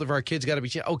mental health of our kids got to be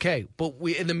changed. Okay, but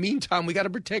in the meantime, we got to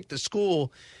protect the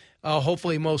school.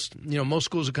 Hopefully most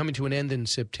schools are coming to an end in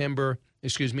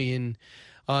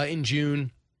in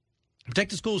June.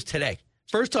 Protect the schools today.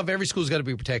 First off, every school's got to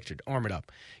be protected, armored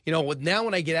up. Now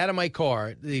when I get out of my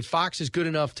car, the Fox is good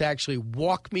enough to actually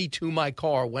walk me to my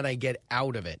car when I get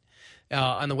out of it.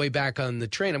 On the way back on the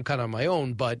train, I'm kind of on my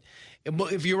own, but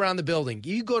if you're around the building,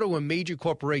 you go to a major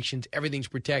corporations, everything's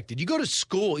protected. You go to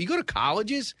school, you go to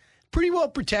colleges, pretty well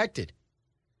protected.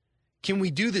 Can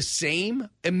we do the same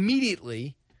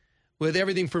immediately with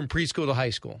everything from preschool to high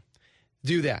school?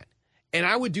 Do that. And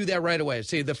I would do that right away. I'd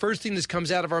say the first thing that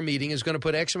comes out of our meeting is going to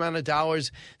put X amount of dollars.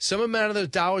 Some amount of those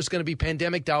dollars is going to be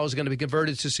pandemic dollars, going to be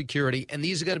converted to security. And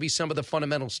these are going to be some of the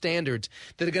fundamental standards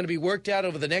that are going to be worked out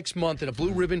over the next month in a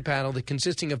blue ribbon panel that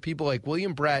consisting of people like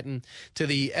William Bratton to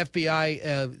the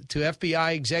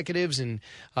FBI executives and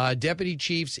deputy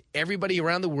chiefs, everybody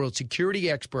around the world,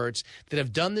 security experts that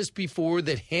have done this before,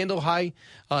 that handle high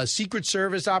Secret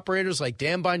Service operators like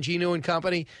Dan Bongino and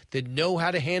company that know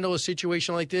how to handle a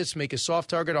situation like this, make a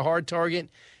soft target, a hard target,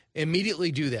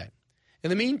 immediately do that. In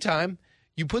the meantime,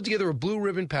 you put together a blue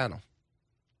ribbon panel.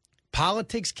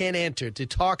 Politics can enter to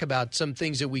talk about some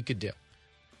things that we could do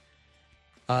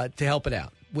to help it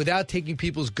out without taking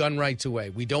people's gun rights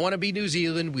away. We don't want to be New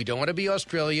Zealand. We don't want to be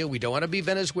Australia. We don't want to be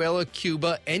Venezuela,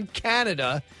 Cuba, and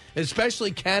Canada,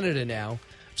 especially Canada now.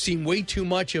 I've seen way too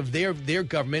much of their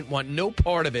government, want no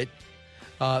part of it.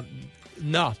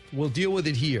 No, we'll deal with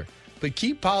it here. But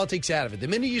keep politics out of it. The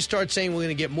minute you start saying we're going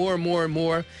to get more and more and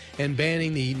more and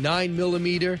banning the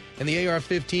 9mm and the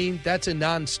AR-15, that's a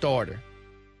non-starter.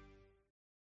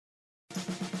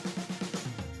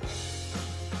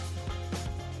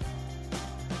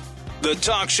 The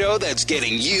talk show that's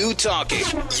getting you talking.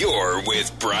 You're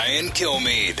with Brian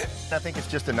Kilmeade. I think it's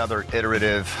just another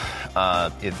iterative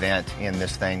event in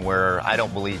this thing where I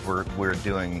don't believe we're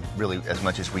doing really as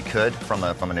much as we could from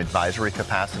an advisory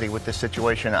capacity with this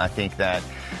situation. I think that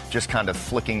just kind of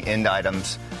flicking end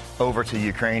items over to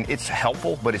Ukraine, it's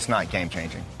helpful, but it's not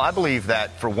game-changing. I believe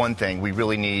that, for one thing, we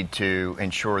really need to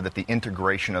ensure that the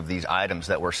integration of these items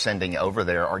that we're sending over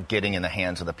there are getting in the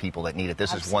hands of the people that need it.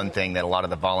 This is one thing that a lot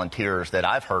of the volunteers that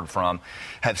I've heard from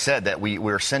have said, that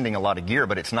we're sending a lot of gear,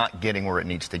 but it's not getting where it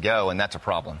needs to go, and that's a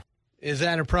problem. Is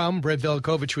that a problem? Brett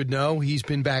Velikovich would know. He's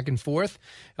been back and forth.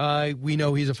 We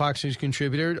know he's a Fox News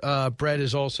contributor. Brett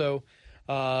is also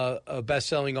a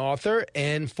best-selling author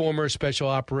and former special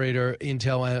operations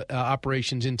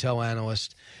intel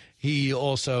analyst. He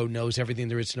also knows everything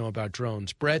there is to know about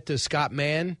drones. Brett, Scott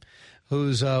Mann,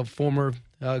 who's a former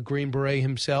Green Beret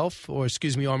himself,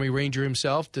 Army Ranger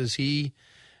himself, does he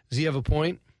have a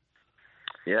point?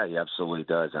 Yeah, he absolutely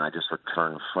does. And I just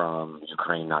returned from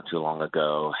Ukraine not too long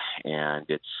ago, and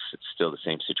it's still the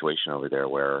same situation over there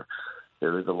where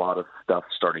there is a lot of stuff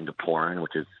starting to pour in,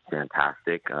 which is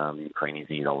fantastic. The Ukrainians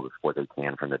need all the support they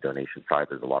can from the donation side.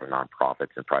 There's a lot of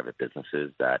nonprofits and private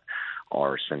businesses that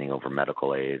are sending over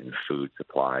medical aid and food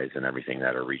supplies and everything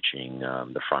that are reaching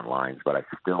the front lines. But I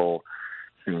still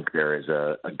think there is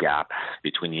a gap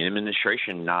between the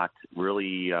administration not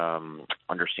really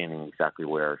understanding exactly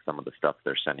where some of the stuff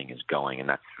they're sending is going, and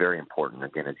that's very important.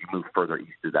 Again, as you move further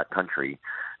east through that country,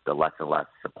 the less and less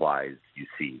supplies you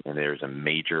see, and there's a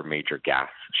major, major gas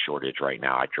shortage right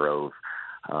now. I drove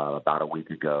about a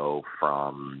week ago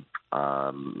from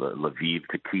Lviv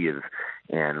to Kyiv,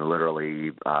 and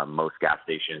literally most gas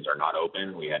stations are not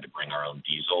open. We had to bring our own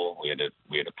diesel. We had to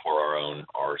pour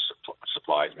our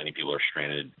supplies. Many people are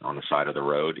stranded on the side of the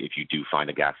road. If you do find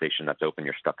a gas station that's open,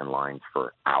 you're stuck in lines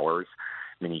for hours.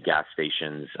 Many gas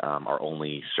stations are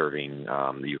only serving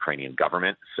the Ukrainian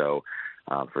government, so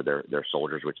for their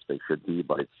soldiers, which they should be,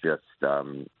 but it's just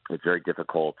it's very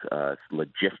difficult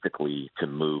logistically to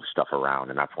move stuff around,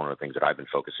 and that's one of the things that I've been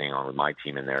focusing on with my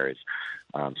team in there is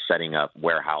setting up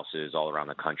warehouses all around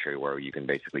the country where you can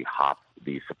basically hop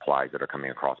these supplies that are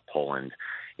coming across Poland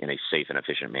in a safe and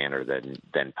efficient manner that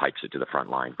then pipes it to the front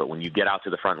lines. But when you get out to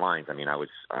the front lines, I mean, I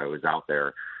was out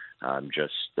there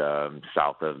just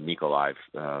south of Mykolaiv,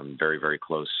 very, very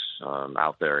close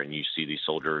out there, and you see these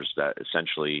soldiers that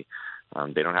essentially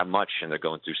they don't have much, and they're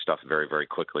going through stuff very, very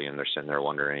quickly, and they're sitting there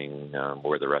wondering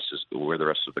where the rest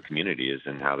of the community is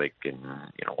and how they can,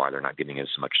 why they're not getting as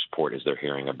much support as they're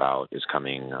hearing about is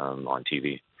coming on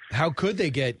TV. How could they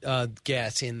get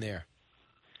gas in there?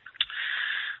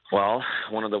 Well,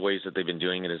 one of the ways that they've been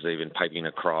doing it is they've been piping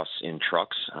across in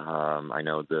trucks. I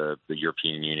know the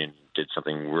European Union did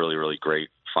something really, really great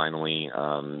finally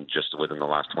just within the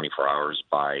last 24 hours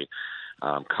by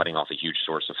cutting off a huge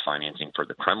source of financing for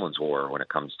the Kremlin's war when it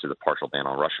comes to the partial ban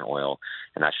on Russian oil,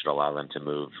 and that should allow them to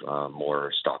move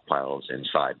more stockpiles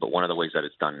inside. But one of the ways that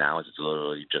it's done now is it's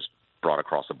literally just brought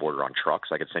across the border on trucks.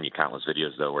 I could send you countless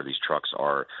videos, though, where these trucks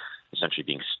are essentially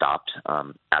being stopped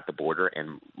at the border,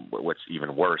 and what's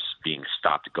even worse, being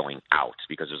stopped going out,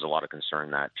 because there's a lot of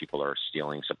concern that people are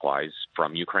stealing supplies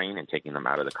from Ukraine and taking them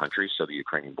out of the country. So the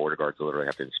Ukrainian border guards literally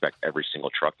have to inspect every single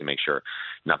truck to make sure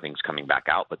nothing's coming back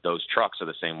out. But those trucks are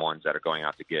the same ones that are going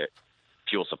out to get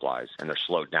fuel supplies, and they're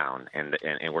slowed down. And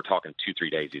we're talking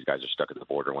 2-3 days. These guys are stuck at the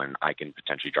border when I can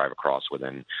potentially drive across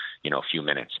within, a few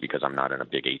minutes because I'm not in a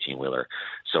big 18-wheeler.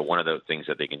 So one of the things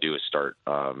that they can do is start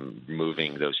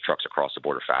moving those trucks across the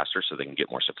border faster so they can get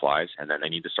more supplies. And then they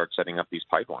need to start setting up these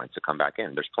pipelines to come back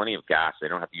in. There's plenty of gas. They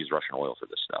don't have to use Russian oil for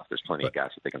this stuff. There's plenty of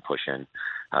gas that they can push in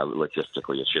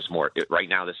logistically. It's just more right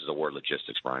now. This is a war of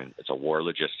logistics, Brian. It's a war of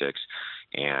logistics,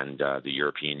 and the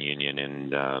European Union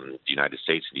and the United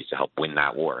States needs to help win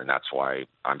that war, and that's why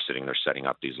I'm sitting there setting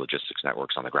up these logistics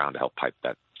networks on the ground to help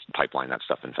pipeline that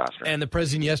stuff in faster. And the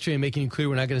president yesterday making it clear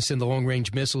we're not going to send the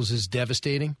long-range missiles is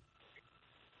devastating.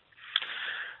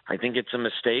 I think it's a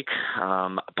mistake,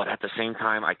 but at the same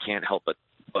time, I can't help but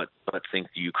think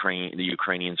the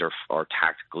Ukrainians are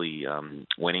tactically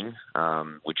winning,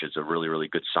 which is a really, really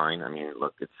good sign. I mean,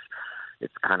 look,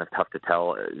 it's kind of tough to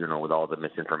tell, with all the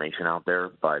misinformation out there,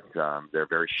 but they're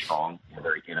very strong,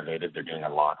 very innovative. They're doing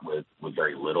a lot with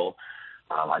very little.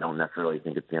 I don't necessarily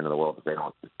think it's the end of the world if they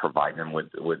don't provide them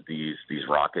with these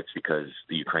rockets, because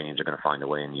the Ukrainians are going to find a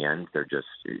way in the end. They're just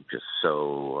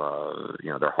so,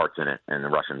 their heart's in it, and the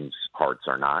Russians' hearts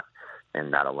are not,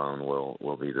 and that alone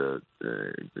will be the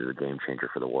game changer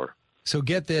for the war. So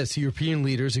get this, the European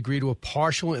leaders agree to a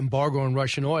partial embargo on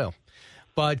Russian oil.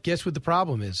 But guess what the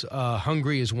problem is?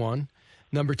 Hungary is one.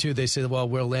 Number two, they say, well,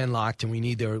 we're landlocked and we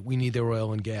need their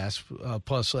oil and gas.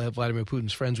 Plus, Vladimir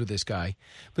Putin's friends with this guy.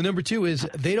 But number two is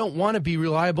they don't want to be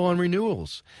reliable on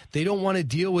renewals. They don't want to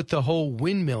deal with the whole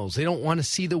windmills. They don't want to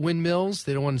see the windmills.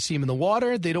 They don't want to see them in the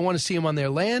water. They don't want to see them on their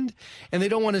land. And they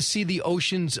don't want to see the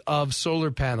oceans of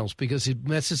solar panels because it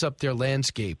messes up their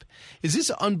landscape. Is this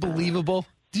unbelievable?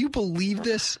 Do you believe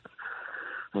this?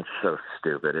 It's so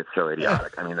stupid. It's so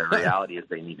idiotic. I mean, the reality is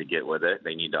they need to get with it.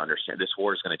 They need to understand this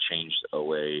war is going to change the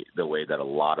way that a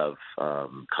lot of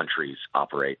countries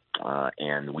operate,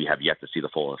 and we have yet to see the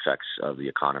full effects of the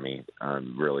economy.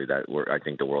 Really, I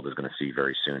think the world is going to see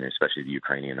very soon, especially the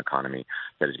Ukrainian economy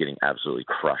that is getting absolutely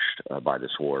crushed by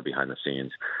this war behind the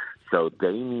scenes. So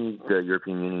they need, the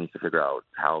European Union needs to figure out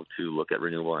how to look at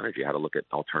renewable energy, how to look at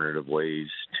alternative ways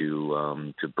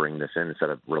to bring this in instead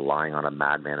of relying on a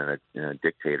madman and a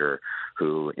dictator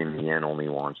who, in the end, only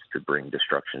wants to bring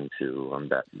destruction to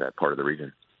that part of the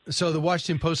region. So the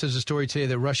Washington Post has a story today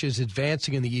that Russia is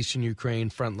advancing in the eastern Ukraine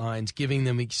front lines, giving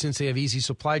them, since they have easy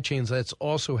supply chains, that's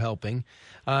also helping.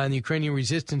 And the Ukrainian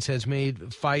resistance has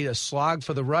made fight a slog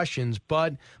for the Russians,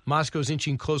 but Moscow's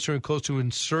inching closer and closer to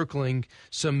encircling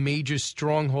some major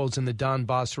strongholds in the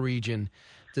Donbass region.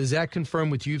 Does that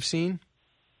confirm what you've seen?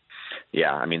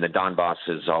 Yeah, I mean, the Donbass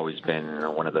has always been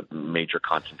one of the major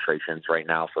concentrations right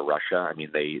now for Russia. I mean,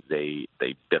 they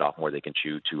bit off more they can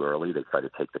chew too early. They tried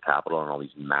to take the capital and all these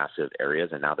massive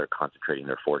areas, and now they're concentrating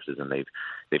their forces, and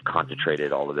they've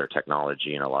concentrated all of their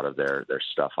technology and a lot of their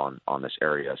stuff on this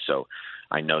area. So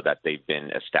I know that they've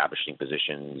been establishing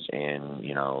positions in,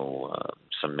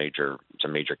 some major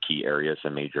key areas,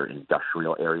 some major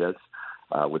industrial areas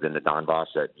within the Donbass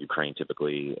that Ukraine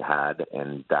typically had,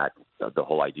 and that the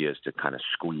whole idea is to kind of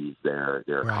squeeze their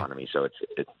economy. So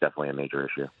it's definitely a major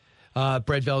issue.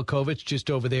 Brett Velkovich, just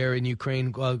over there in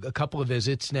Ukraine, a couple of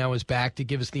visits, now is back to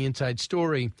give us the inside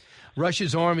story.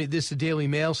 Russia's army, this is a Daily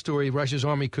Mail story, Russia's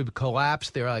army could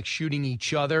collapse. They're like shooting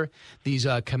each other. These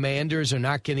commanders are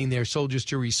not getting their soldiers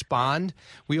to respond.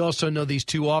 We also know these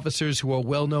two officers who are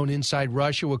well-known inside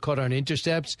Russia were caught on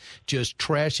intercepts, just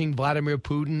trashing Vladimir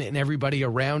Putin and everybody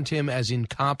around him as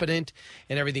incompetent,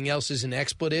 and everything else is an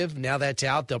expletive. Now that's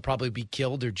out. They'll probably be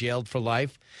killed or jailed for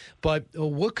life. But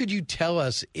what could you tell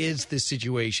us is this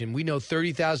situation? We know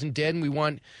 30,000 dead, and we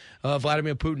want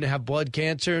Vladimir Putin to have blood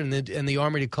cancer and the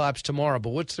army to collapse tomorrow. But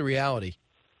what's the reality?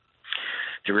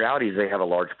 The reality is they have a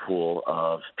large pool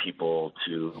of people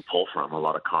to pull from, a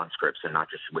lot of conscripts, and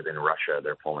not just within Russia.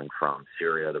 They're pulling from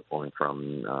Syria, they're pulling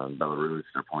from Belarus,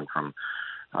 they're pulling from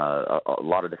a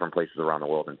lot of different places around the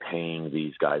world and paying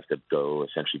these guys to go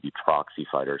essentially be proxy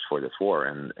fighters for this war.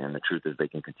 And the truth is they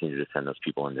can continue to send those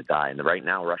people in to die. And right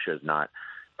now Russia is not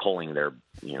pulling their,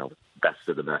 best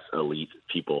of the best elite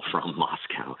people from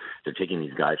Moscow. They're taking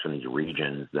these guys from these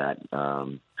regions that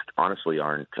honestly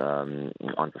aren't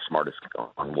the smartest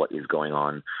on what is going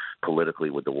on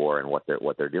politically with the war and what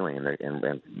they're doing.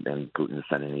 And Putin's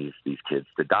sending these kids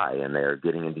to die, and they're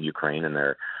getting into Ukraine and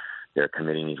they're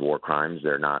committing these war crimes.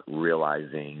 They're not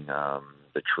realizing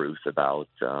the truth about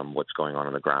what's going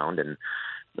on the ground, and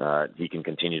he can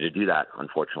continue to do that,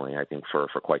 unfortunately, I think, for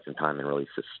quite some time and really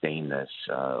sustain this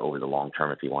over the long term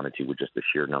if he wanted to, with just the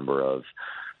sheer number of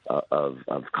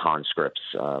conscripts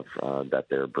that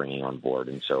they're bringing on board.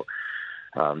 And so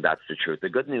that's the truth. The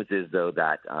good news is, though,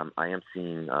 that I am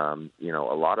seeing, a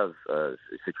lot of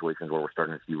situations where we're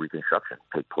starting to see reconstruction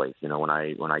take place. When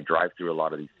I drive through a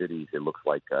lot of these cities, it looks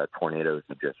like tornadoes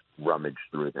have just rummaged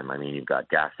through them. I mean, you've got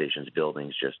gas stations,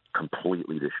 buildings just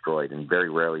completely destroyed, and very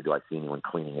rarely do I see anyone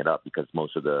cleaning it up because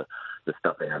most of the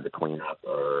stuff they have to clean up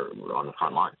are on the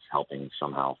front lines, helping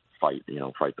somehow fight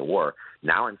the war.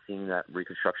 Now I'm seeing that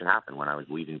reconstruction happen. When I was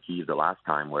leaving Kyiv the last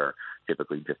time, where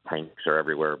typically just tanks are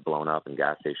everywhere blown up and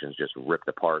gas stations just ripped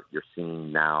apart, you're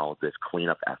seeing now this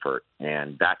cleanup effort.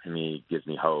 And that to me gives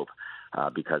me hope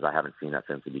because I haven't seen that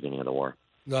since the beginning of the war.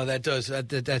 No, that does.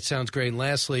 That sounds great. And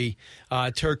lastly,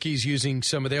 Turkey's using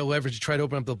some of their leverage to try to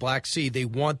open up the Black Sea. They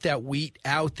want that wheat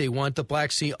out. They want the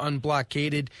Black Sea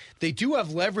unblockaded. They do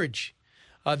have leverage.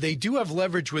 They do have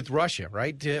leverage with Russia,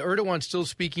 right? Erdogan's still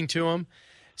speaking to them.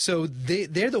 So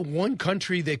they're the one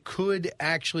country that could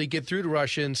actually get through to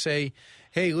Russia and say,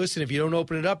 hey, listen, if you don't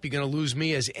open it up, you're going to lose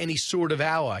me as any sort of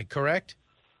ally, correct?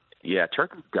 Yeah,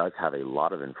 Turkey does have a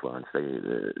lot of influence.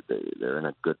 They're in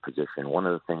a good position. One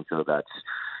of the things, though, that's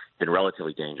been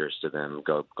relatively dangerous to them,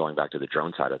 going back to the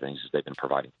drone side of things, is they've been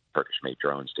providing Turkish-made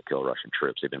drones to kill Russian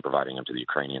troops. They've been providing them to the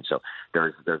Ukrainians. So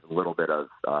there's a little bit of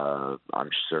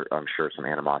I'm sure some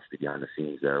animosity behind the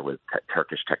scenes there with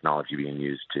Turkish technology being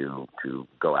used to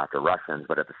go after Russians.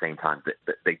 But at the same time,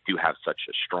 they do have such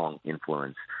a strong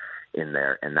influence in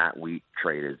there, and that wheat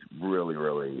trade is really,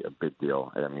 really a big deal.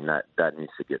 I mean, that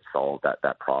needs to get solved,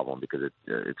 that problem, because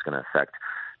it's going to affect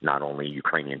not only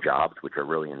Ukrainian jobs, which are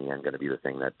really in the end going to be the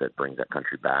thing that brings that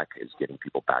country back, is getting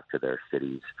people back to their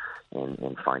cities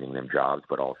and finding them jobs,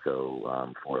 but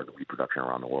also for the wheat production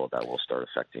around the world that will start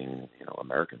affecting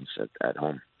Americans at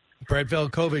home. Brett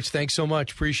Velkovich, thanks so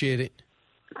much. Appreciate it.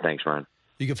 Thanks, Ron.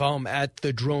 You can follow him at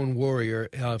The Drone Warrior,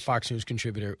 Fox News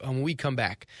contributor. When we come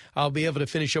back, I'll be able to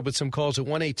finish up with some calls at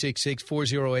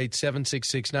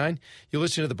 1-866-408-7669. You'll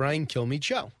listen to The Brian Kilmeade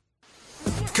Show.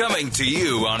 Coming to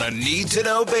you on a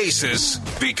need-to-know basis,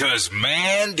 because,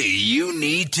 man, do you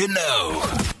need to know.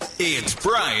 It's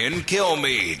Brian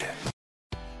Kilmeade.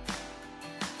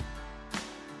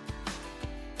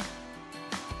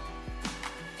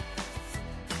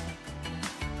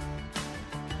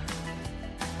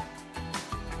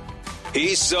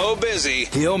 He's so busy,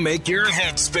 he'll make your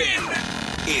head spin.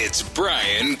 It's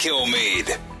Brian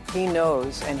Kilmeade. He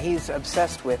knows, and he's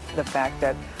obsessed with the fact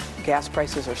that gas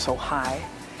prices are so high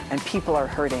and people are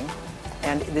hurting,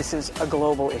 and this is a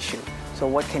global issue. So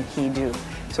what can he do?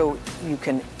 So you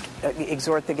can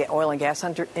exhort the oil and gas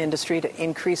industry to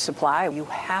increase supply. You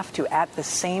have to, at the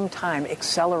same time,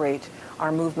 accelerate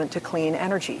our movement to clean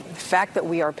energy. The fact that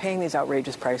we are paying these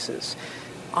outrageous prices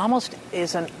almost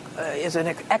is an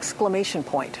exclamation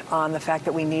point on the fact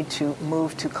that we need to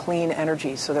move to clean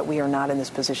energy so that we are not in this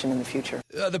position in the future.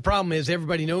 The problem is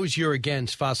everybody knows you're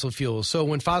against fossil fuels. So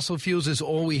when fossil fuels is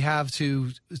all we have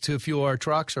to fuel our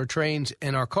trucks, our trains,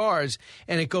 and our cars,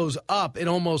 and it goes up, it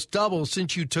almost doubles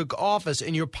since you took office,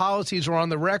 and your policies are on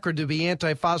the record to be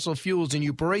anti-fossil fuels, and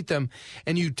you berate them,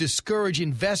 and you discourage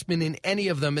investment in any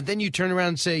of them, and then you turn around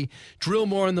and say, drill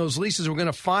more in those leases, we're going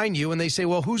to fine you, and they say,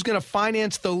 well, who's going to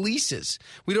finance the leases?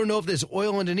 We don't know if there's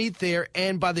oil underneath there,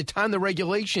 and by the time the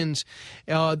regulations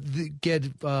get,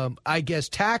 I guess,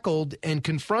 tackled and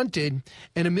confronted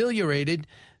and ameliorated,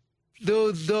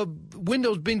 the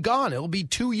window's been gone. It'll be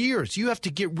 2 years. You have to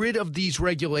get rid of these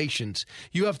regulations.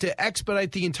 You have to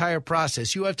expedite the entire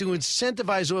process. You have to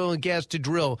incentivize oil and gas to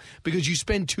drill because you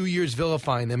spend 2 years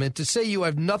vilifying them. And to say you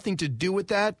have nothing to do with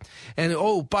that, and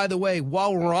oh, by the way,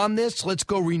 while we're on this, let's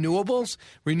go renewables.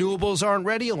 Renewables aren't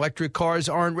ready. Electric cars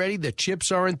aren't ready. The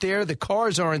chips aren't there. The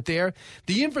cars aren't there.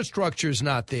 The infrastructure's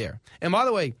not there. And by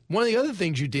the way, one of the other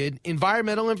things you did,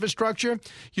 environmental infrastructure,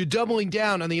 you're doubling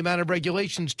down on the amount of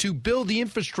regulations to build the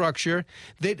infrastructure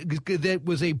that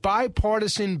was a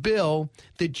bipartisan bill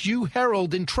that you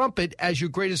herald and trumpet as your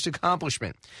greatest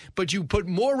accomplishment. But you put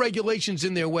more regulations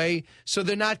in their way so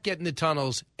they're not getting the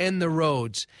tunnels and the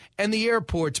roads and the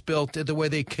airports built the way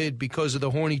they could because of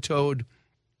the horny toad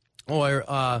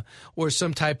or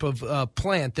some type of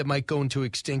plant that might go into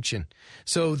extinction.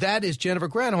 So that is Jennifer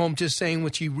Granholm just saying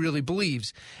what she really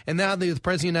believes. And now the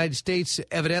President of the United States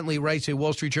evidently writes a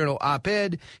Wall Street Journal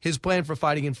op-ed, his plan for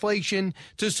fighting inflation,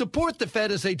 to support the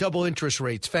Fed as they double interest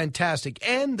rates. Fantastic.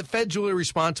 And the Fed's really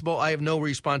responsible. I have no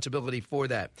responsibility for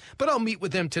that. But I'll meet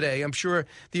with them today. I'm sure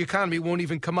the economy won't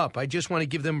even come up. I just want to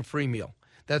give them a free meal.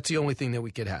 That's the only thing that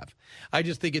we could have. I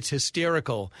just think it's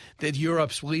hysterical that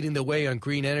Europe's leading the way on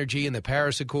green energy and the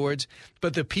Paris Accords.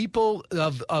 But the people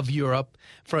of Europe,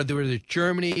 whether it's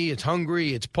Germany, it's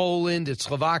Hungary, it's Poland, it's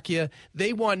Slovakia,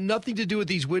 they want nothing to do with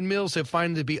these windmills. They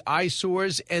find them to be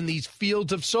eyesores, and these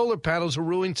fields of solar panels are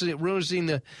ruining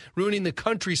the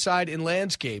countryside and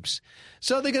landscapes.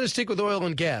 So they're going to stick with oil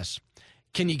and gas.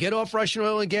 Can you get off Russian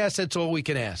oil and gas? That's all we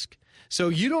can ask. So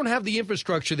you don't have the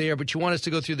infrastructure there, but you want us to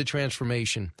go through the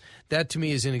transformation. That, to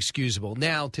me, is inexcusable.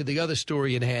 Now, to the other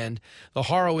story at hand, the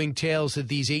harrowing tales that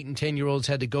these 8- and 10-year-olds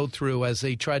had to go through as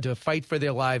they tried to fight for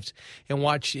their lives and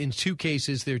watch, in 2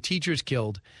 cases, their teachers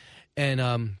killed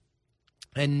and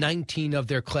 19 of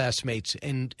their classmates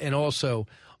and also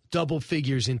double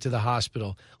figures into the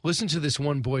hospital. Listen to this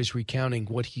one boy's recounting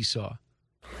what he saw.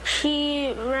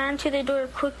 She ran to the door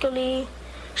quickly.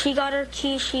 She got her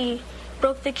key. She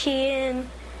broke the key in,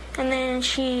 and then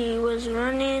she was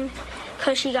running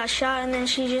because she got shot, and then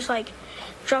she just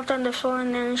dropped on the floor,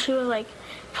 and then she was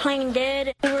playing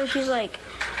dead. She's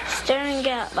staring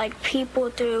at people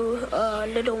through a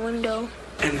little window.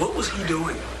 And what was he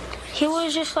doing? He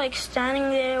was just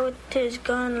standing there with his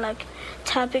gun,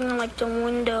 tapping on the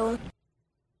window.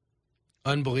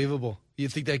 Unbelievable. You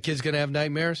think that kid's gonna have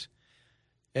nightmares?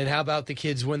 And how about the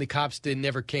kids when the cops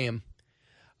never came?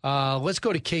 Let's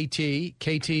go to KT.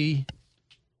 KT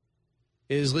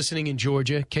is listening in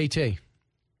Georgia. KT.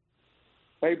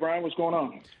 Hey, Brian, what's going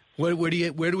on? Where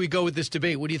do we go with this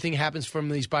debate? What do you think happens from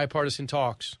these bipartisan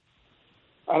talks?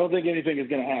 I don't think anything is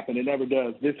going to happen. It never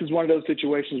does. This is one of those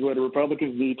situations where the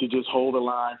Republicans need to just hold a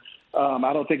line.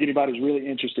 I don't think anybody's really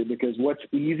interested because what's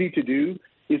easy to do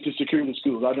is to secure the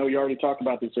schools. I know you already talked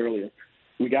about this earlier.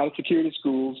 We got to secure the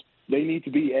schools. They need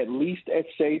to be at least as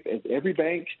safe as every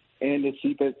bank and as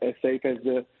safe as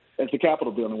the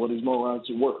Capitol building where these morons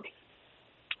work.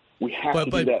 We have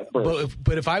to do that first.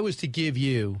 But if I was to give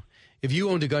you, if you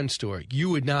owned a gun store, you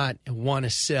would not want to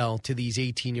sell to these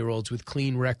 18-year-olds with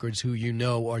clean records who you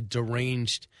know are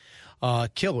deranged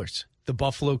killers. The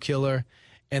Buffalo Killer,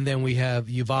 and then we have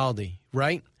Uvalde,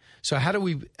 right? So how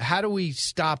do we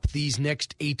stop these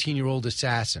next 18-year-old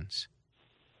assassins?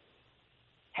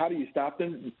 How do you stop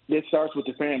them? It starts with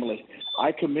the family.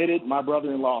 I committed my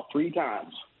brother-in-law 3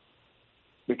 times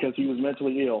because he was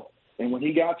mentally ill. And when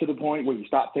he got to the point where he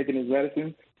stopped taking his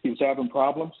medicine, he was having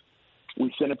problems,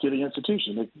 we sent him to the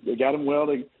institution. They got him well.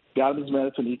 They got him his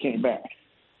medicine. He came back.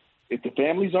 If the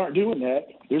families aren't doing that,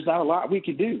 there's not a lot we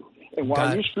can do. And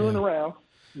while you're screwing around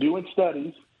doing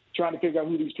studies, trying to figure out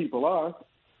who these people are,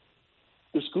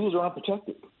 the schools are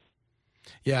unprotected.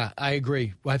 Yeah, I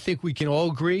agree. Well, I think we can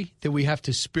all agree that we have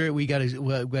to we got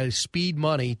to speed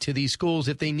money to these schools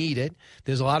if they need it.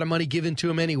 There's a lot of money given to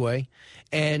them anyway,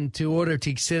 and to order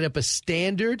to set up a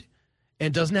standard,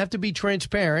 and doesn't have to be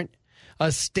transparent,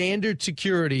 a standard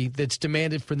security that's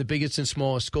demanded from the biggest and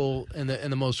smallest school and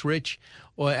the most rich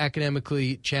or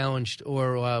academically challenged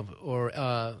or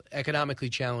economically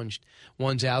challenged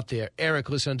ones out there.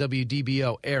 Eric, listen on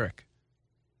WDBO. Eric.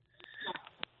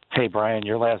 Hey, Brian,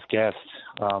 your last guest,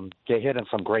 they hit on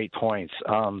some great points.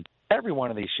 Every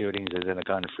one of these shootings is in a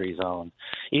gun-free zone.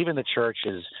 Even the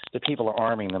churches, the people are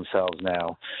arming themselves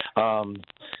now.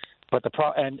 But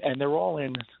and they're all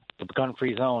in the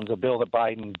gun-free zones, a bill that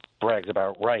Biden brags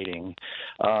about writing.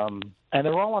 And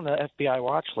they're all on the FBI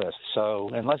watch list. So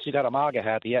unless you got a MAGA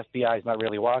hat, the FBI is not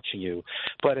really watching you.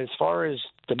 But as far as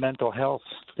the mental health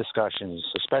discussions,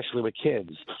 especially with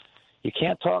kids, you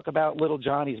can't talk about little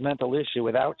Johnny's mental issue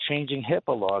without changing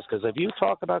HIPAA laws, because if you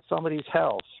talk about somebody's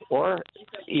health or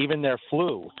even their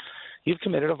flu, you've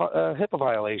committed a HIPAA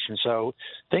violation. So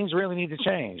things really need to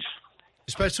change.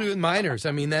 Especially with minors.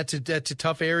 I mean, that's a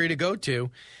tough area to go to.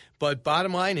 But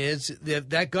bottom line is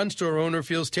that gun store owner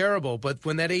feels terrible. But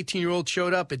when that 18-year-old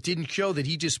showed up, it didn't show that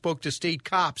he just spoke to state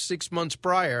cops 6 months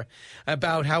prior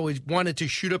about how he wanted to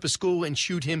shoot up a school and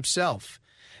shoot himself.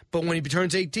 But when he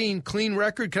turns 18, clean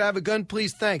record, could I have a gun,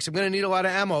 please? Thanks. I'm going to need a lot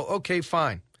of ammo. Okay,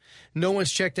 fine. No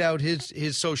one's checked out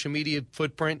his social media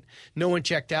footprint. No one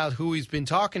checked out who he's been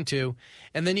talking to.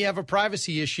 And then you have a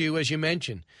privacy issue, as you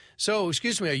mentioned. So,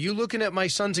 excuse me, are you looking at my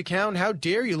son's account? How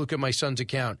dare you look at my son's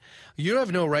account? You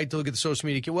have no right to look at the social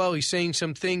media. Well, he's saying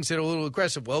some things that are a little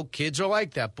aggressive. Well, kids are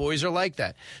like that. Boys are like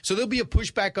that. So there'll be a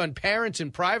pushback on parents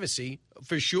and privacy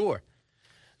for sure.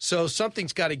 So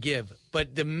something's got to give.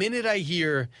 But the minute I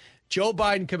hear Joe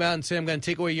Biden come out and say, I'm going to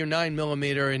take away your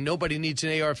 9mm and nobody needs an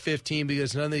AR-15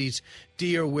 because none of these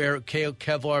deer wear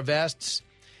Kevlar vests,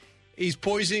 he's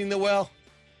poisoning the well.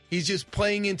 He's just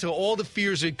playing into all the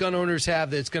fears that gun owners have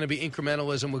that it's going to be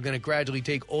incrementalism. We're going to gradually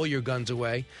take all your guns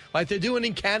away. Like they're doing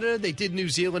in Canada, they did New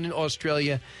Zealand and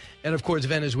Australia, and, of course,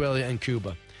 Venezuela and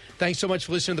Cuba. Thanks so much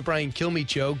for listening to the Brian Kilmeade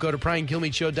Show. Go to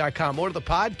BrianKilmeadeShow.com or to the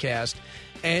podcast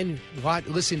and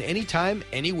listen anytime,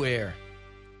 anywhere.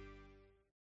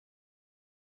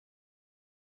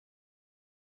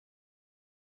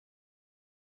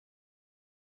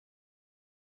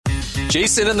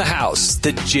 Jason in the House,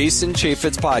 the Jason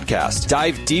Chaffetz Podcast.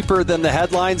 Dive deeper than the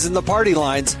headlines and the party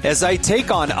lines as I take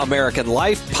on American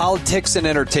life, politics, and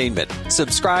entertainment.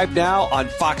 Subscribe now on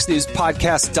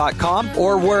FoxNewsPodcast.com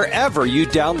or wherever you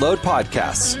download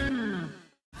podcasts.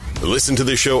 Listen to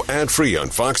the show ad-free on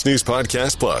Fox News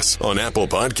Podcast Plus, on Apple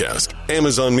Podcast,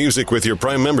 Amazon Music with your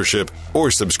Prime membership,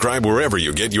 or subscribe wherever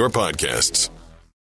you get your podcasts.